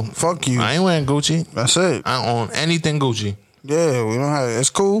 me too. Fuck you. I ain't wearing Gucci. That's it. I don't own anything Gucci. Yeah, we don't have. It's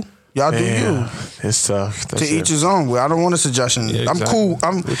cool. Y'all do you. It's tough. To each his own. I don't want a suggestion. Yeah, I'm exactly. cool.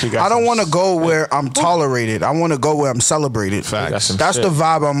 What you got I don't some want to go where I'm tolerated. I want to go where I'm celebrated. Facts. Got some That's shit. the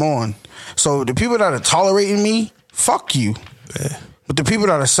vibe I'm on. So the people that are tolerating me, fuck you. But the people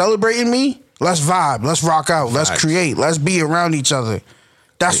that are celebrating me, let's vibe. Let's rock out. Let's Facts. create. Let's be around each other.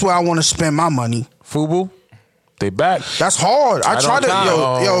 That's where I want to spend my money. Fubu, they back. That's hard. I Right tried on to time.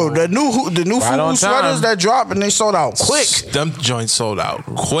 yo the new Right on Fubu sweaters time. that dropped and they sold out quick. Them joints sold out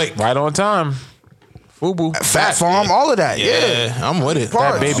quick. Right on time. Fubu. Fat Farm, all of that. Yeah. Yeah, I'm with it.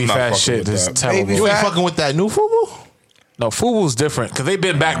 Part- That baby I'm not fat fucking shit with is that. terrible. Baby You ain't fat. fucking with that new Fubu? No, Fubu's different because they've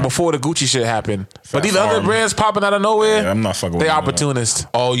been back before the Gucci shit happened. But these Farm. other brands popping out of nowhere, Yeah, I'm not fucking with they none of that. opportunists.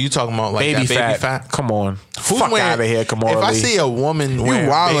 Oh, you talking about like Baby, that fat. Come on. Who's Fuck wearing- out of here, Kamora If I Lee. see a woman You wearing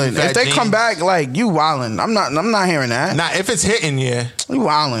wildin'. baby fat If they jeans, come back like you wildin', I'm not hearing that. nah, if it's hitting, yeah. You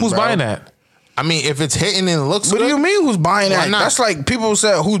wildin'. Who's bro. buying that? I mean, if it's hitting and it looks What good, do you mean? Who's buying Why that? not? That's like people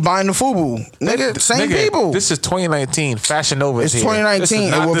said, "Who's buying the Fubu?" Nigga, same Nigga, people. This is 2019. Fashion Nova is It's here. 2019, This is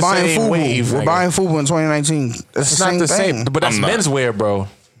and not we're the buying same Fubu. wave, We're nigga. buying Fubu in 2019. That's It's the not same the thing. same, but that's I'm not. menswear, bro.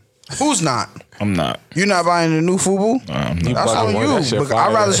 Who's not? I'm not. You're not buying the new Fubu? I'm You not. That's bugging, on boy. you. That shit But fire.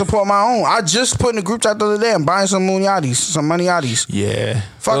 I'd rather support my own. I just put in the group chat the other day. I'm buying some Munyatis, some Moneyattis. yeah.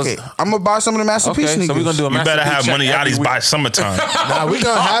 Fuck Those- it. I'm gonna buy some of the Masterpiece Okay, sneakers. so we're gonna do a You better have Masterpiece check money every yachties week. by summertime. Nah, we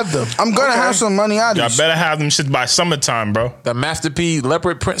gonna have them. I'm gonna have some Moneyattis. Y'all better have them shit by summertime, bro. The Masterpiece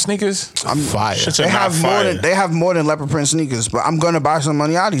leopard print sneakers. I'm Fire. Shit's They not have more fire. than leopard print sneakers, but I'm gonna buy some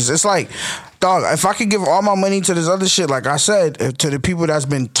Moneyattis. It's like, dog, if I could give all my money to this other shit, like I said, to the people that's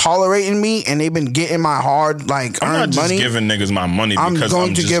been tolerating me and they've been getting my hard like I'm not earned just money, giving niggas my money I'm because going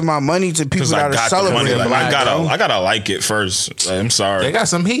I'm to just, give my money to people because I that are got the money. celebrating. Like, black, bro. I gotta like it first. Like, I'm sorry. They got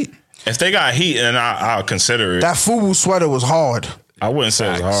some heat. If they got heat, then I'll consider it. That Fubu sweater was hard. I wouldn't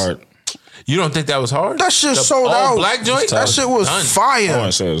say it's hard. You don't think that was hard? That shit The sold all out. black joint? That shit was Done. I fire.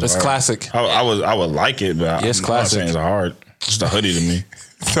 wouldn't say it's It's hard. classic. I would like it, but Yes, I'm not classic. saying it's hard. It's the hoodie to me.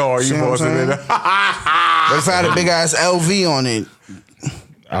 So are See what I'm saying? But if I had a big ass LV on it,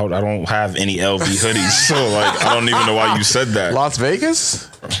 I don't have any LV hoodies, so like I don't even know why you said that. Las Vegas?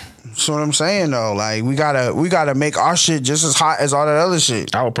 that's what I'm saying though. Like we gotta make our shit just as hot as all that other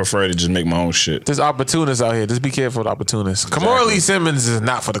shit. I would prefer to just make my own shit. There's opportunists out here. Just be careful with opportunists. Kamora Lee Simmons is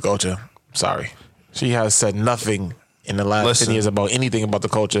not for the culture. Sorry. She has said nothing in the last 10 years about anything about the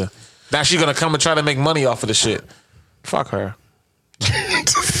culture. Now she's gonna come and try to make money off of the shit. Fuck her.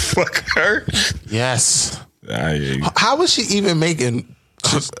 Fuck her. Yes. How was she even making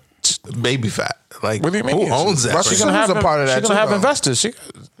baby fat? Like, What do you mean? who owns that? Russell She's gonna Simmons have a part of that She's gonna too, have though. investors.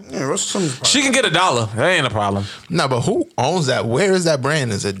 Yeah, Russell Simmons. She can get $1. That ain't a problem. No, but who owns that? Where is that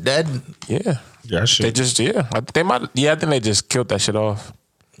brand? Is it dead? Yeah. Yeah, shit. They just they might I think they just killed that shit off.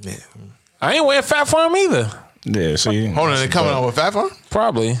 Yeah. I ain't wearing Fat Farm either. Yeah, see. Hold on, they coming out with Fat Farm?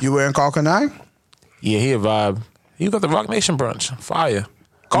 Probably. You wearing Calcanine? Yeah, he a vibe. He got the Rock Nation brunch. Fire.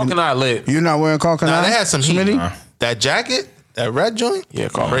 Calk and I lit. You not wearing Calcanine? Nah, they had some heat. Smitty? That jacket, that red joint? Yeah,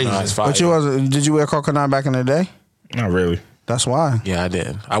 Calk Crazy. and I's fire. But did you wear Calcanine back in the day? Not really, That's why. Yeah, I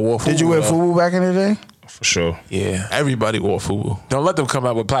did. I wore Fubu. Did you wear though. Fubu back in the day? for sure. Yeah. Everybody wore Fubu. Don't let them come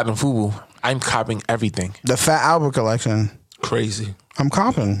out with platinum Fubu. I'm copying everything. The Fat Albert collection. Crazy. I'm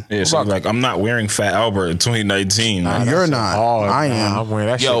copping. Yeah, so like I'm not wearing Fat Albert in 2019. Nah, you're not. I am. I'm wearing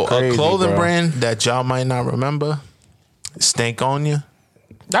that Yo, shit crazy, a clothing bro. brand that y'all might not remember, Stankonia.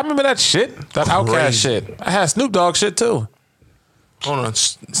 I remember that shit. That Outkast Crazy. shit. I had Snoop Dogg shit too. Hold on.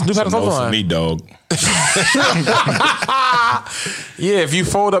 Snoop had a No clothing for line. me, dog. Yeah, if you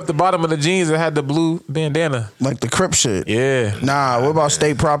fold up the bottom of the jeans, it had the blue bandana. Like the Crip shit. Yeah, Nah, what about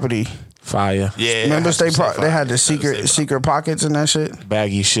State Property? fire. Yeah. Remember State Pro- Property? They had the secret pockets and that shit.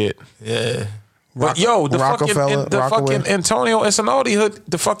 Baggy shit. Yeah. But yo, the Rockefeller- fucking Rockaway. Antonio Essanodi hood,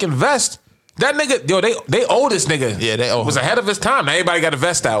 the fucking vest. That nigga, yo, they owe this nigga. Yeah, they owe was him. ahead of his time. Now everybody got a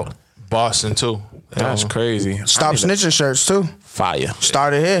vest out. Boston too. That's crazy. Stop snitching shirts too. Fire.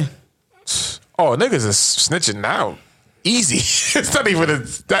 Started here. Oh, niggas is snitching now. Easy. It's not even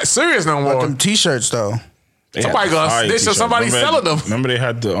that serious no more. Them t-shirts though. They Somebody had gonna fire snitch or t-shirts. somebody Remember selling them. Remember they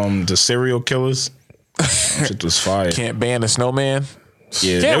had the serial killers? That shit was fire. Can't ban the snowman.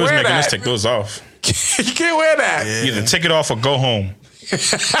 Yeah, can't they was wear making us that. take those off. You can't wear that. Either take it off or go home.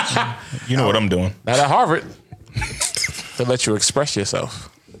 You know what I'm doing. Not at Harvard. To let you express yourself.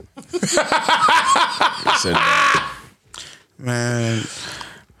 Said, Man,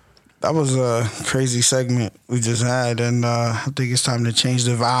 that was a crazy segment we just had, and I think it's time to change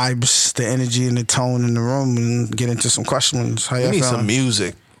the vibes, the energy, and the tone in the room, and get into some questions. How We y'all need feeling? some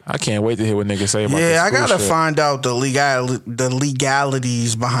music. I can't wait to hear what niggas say about this. Yeah, I school gotta shit. find out the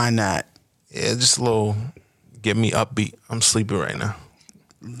legalities behind that. Yeah, just a little get me upbeat. I'm sleepy right now.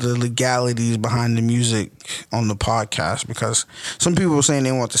 The legalities behind the music on the podcast, because some people were saying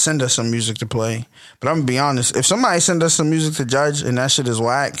they want to send us some music to play, but I'm gonna be honest, if somebody send us some music to judge and that shit is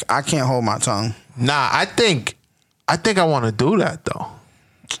whack, I can't hold my tongue. Nah, I think I want to do that though.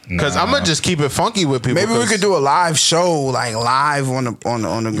 Cause I'm gonna just keep it funky with people. Maybe we 'cause could do a live show, like live on the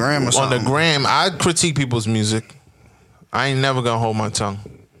gram or on something. the gram. I critique people's music. I ain't never gonna hold my tongue.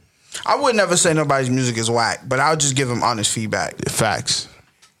 I would never say nobody's music is whack, but I'll just give them honest feedback. Facts.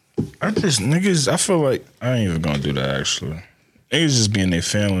 I feel like I ain't even gonna do that actually. Niggas just be in their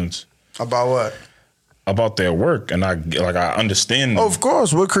feelings About what? about their work, and I understand them. Oh, of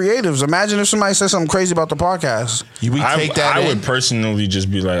course, we're creatives. Imagine if somebody said something crazy about the podcast. We take that I in. would personally just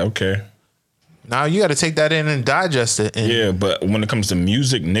be like, okay. Now you got to take that in and digest it. And Yeah, but when it comes to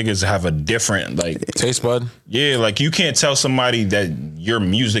music, niggas have a different Taste bud. yeah, like you can't tell somebody that your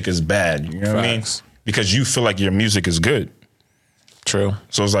music is bad. You know what I mean? Facts. Because you feel like your music is good. True.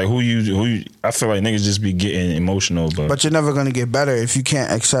 So it's like who you I feel like niggas just be getting emotional, but But you're never gonna get better if you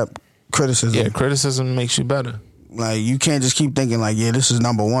can't accept criticism. yeah, criticism makes you better. Like you can't just keep thinking like, yeah, this is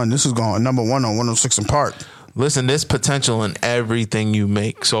number one. This is going number one on 106 in Park. Listen, there's potential in everything you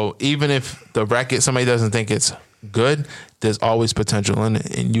make. So even if the record somebody doesn't think it's good, there's always potential in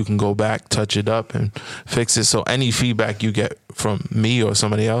it, and you can go back, touch it up, and fix it. So any feedback you get from me or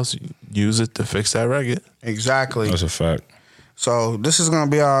somebody else, use it to fix that record. Exactly. that's a fact. So this is gonna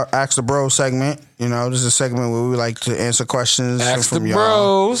be our Ask the Bros segment. You know, this is a segment where we like to answer questions Ask from the y'all.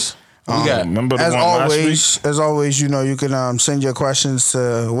 bros. We got Remember the As one last always, you know, you can send your questions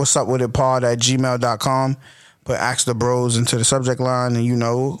to what's up with it pod@gmail.com. Put Ask the Bros into the subject line, and you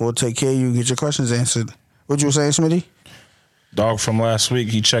know we'll take care of you. Get your questions answered. What you were saying, Smitty? Dog from last week,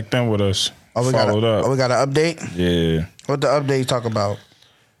 he checked in with us. We Followed up. we got an update. Yeah. What the update talk about?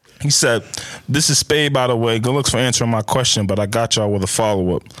 He said, "This is Spade, by the way. Good looks for answering my question, but I got y'all with a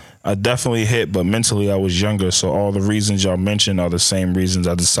follow-up. I definitely hit, but mentally I was younger, so all the reasons y'all mentioned are the same reasons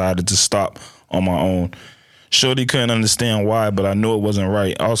I decided to stop on my own. Shorty couldn't understand why, but I knew it wasn't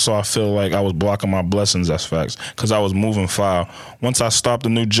right. Also, I feel like I was blocking my blessings, that's facts, because I was moving foul. Once I stopped, a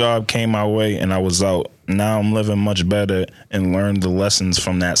new job came my way, and I was out. Now I'm living much better and learned the lessons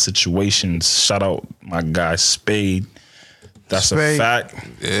from that situation. Shout out my guy, Spade. That's Spade. a fact.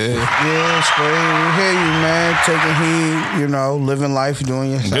 Yeah, Spade, we hear you, man. Taking heed, you know, living life,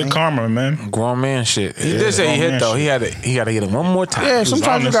 doing your thing. Good karma, man. grown man shit. He did say he grown hit man though. shit. He got to get it one more time. Yeah,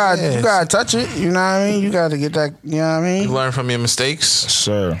 sometimes you honest. gotta touch it. You know what I mean? You gotta get that. You know what I mean? Learn from your mistakes.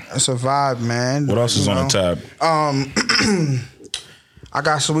 Sir. It's a vibe, man. What else is You on know? the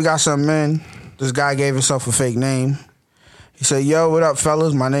tab? We got some men. This guy gave himself a fake name. He said, "Yo, what up,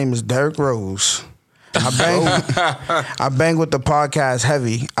 fellas? My name is Derek Rose. I bang with the podcast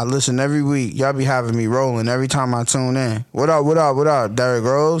heavy. I listen every week. Y'all be having me rolling every time I tune in. What up, Derek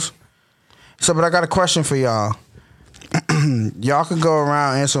Rose? So, but I got a question for y'all. Y'all could go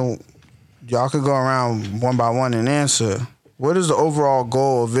around one by one and answer. What is the overall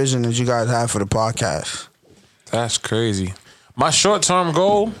goal or vision that you guys have for the podcast? That's crazy. My short term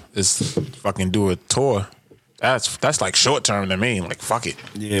goal is fucking do a tour. That's like short term to me. Like fuck it.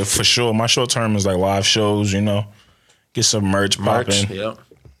 Yeah, for sure. My short term is like live shows, you know. Get some merch popping. Yep.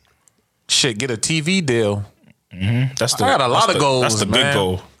 Shit, get a TV deal. That's the, I got a lot of goals. That's the man. big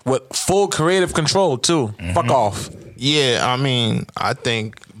goal. With full creative control too. Fuck off. Yeah, I mean, I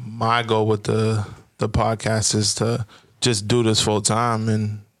think my goal with the podcast is to just do this full time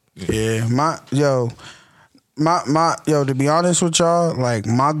and Yeah, to be honest with y'all, like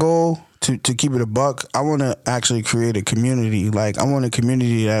my goal to keep it a buck, I want to actually create a community. Like I want a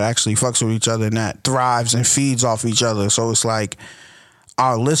community that actually fucks with each other and that thrives and feeds off each other. So it's like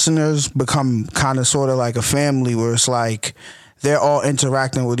our listeners become kind of sort of like a family where it's like they're all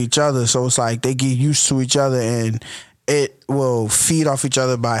interacting with each other. So it's like they get used to each other and it will feed off each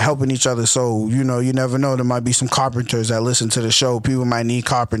other by helping each other. So, you know, you never know. There might be some carpenters that listen to the show. People might need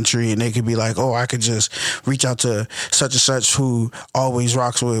carpentry and they could be like, oh, I could just reach out to such and such who always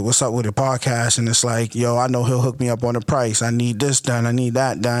rocks with What's Up With It podcast. And it's like, yo, I know he'll hook me up on the price. I need this done. I need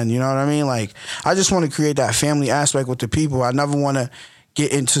that done. You know what I mean? Like, I just want to create that family aspect with the people. I never want to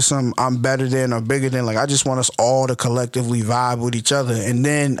get into some I'm better than or bigger than. Like, I just want us all to collectively vibe with each other. And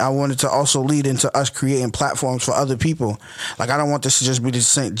then I wanted to also lead into us creating platforms for other people. Like, I don't want this to just be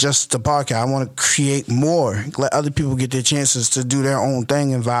just the podcast. I want to create more, let other people get their chances to do their own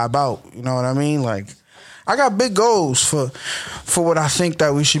thing and vibe out. You know what I mean? Like, I got big goals for what I think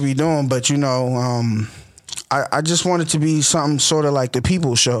that we should be doing. But, you know, I just want it to be something sort of like the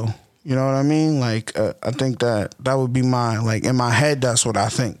People Show. You know what I mean? Like, I think that would be like, in my head, that's what I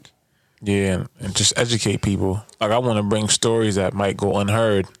think. Yeah, and just educate people. Like, I want to bring stories that might go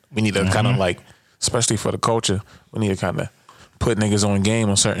unheard. We need to kind of like, especially for the culture, we need to kind of put niggas on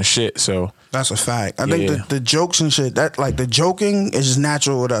game on certain shit. So that's a fact. I think the jokes and shit, that like the joking is just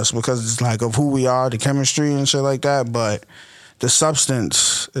natural with us because it's like of who we are, the chemistry and shit like that. But the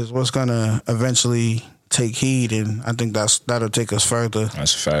substance is what's gonna eventually take heed, and I think that'll take us further.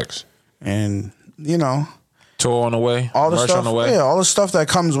 That's facts. And, you know, tour on the way, all the merch stuff, on the way. yeah, all the stuff that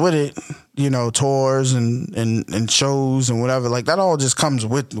comes with it, you know, tours and shows and whatever, like that all just comes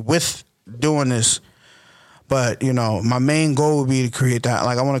with doing this. But, you know, my main goal would be to create that.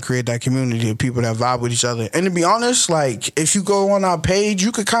 Like, I want to create that community of people that vibe with each other. And to be honest, like, if you go on our page,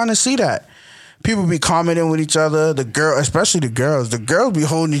 you could kind of see that. People be commenting with each other. Especially the girls be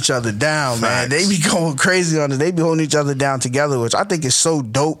holding each other down, man. They be going crazy on it. They be holding each other down together, which I think is so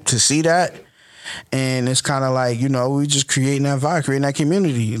dope to see that. And it's kind of like, you know, we just creating that vibe, creating that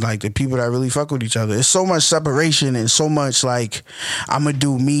community, like the people that really fuck with each other. It's so much separation and so much like, I'm going to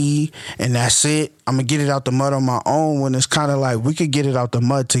do me and that's it. I'm going to get it out the mud on my own, when it's kind of like we could get it out the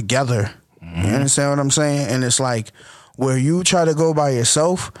mud together. You understand what I'm saying? And it's like, where you try to go by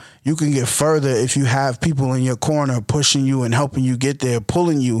yourself, you can get further if you have people in your corner pushing you and helping you get there,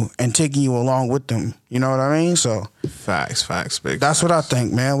 pulling you and taking you along with them. You know what I mean? So facts, big. That's what I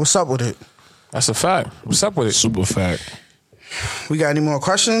think, man. What's up with it? That's a fact. What's up with it? Super fact. We got any more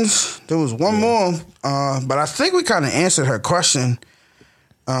questions? There was one more, but I think we kind of answered her question.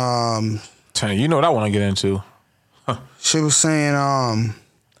 You know what I want to get into? She was saying,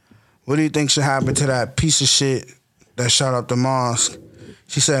 what do you think should happen to that piece of shit that shot up the mosque?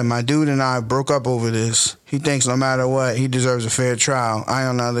 She said, my dude and I broke up over this. He thinks no matter what, he deserves a fair trial. I,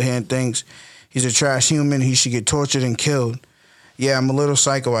 on the other hand, thinks he's a trash human. He should get tortured and killed. Yeah, I'm a little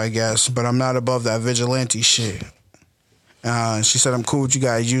psycho, I guess, but I'm not above that vigilante shit. She said, I'm cool with you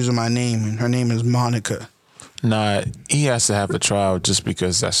guys using my name, and her name is Monica. Nah, he has to have a trial just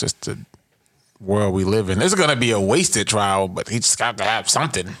because that's just the world we live in. It's going to be a wasted trial, but he just got to have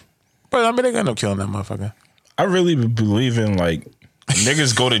something. But I mean, they're going to kill that motherfucker. I really believe in, like,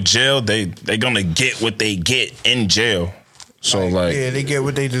 niggas go to jail, they gonna get what they get in jail. So like yeah, they get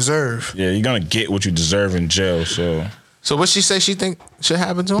what they deserve. Yeah, you're gonna get what you deserve in jail. So what she say she think should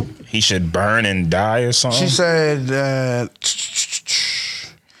happen to him? He should burn and die or something. She said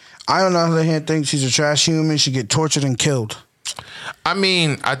I, on the other hand, think she's a trash human. She get tortured and killed. I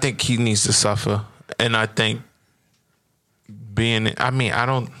mean, I think he needs to suffer, and I think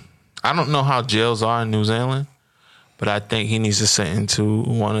I don't know how jails are in New Zealand, but I think he needs to sit into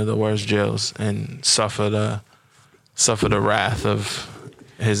one of the worst jails and suffer the wrath of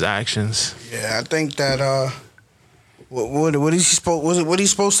his actions. Yeah, I think that what he's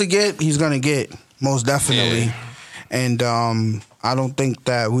supposed to get, he's gonna get, most definitely. Yeah. And I don't think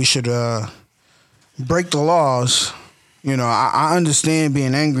that we should break the laws. You know, I understand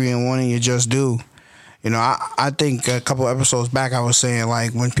being angry and wanting your just due. You know, I think a couple episodes back I was saying,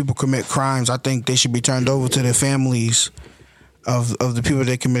 like, when people commit crimes, I think they should be turned over to their families of the people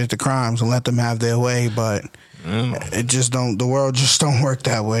that committed the crimes and let them have their way. But the world just don't work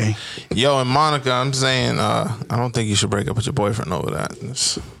that way. Yo, and Monica, I'm saying, I don't think you should break up with your boyfriend over that.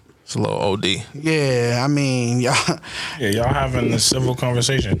 It's a little OD. Yeah, I mean, y'all. Yeah, y'all having a civil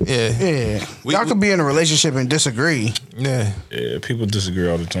conversation. Yeah, y'all could be in a relationship and disagree. Yeah. Yeah, people disagree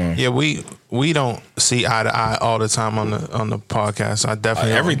all the time. Yeah, we don't see eye to eye all the time on the podcast. I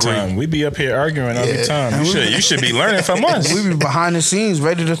definitely Every don't agree. time we be up here arguing every time. You should be learning from us. We be behind the scenes,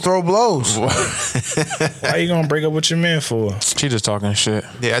 ready to throw blows. Why you gonna break up with your man for? She just talking shit.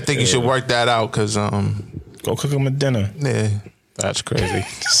 Yeah, I think you should work that out because Go cook him a dinner. yeah. That's crazy.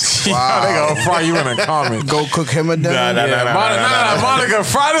 Wow. They gonna fry you in the comments. Go cook him a dinner. Monica,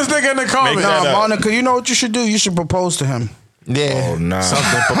 fry this nigga in the comments. that up. Monica, you know what you should do? You should propose to him. Yeah. Oh, nah.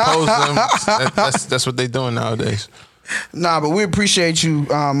 Something propose them. That's what they doing nowadays. Nah, but we appreciate you,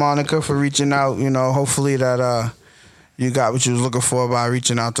 Monica, for reaching out. You know, hopefully that you got what you was looking for by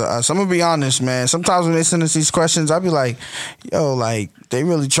reaching out to us. I'm gonna be honest, man. Sometimes when they send us these questions, I be like, yo, like they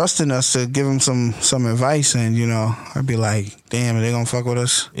really trusting us to give them some advice, and you know, I'd be like, damn, are they gonna fuck with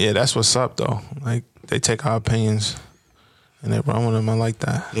us? Yeah, that's what's up though. Like they take our opinions and they run with them. I like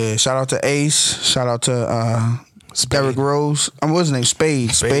that. Yeah, shout out to Ace. Shout out to Derrick Rose. What's his name? Spade.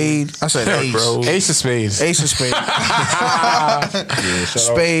 I said Ace. Rose. Ace of Spades. Ace of Spade. Yeah,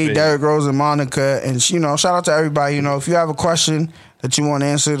 Spade, Derrick Rose, and Monica. And, you know, shout out to everybody. You know, if you have a question that you want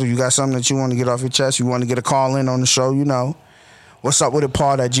answered or you got something that you want to get off your chest, you want to get a call in on the show, you know, what's up with it,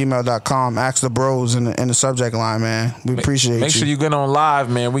 pod@gmail.com. Ask the bros in the subject line, man. We appreciate you. Make sure you get on live,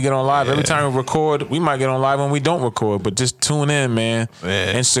 man. We get on live every time we record. We might get on live when we don't record, but just tune in, man.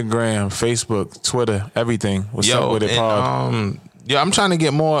 Yeah. Instagram, Facebook, Twitter, everything. What's up with it, and, pod? yeah, I'm trying to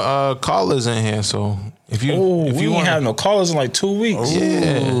get more callers in here. So if you We ain't have no callers in like 2 weeks.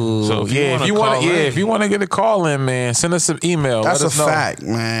 yeah, so If you want to get a call in, man, send us an email. That's Let a us know. fact,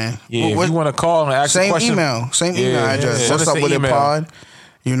 man. Yeah, if you want to call and ask a Same question, email Yeah, address. send What's us up an with it, email. pod?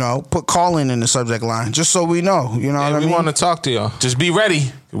 You know, put call in the subject line just so we know. You know what I we mean? want to talk to y'all. Just be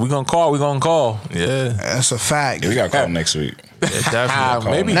ready. We're gonna call. Yeah, That's a fact. Yeah, we got to call next week.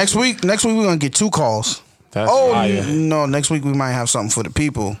 definitely. Maybe Next week we're gonna get 2 calls. That's Oh fire. no! Next week we might have something for the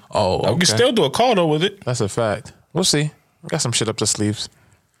people. Oh, We can still do a call though with it. That's a fact. We'll see. We got some shit up the sleeves.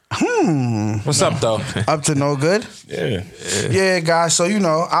 What's up, though? Up to no good. Yeah. Yeah, guys. So you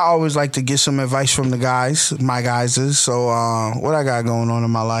know, I always like to get some advice from the guys, my guys. So what I got going on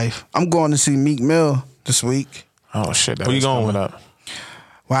in my life? I'm going to see Meek Mill this week. Oh shit! Who you going with? up?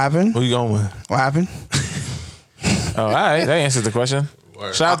 What happened? Who you going with? What happened? Oh, all right. That answers the question.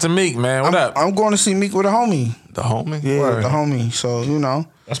 Shout out to Meek, man. What up? I'm going to see Meek with a homie. The homie? Yeah, Word. the homie. So you know,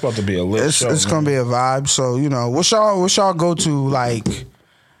 That's about to be a lit show. it's gonna be a vibe. So you know, what's y'all go to like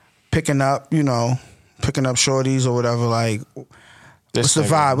picking up shorties or whatever. Like, what's the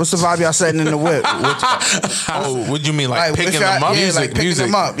vibe? What's the vibe y'all setting in the whip? Oh, what do you mean, like picking if y'all- them up? Yeah, like picking music.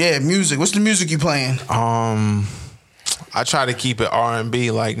 them up. Yeah, music. What's the music you playing? I try to keep it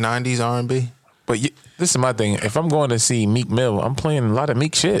R&B, like 90s R&B. But this is my thing. If I'm going to see Meek Mill, I'm playing a lot of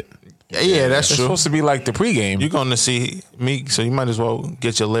Meek shit. Yeah, that's It's true. supposed to be like the pregame. You're going to see Meek, so you might as well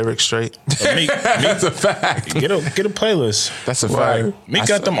get your lyrics straight. Meek, That's a fact. get a playlist. That's a fact. Meek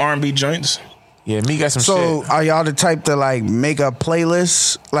got them R&B joints. Yeah, Meek got some So, shit. are y'all the type to like make a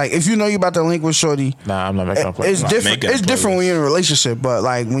playlist? Like, if you know you about to link with shorty, Nah, I'm not making a play. it's different. making a It's different playlist. when you're in a relationship. But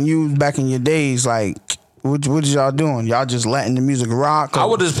like when you back in your days, like what did y'all doing? Y'all just letting the music rock? I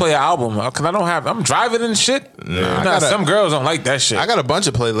would just play an album because I don't have. I'm driving and shit. Some girls don't like that shit. I got a bunch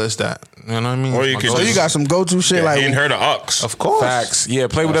of playlists that, you know what I mean? Or you could So you got some go to shit like and her the Ux. Of course. Facts. Yeah,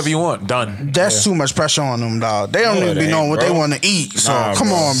 play whatever you want. Done. that's too much pressure on them, dog. They don't No, even it be knowing ain't, what bro. they want to eat. So Nah, come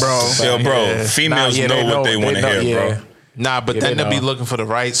bro. on, bro. Yo, bro, Yeah. females Nah, yeah, know what they want to hear, bro. Nah, but Yeah, then they they'll be know. looking for the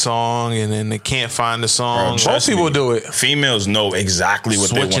right song, and then they can't find the song. Bro, Most people do it. Females know exactly what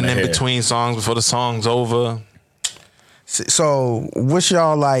they want Switching to in hear. between songs before the song's over. So what's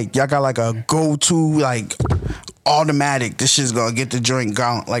y'all like? Y'all got like a go to like automatic? This shit's gonna get the drink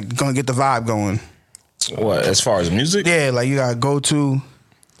going, like gonna get the vibe going. What, as far as music? Yeah, like you got to go to.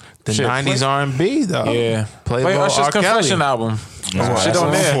 The Shit, 90s R&B, though. Yeah. Play Play little Usher's R. Kelly. Confession album. Nah, Shit that's on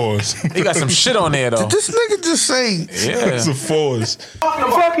a there. force. He got some shit on there though. This nigga just say. Yeah. It's a force.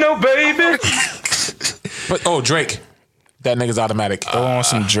 Fuck no, baby. But Drake. That nigga's automatic. Throw on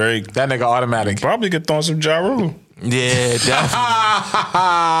some Drake. That nigga automatic. Probably could throw on some Ja Rule. Yeah, definitely.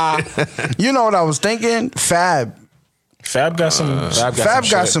 You know what I was thinking? Fab. Fab got some. Fab Fab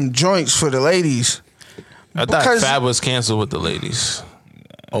got shit. some joints for the ladies. I thought Because- Fab was canceled with the ladies.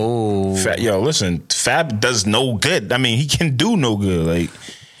 Oh. Yo, listen, Fab does no good. I mean, he can do no good. Like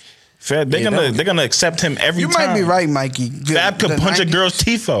Fab, they're gonna accept him every You time. might be right, Mikey. Fab could The punch a 90s girl's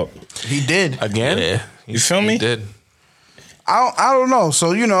teeth out. He did. Again? Yeah. You feel me? He did. I don't know.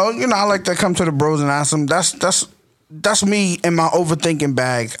 So you know, I like to come to the bros and ask them. That's that's me in my overthinking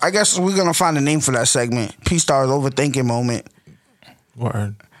bag. I guess we're gonna find a name for that segment. P-Star's overthinking moment.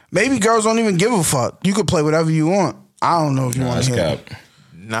 Word. Maybe girls don't even give a fuck. You could play whatever you want. I don't know if you want That's to hear. cap.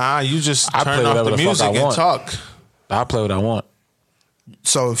 Nah, you just I turn play off whatever the the fuck music I and want. talk. I play what I want.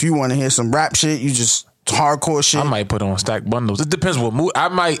 So if you want to hear some rap shit, you just hardcore shit. I might put on stack bundles. It depends what mood. I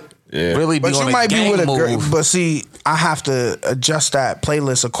might really be But on you a might be gang with a girl. move. But see, I have to adjust that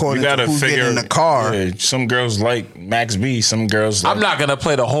playlist You according to gotta who's figure getting in the car. Yeah, some girls like Max B. Some girls. Like, I'm not gonna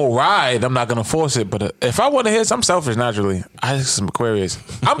play the whole ride. I'm not gonna force it. But if I want to hear, I'm selfish naturally. I just some Aquarius.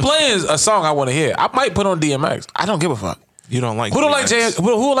 I'm playing a song I want to hear. I might put on DMX. I don't give a fuck. You don't like Who don't like DMX.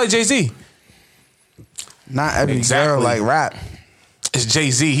 Who like Jay-Z? Not every Exactly. girl like rap. It's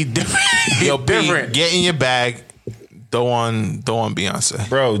Jay-Z. He different. He Yo, B, different. get in your bag. Throw on Beyonce.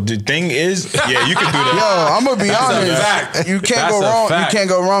 bro. The thing is, yeah, you can do Yo, that. I'm gonna be That's a honest. fact. You can't That's go a wrong. fact. You can't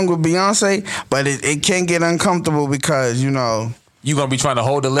go wrong with Beyonce, but it can get uncomfortable because you know. You gonna be trying to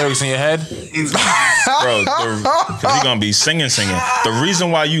hold the lyrics in your head? Bro, because he gonna be singing. The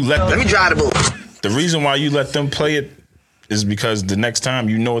reason why you let them, drive the boat. the reason why you let them play it is because the next time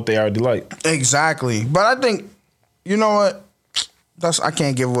you know what they already like. Exactly, but I think you know what? I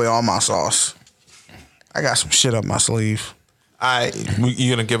can't give away all my sauce. I got some shit up my sleeve You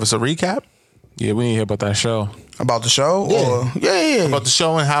gonna give us a recap Yeah, we need to hear about that show. about the show. Or yeah. about the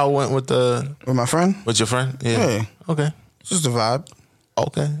show and how it went with With my friend, with your friend? Yeah. Okay. it's just a vibe.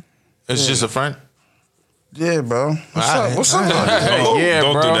 Okay. It's just a friend. Yeah, bro. What's All up? right. What's up? Yeah,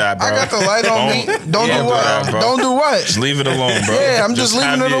 don't bro. do that, bro. I got the light on me. Don't Yeah, do bro. what? Bro. Don't do what? Just leave it alone, bro. Yeah, I'm just leaving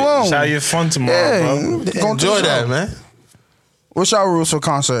have it your- alone. Just have your fun tomorrow, bro. Go to the Enjoy show. that, man. What's your rules for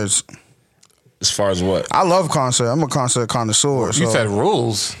concerts? As far as what? I love concert. I'm a concert connoisseur. So. You said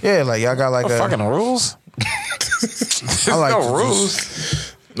rules. Yeah, like y'all got like What a. fucking rules? I like no to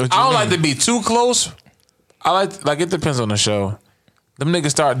rules. What I you don't mean? like to be too close. I like it depends on the show. Them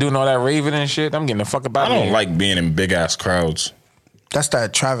niggas start doing all that raving and shit. I'm getting the fuck about I it. don't like being in big ass crowds. That's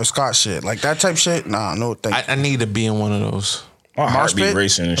that Travis Scott shit. Like that type shit. Nah, no thank you. I need to be in one of those. My heart be pit?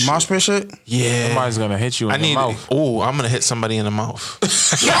 racing and The shit. mosh pit shit. Yeah. Somebody's gonna hit you in I the need. mouth. Oh, I'm gonna hit somebody in the mouth.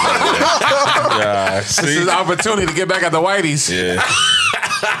 Yeah, This is an opportunity to get back at the Whiteys. yeah.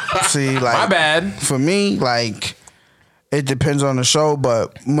 See, like My bad. for me, like it depends on the show,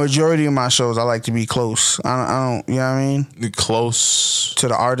 but majority of my shows I like to be close. I don't you know what I mean? Close. To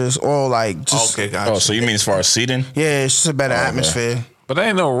the artist or like just Okay, gotcha. Oh, so you mean as far as seating? yeah, it's just a better okay. atmosphere. But there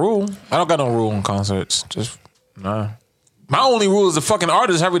ain't no rule. I don't got no rule in concerts. Just nah. My only rule is the fucking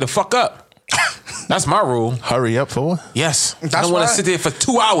artist hurry the fuck up. That's my rule. Hurry up for what? Yes. I That's don't want why- to sit there for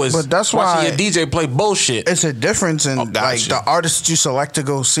 2 hours. But that's watching why- your DJ play bullshit. It's a difference in gotcha. like the artists you select to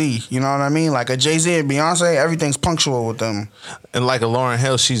go see. You know what I mean? Like a Jay-Z and Beyonce, everything's punctual with them. And like a Lauryn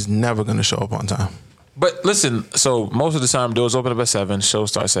Hill, she's never gonna show up on time. But listen, so most of the time doors open up at 7, show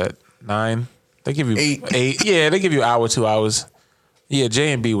starts at 9. They give you 8. Yeah, they give you an hour, 2 hours. Yeah,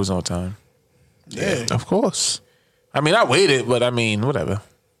 J and B was on time. Yeah. Of course. I mean, I waited, but I mean, whatever.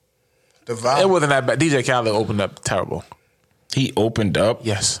 The vibe. It wasn't that bad. DJ Khaled opened up terrible. He opened up.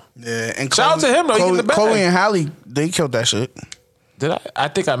 Yes. Yeah. And Shout out to him, though. He Chloe, in the bag. Chloe and Halle, they killed that shit. Did I? I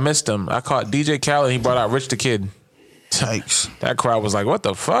think I missed him. I caught DJ Khaled. He brought out Rich the Kid. Yikes. That crowd was like, "What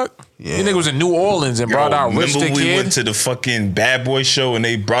the fuck?" Yeah. You nigga was in New Orleans and Yo, brought out Rich remember the we Kid. went to the fucking Bad Boy show and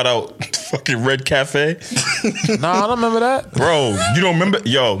they brought out fucking Red Cafe? No, I don't remember that. Bro, you don't remember?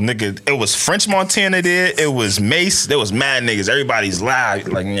 Yo, nigga, it was French Montana there. It was Mace. There was mad niggas. Everybody's loud.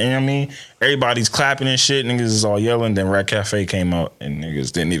 Like, you know what I mean? Everybody's clapping and shit. Niggas is all yelling. Then Red Cafe came out and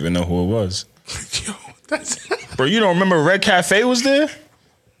niggas didn't even know who it was. Yo, that's Bro, you don't remember Red Cafe was there?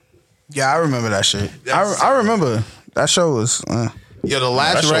 Yeah, I remember that shit. I remember. That show was. Yo, the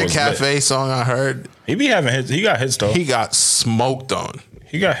last That show Red was Cafe song I heard, He be having hits. He got hits though. he got smoked on.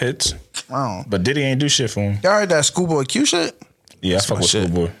 He got hits. Wow. But Diddy ain't do shit for him. Y'all heard that Schoolboy Q shit? Yeah, I fuck my with shit.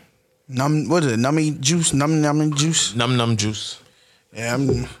 Schoolboy. What is it? Nummy juice? Nummy juice? Num Num Juice. Yeah,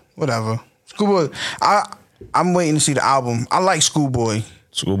 whatever. Schoolboy. I'm waiting to see the album. I like Schoolboy.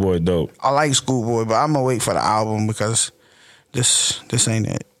 Schoolboy dope. I like Schoolboy, but I'm gonna wait for the album because this ain't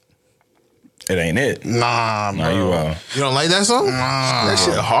it. It ain't it. Nah, Nah, bro. you You don't like that song? That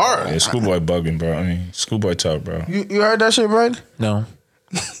shit hard. Yeah, Schoolboy bugging, bro. I mean, Schoolboy tough, bro. You heard that shit, Brad? No.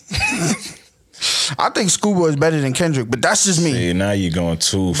 I think Schoolboy is better than Kendrick, but that's just me. See, now you're going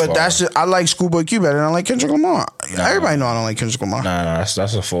too far. But that's just, I like Schoolboy Q better than I like Kendrick Lamar. Everybody know I don't like Kendrick Lamar. Nah, that's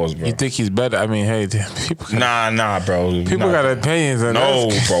a force, bro. You think he's better? I mean, hey, people. Nah, bro. People Nah. got opinions. And No,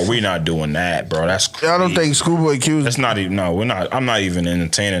 that's- bro, we not doing that, bro. That's crazy. I don't think Schoolboy Q is. That's not even. No, we're not. I'm not even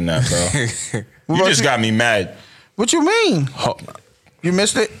entertaining that, bro. You about just you? got me mad. What you mean? You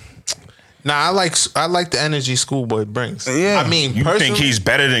missed it? Nah, I like the energy Schoolboy brings. Yeah. I mean, You personally, think he's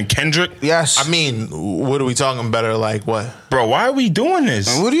better than Kendrick? Yes. I mean, what are we talking better? Like what? Bro, why are we doing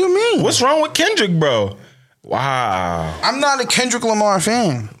this? What do you mean? What's wrong with Kendrick, bro? Wow. I'm not a Kendrick Lamar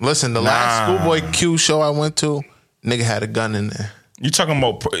fan. Listen, the last Schoolboy Q show I went to, nigga had a gun in there You talking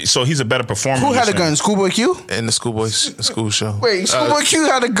about, so he's a better performer. Who you're had a saying? gun? Schoolboy Q? in the Schoolboy school show. Wait, Schoolboy Q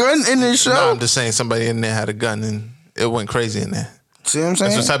had a gun in this show? No, I'm just saying somebody in there had a gun and it went crazy in there. See what I'm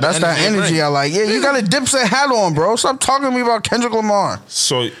saying? That's what type That's of that energy energy you I bring. like. Yeah, you got a Dipset hat on, bro. Stop talking to me about Kendrick Lamar.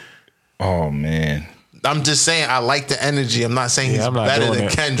 So, oh man. I'm just saying I like the energy. I'm not saying he's I'm not better doing than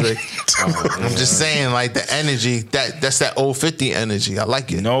it. Kendrick. I'm just saying like the energy that's that old 50 energy. I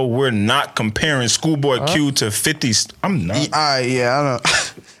like it. No, we're not comparing Schoolboy Q to 50. I'm not. All right, yeah, I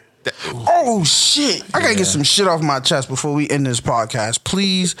know. Oh shit! I gotta get some shit off my chest before we end this podcast.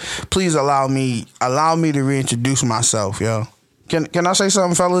 Please allow me to reintroduce myself, yo. Can I say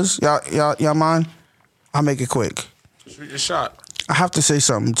something, fellas? Y'all mind? I'll make it quick. Shoot your shot. I have to say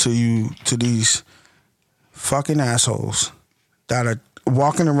something to these fucking assholes that are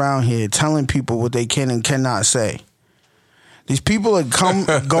walking around here telling people what they can and cannot say. These people are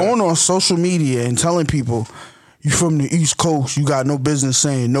going on social media and telling people, you from the East Coast, you got no business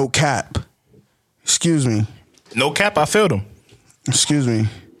saying no cap. Excuse me. No cap, I failed him. Excuse me.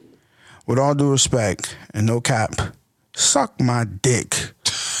 With all due respect and no cap, suck my dick.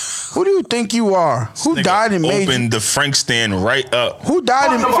 Who do you think you are? Who Nigga died and made you? opened the Frank stand right up. Who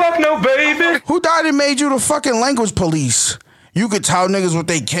died and Fuck no, baby. Who died and made you the fucking language police? You could tell niggas what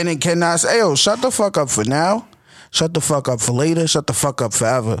they can and cannot say. Yo, shut the fuck up for now. Shut the fuck up for later. Shut the fuck up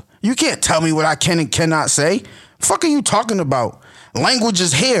forever. You can't tell me what I can and cannot say. Fuck are you talking about? Language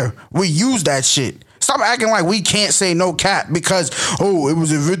is here. We use that shit. Stop acting like we can't say no cap because, oh, it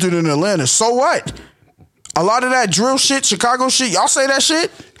was invented in Atlanta. So what? A lot of that drill shit, Chicago shit, y'all say that shit?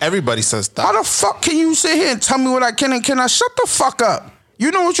 Everybody says that. How the fuck can you sit here and tell me what I can and cannot? Shut the fuck up.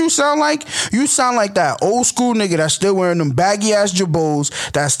 You know what you sound like? You sound like that old school nigga that's still wearing them baggy ass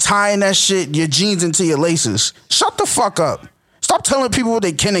jabos, that's tying that shit, your jeans into your laces. Shut the fuck up. Stop telling people what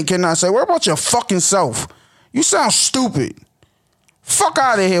they can and cannot say. Worry about your fucking self. You sound stupid. Fuck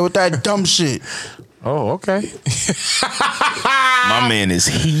out of here with that dumb shit. Oh, okay. My man is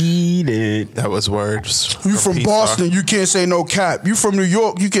heated. That was words. You from Peace, Boston, you can't say no cap. You from New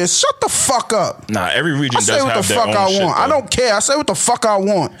York, you can't. Shut the fuck up. Nah, every region I does say what have the their fuck own I shit, want. I though. don't care. I say what the fuck I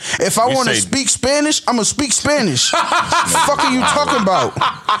want. If I You want to say- speak Spanish, I'm gonna speak Spanish. Fuck are you talking about?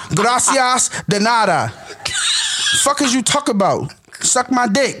 Gracias de nada. Fuck is you talking about? Suck my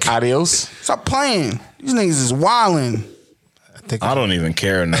dick. Adios. Stop playing. These niggas is wildin'. I don't even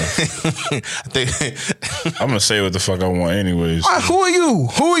care enough. I'm gonna say what the fuck I want anyways. Who are you?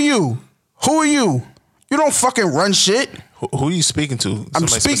 Who are you? Who are you? You don't fucking run shit. Who are you speaking to? I'm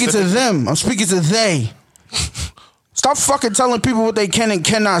Somebody speaking to specific? them. I'm speaking to they. Stop fucking telling people what they can and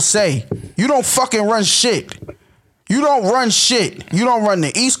cannot say. You don't fucking run shit. You don't run shit. You don't run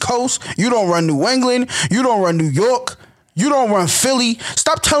the East Coast. You don't run New England. You don't run New York. You don't run Philly.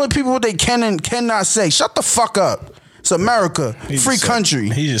 Stop telling people what they can and cannot say. Shut the fuck up. It's America. He Free just said- country.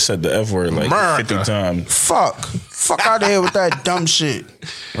 He just said the F word like America. 50 times. Fuck. Fuck out of here with that dumb shit.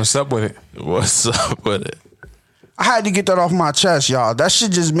 What's up with it? What's up with it? I had to get that off my chest, y'all. That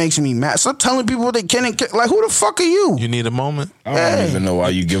shit just makes me mad. Stop telling people what they can and can't. Like, who the fuck are you? You need a moment? I don't even know why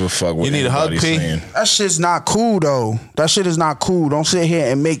you give a fuck what You need a hug, anybody's P? saying. That shit's not cool, though. That shit is not cool. Don't sit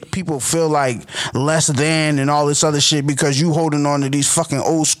here and make people feel like less than and all this other shit because you holding on to these fucking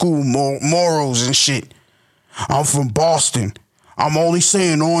old school morals and shit. I'm from Boston. I'm only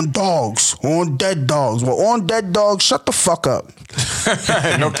saying on dogs, on dead dogs. Well, on dead dogs, shut the fuck up.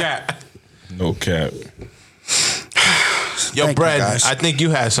 No cap. No cap. Yo, Thank you, Brad, guys. I think you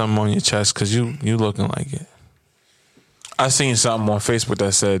had something on your chest because you looking like it. I seen something on Facebook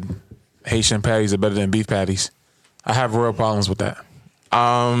that said Haitian patties are better than beef patties. I have real problems with that.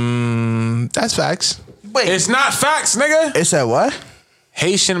 That's facts. Wait, It's not facts, nigga. it said what?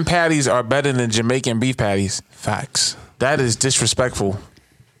 Haitian patties are better than Jamaican beef patties. Facts. That is disrespectful.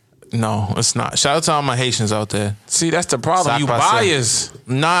 No, it's not. Shout out to all my Haitians out there. See, that's the problem. You Sac passe. biased.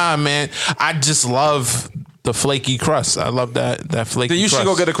 Nah, man. I just love the flaky crust. I love that flaky Then you should crust.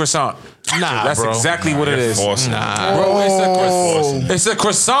 go get a croissant. Nah, That's bro. exactly what it You're is. forcing it. Nah. Bro, it's a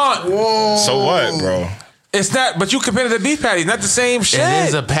croissant. So what, bro? It's not, but you compare it to beef patties, not the same shit. It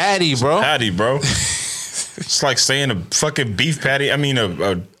is a patty, bro. Patty, bro. It's like saying a fucking beef patty. I mean,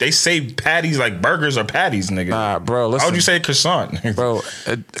 they say patties like burgers or patties, nigga. Nah, bro, listen. How would you say croissant? Bro,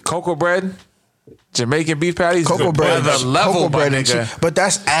 cocoa bread, Jamaican beef patties, Cocoa bread, another level, cocoa bread my and nigga. cheese. But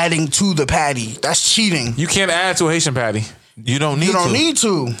that's adding to the patty. That's cheating. You can't add to a Haitian patty. You don't need You don't to. need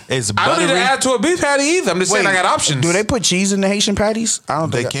to. It's I don't need to buttery. add to a beef patty either. I'm just saying I got options. Do they put cheese in the Haitian patties? I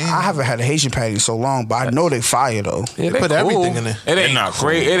don't They think can. I haven't had a Haitian patty in so long, but I know they fire though. Yeah, They put everything in there. It ain't not cool,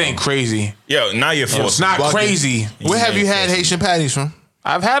 crazy. It ain't crazy. Yo, now you're It's forcing. not Bugging. crazy. Where have you had Haitian patties from?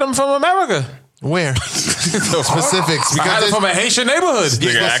 I've had them from America. Where? Specifics. I had Because it from a Haitian neighborhood.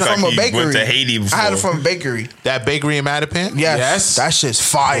 Nigga act From like a he went bakery. to Haiti before. I had it from a bakery. that bakery in Mattapan? Yes. That shit's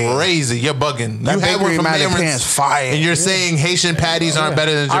fire. Crazy. You're bugging. That you had bakery one from in Mattapan's Dameron's, fire. and you're saying Haitian patties aren't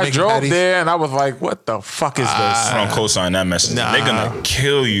better than I Jamaican drove patties? there and I was like, what the fuck is I this? don't co-sign that message. Nah. They're gonna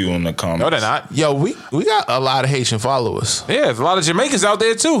kill you in the comments. No, they're not. Yo, we got a lot of Haitian followers. Yeah, there's a lot of Jamaicans out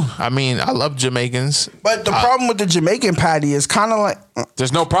there too. I mean, I love Jamaicans. But the problem with the Jamaican patty is kind of like,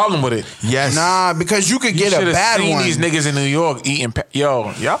 There's no problem with it. Yes. nah, because you could You get a should have bad seen one. these niggas in New York eating.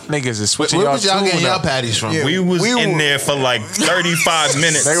 Y'all niggas is switching Where y'all was y'all getting tune your up. patties from? Yeah. We was We in were- there for like 35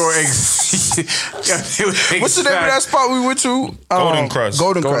 minutes. They were What's the name of that spot we went to? Golden Crust.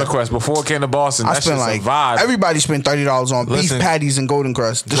 Golden Golden Crust. Crust before it came to Boston. I That spent shit's like a vibe. everybody spent $30 on Listen. beef patties and Golden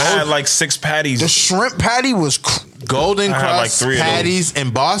Crust. I had like 6 patties. The shrimp patty was Golden I had like Crust 3 of those. patties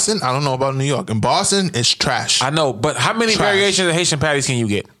in Boston. I don't know about New York. In Boston, it's trash. I know, but how many Trash. variations of Haitian patties can you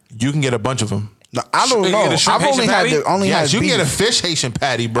get? You can get a bunch of them. No, I don't You know. get a shrimp I've only Haitian had patty? the only Yes, had you can beef. get a fish Haitian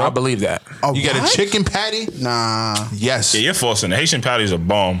patty, bro. I believe that. You get a what? chicken patty? Nah. Yes. Yeah, you're forcing. The Haitian patties are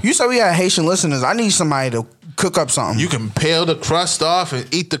bomb. You said we had Haitian listeners. I need somebody to cook up something. You can peel the crust off and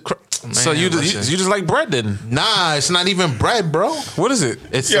eat the crust. So you just like bread then? Nah, it's not even bread, bro. What is it?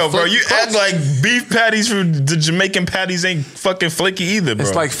 It's Yo, the bro, flake you crust. act like beef patties from the Jamaican patties ain't fucking flaky either, bro.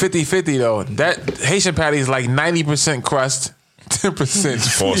 It's like 50-50 though. That Haitian patty is like 90% crust, 10%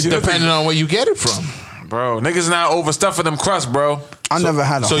 Force it. depending on where you get it from. Bro, niggas not overstuffing them crust, bro. I never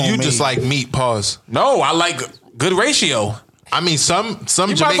had a So you homemade. just like meat, pause. No, I like good ratio. I mean, some You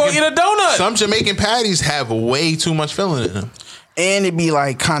might Jamaican go eat a donut. Some Jamaican patties have way too much filling in them. and it be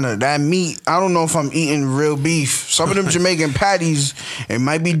like kind of that meat. I don't know if I'm eating real beef. Some of them Jamaican patties, it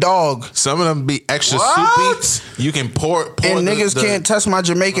might be dog. Some of them be extra What? soupy. You can pour And niggas can't test my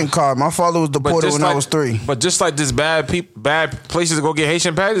Jamaican card. My father was deported when I was 3. But just like this bad places to go get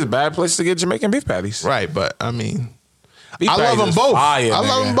Haitian patties, bad places to get Jamaican beef patties. Right, but I mean, Beef I love patties them is both. fire, I love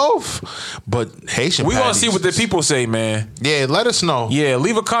nigga. them both. But Haitian We gonna patties see what the people say, man. Yeah, let us know. Yeah,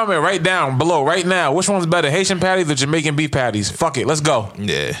 leave a comment right down below right now. Which one's better, Haitian patties or Jamaican beef patties? Fuck it, let's go.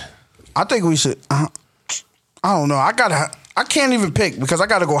 Yeah. I think we should. I don't know. I can't even pick because I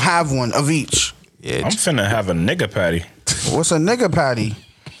gotta go have one of each. Yeah. I'm finna have a nigga patty. What's a nigga patty?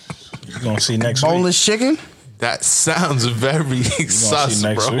 You gonna see next week. Boneless chicken? That sounds very sus, see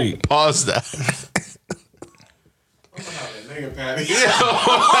next bro. week. Pause that. Nigga patty. Yeah,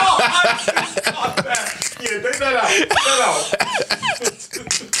 take that out.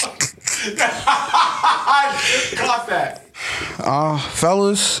 That out.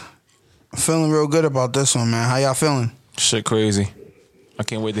 Fellas, I'm feeling real good about this one, man. How y'all feeling? Shit crazy. I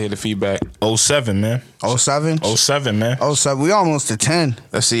can't wait to hear the feedback. 07, man. 07? 07, man. 07. We almost to 10.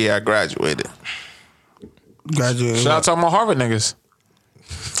 Let's see. I graduated. Graduated. Shout out to all my Harvard niggas.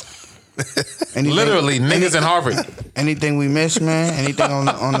 Anything- Literally, niggas in Harvard. Anything we missed, man? Anything on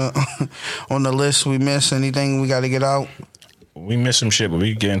the on the list we missed? Anything we got to get out? We missed some shit, but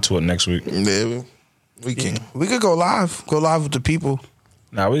we can get into it next week. Yeah, we can. We could go live. Go live with the people.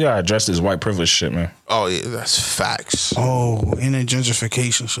 Nah, we gotta address this white privilege shit, man. Oh yeah, that's facts. Oh, and then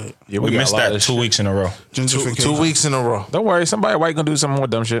gentrification shit. Yeah, We got missed a lot that of 2 shit. weeks in a row. Gentrification. 2 weeks in a row. Don't worry, somebody white gonna do some more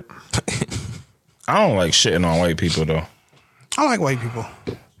dumb shit. I don't like shitting on white people though. I like white people.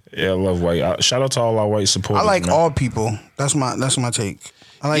 Yeah, I love white. Shout out to all our white supporters. I like man. all people. That's my take.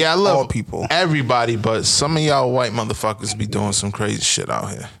 I like Yeah, I love all people. everybody, but some of y'all white motherfuckers be doing some crazy shit out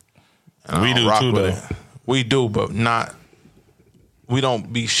here. And I We don't do rock too, with though. it. We do, but not. We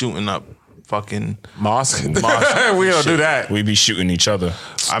don't be shooting up fucking Mosque. we Mosque don't do that. We be shooting each other.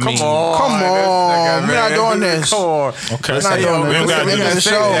 I mean, Come on, we're not doing this. Come on. Okay, We're not doing we don't this. gotta This do is this. the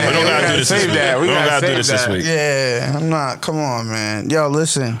show. We don't gotta do this this Save week. that. We We don't gotta gotta do this save this that. week. Yeah, I'm not. Come on, man. Yo,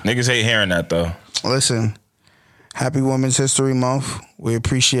 listen. Niggas hate hearing that though. Listen. Happy Women's History Month. We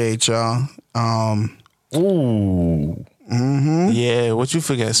appreciate y'all. Ooh, yeah, what you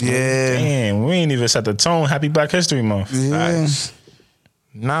forget, Smith? Yeah. damn, we ain't even set the tone. Happy Black History Month. Yeah. Facts.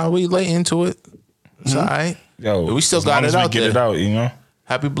 Nah, we late into it. It's all right. Yo, We still as got long it as we out get there. it out, you know.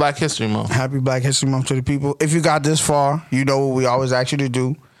 Happy Black History Month. Happy Black History Month to the people. If you got this far, you know what we always ask you to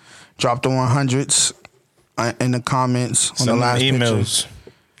do. Drop the 100s in the comments on Send the them last emails. picture.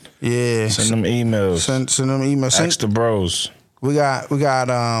 Yeah. Send them emails. Send them emails. Ask the bros. We got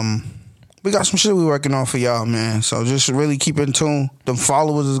some shit we working on for y'all, man. So just really keep in tune. Them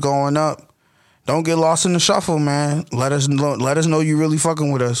followers is going up. Don't get lost in the shuffle, man. Let us know you really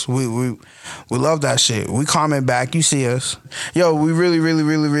fucking with us. We love that shit. We comment back. You see us. Yo, we really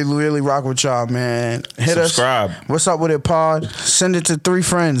rock with y'all, man. Hit Subscribe. us. What's up with it, pod? Send it to 3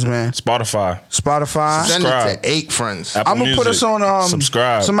 friends, man. Spotify. Send Subscribe. it to 8 friends. Apple I'm gonna put us Music. on.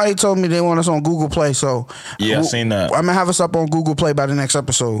 Subscribe. Somebody told me they want us on Google Play, so Yeah, I seen that. I'm gonna have us up on Google Play by the next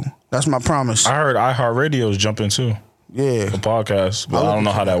episode. That's my promise. I heard iHeartRadio's jumping too. Yeah. The podcast, but I don't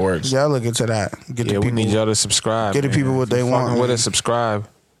know how that works. Yeah, I'll look into that. Get the Yeah, we people, need y'all to subscribe. get the man. people what If you they want. fucking with man. us, subscribe.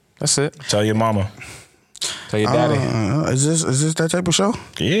 That's it. Tell your mama. Tell your daddy. Is this that type of show?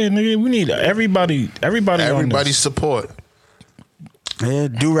 Yeah, nigga, we need everybody on this. Support. Yeah,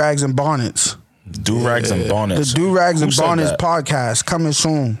 do-rags and bonnets. Do-rags and The bonnets. do-rags Who and said bonnets that? podcast coming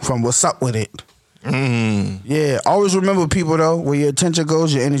soon from What's Up With It. Yeah, always remember, people, though, where your attention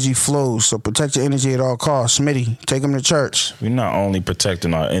goes, your energy flows. So protect your energy at all costs. Smitty, take them to church. We not only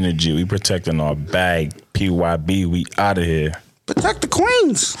protecting our energy, we protecting our bag. PYB, we out of here. Protect the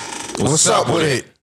queens. What's up with it?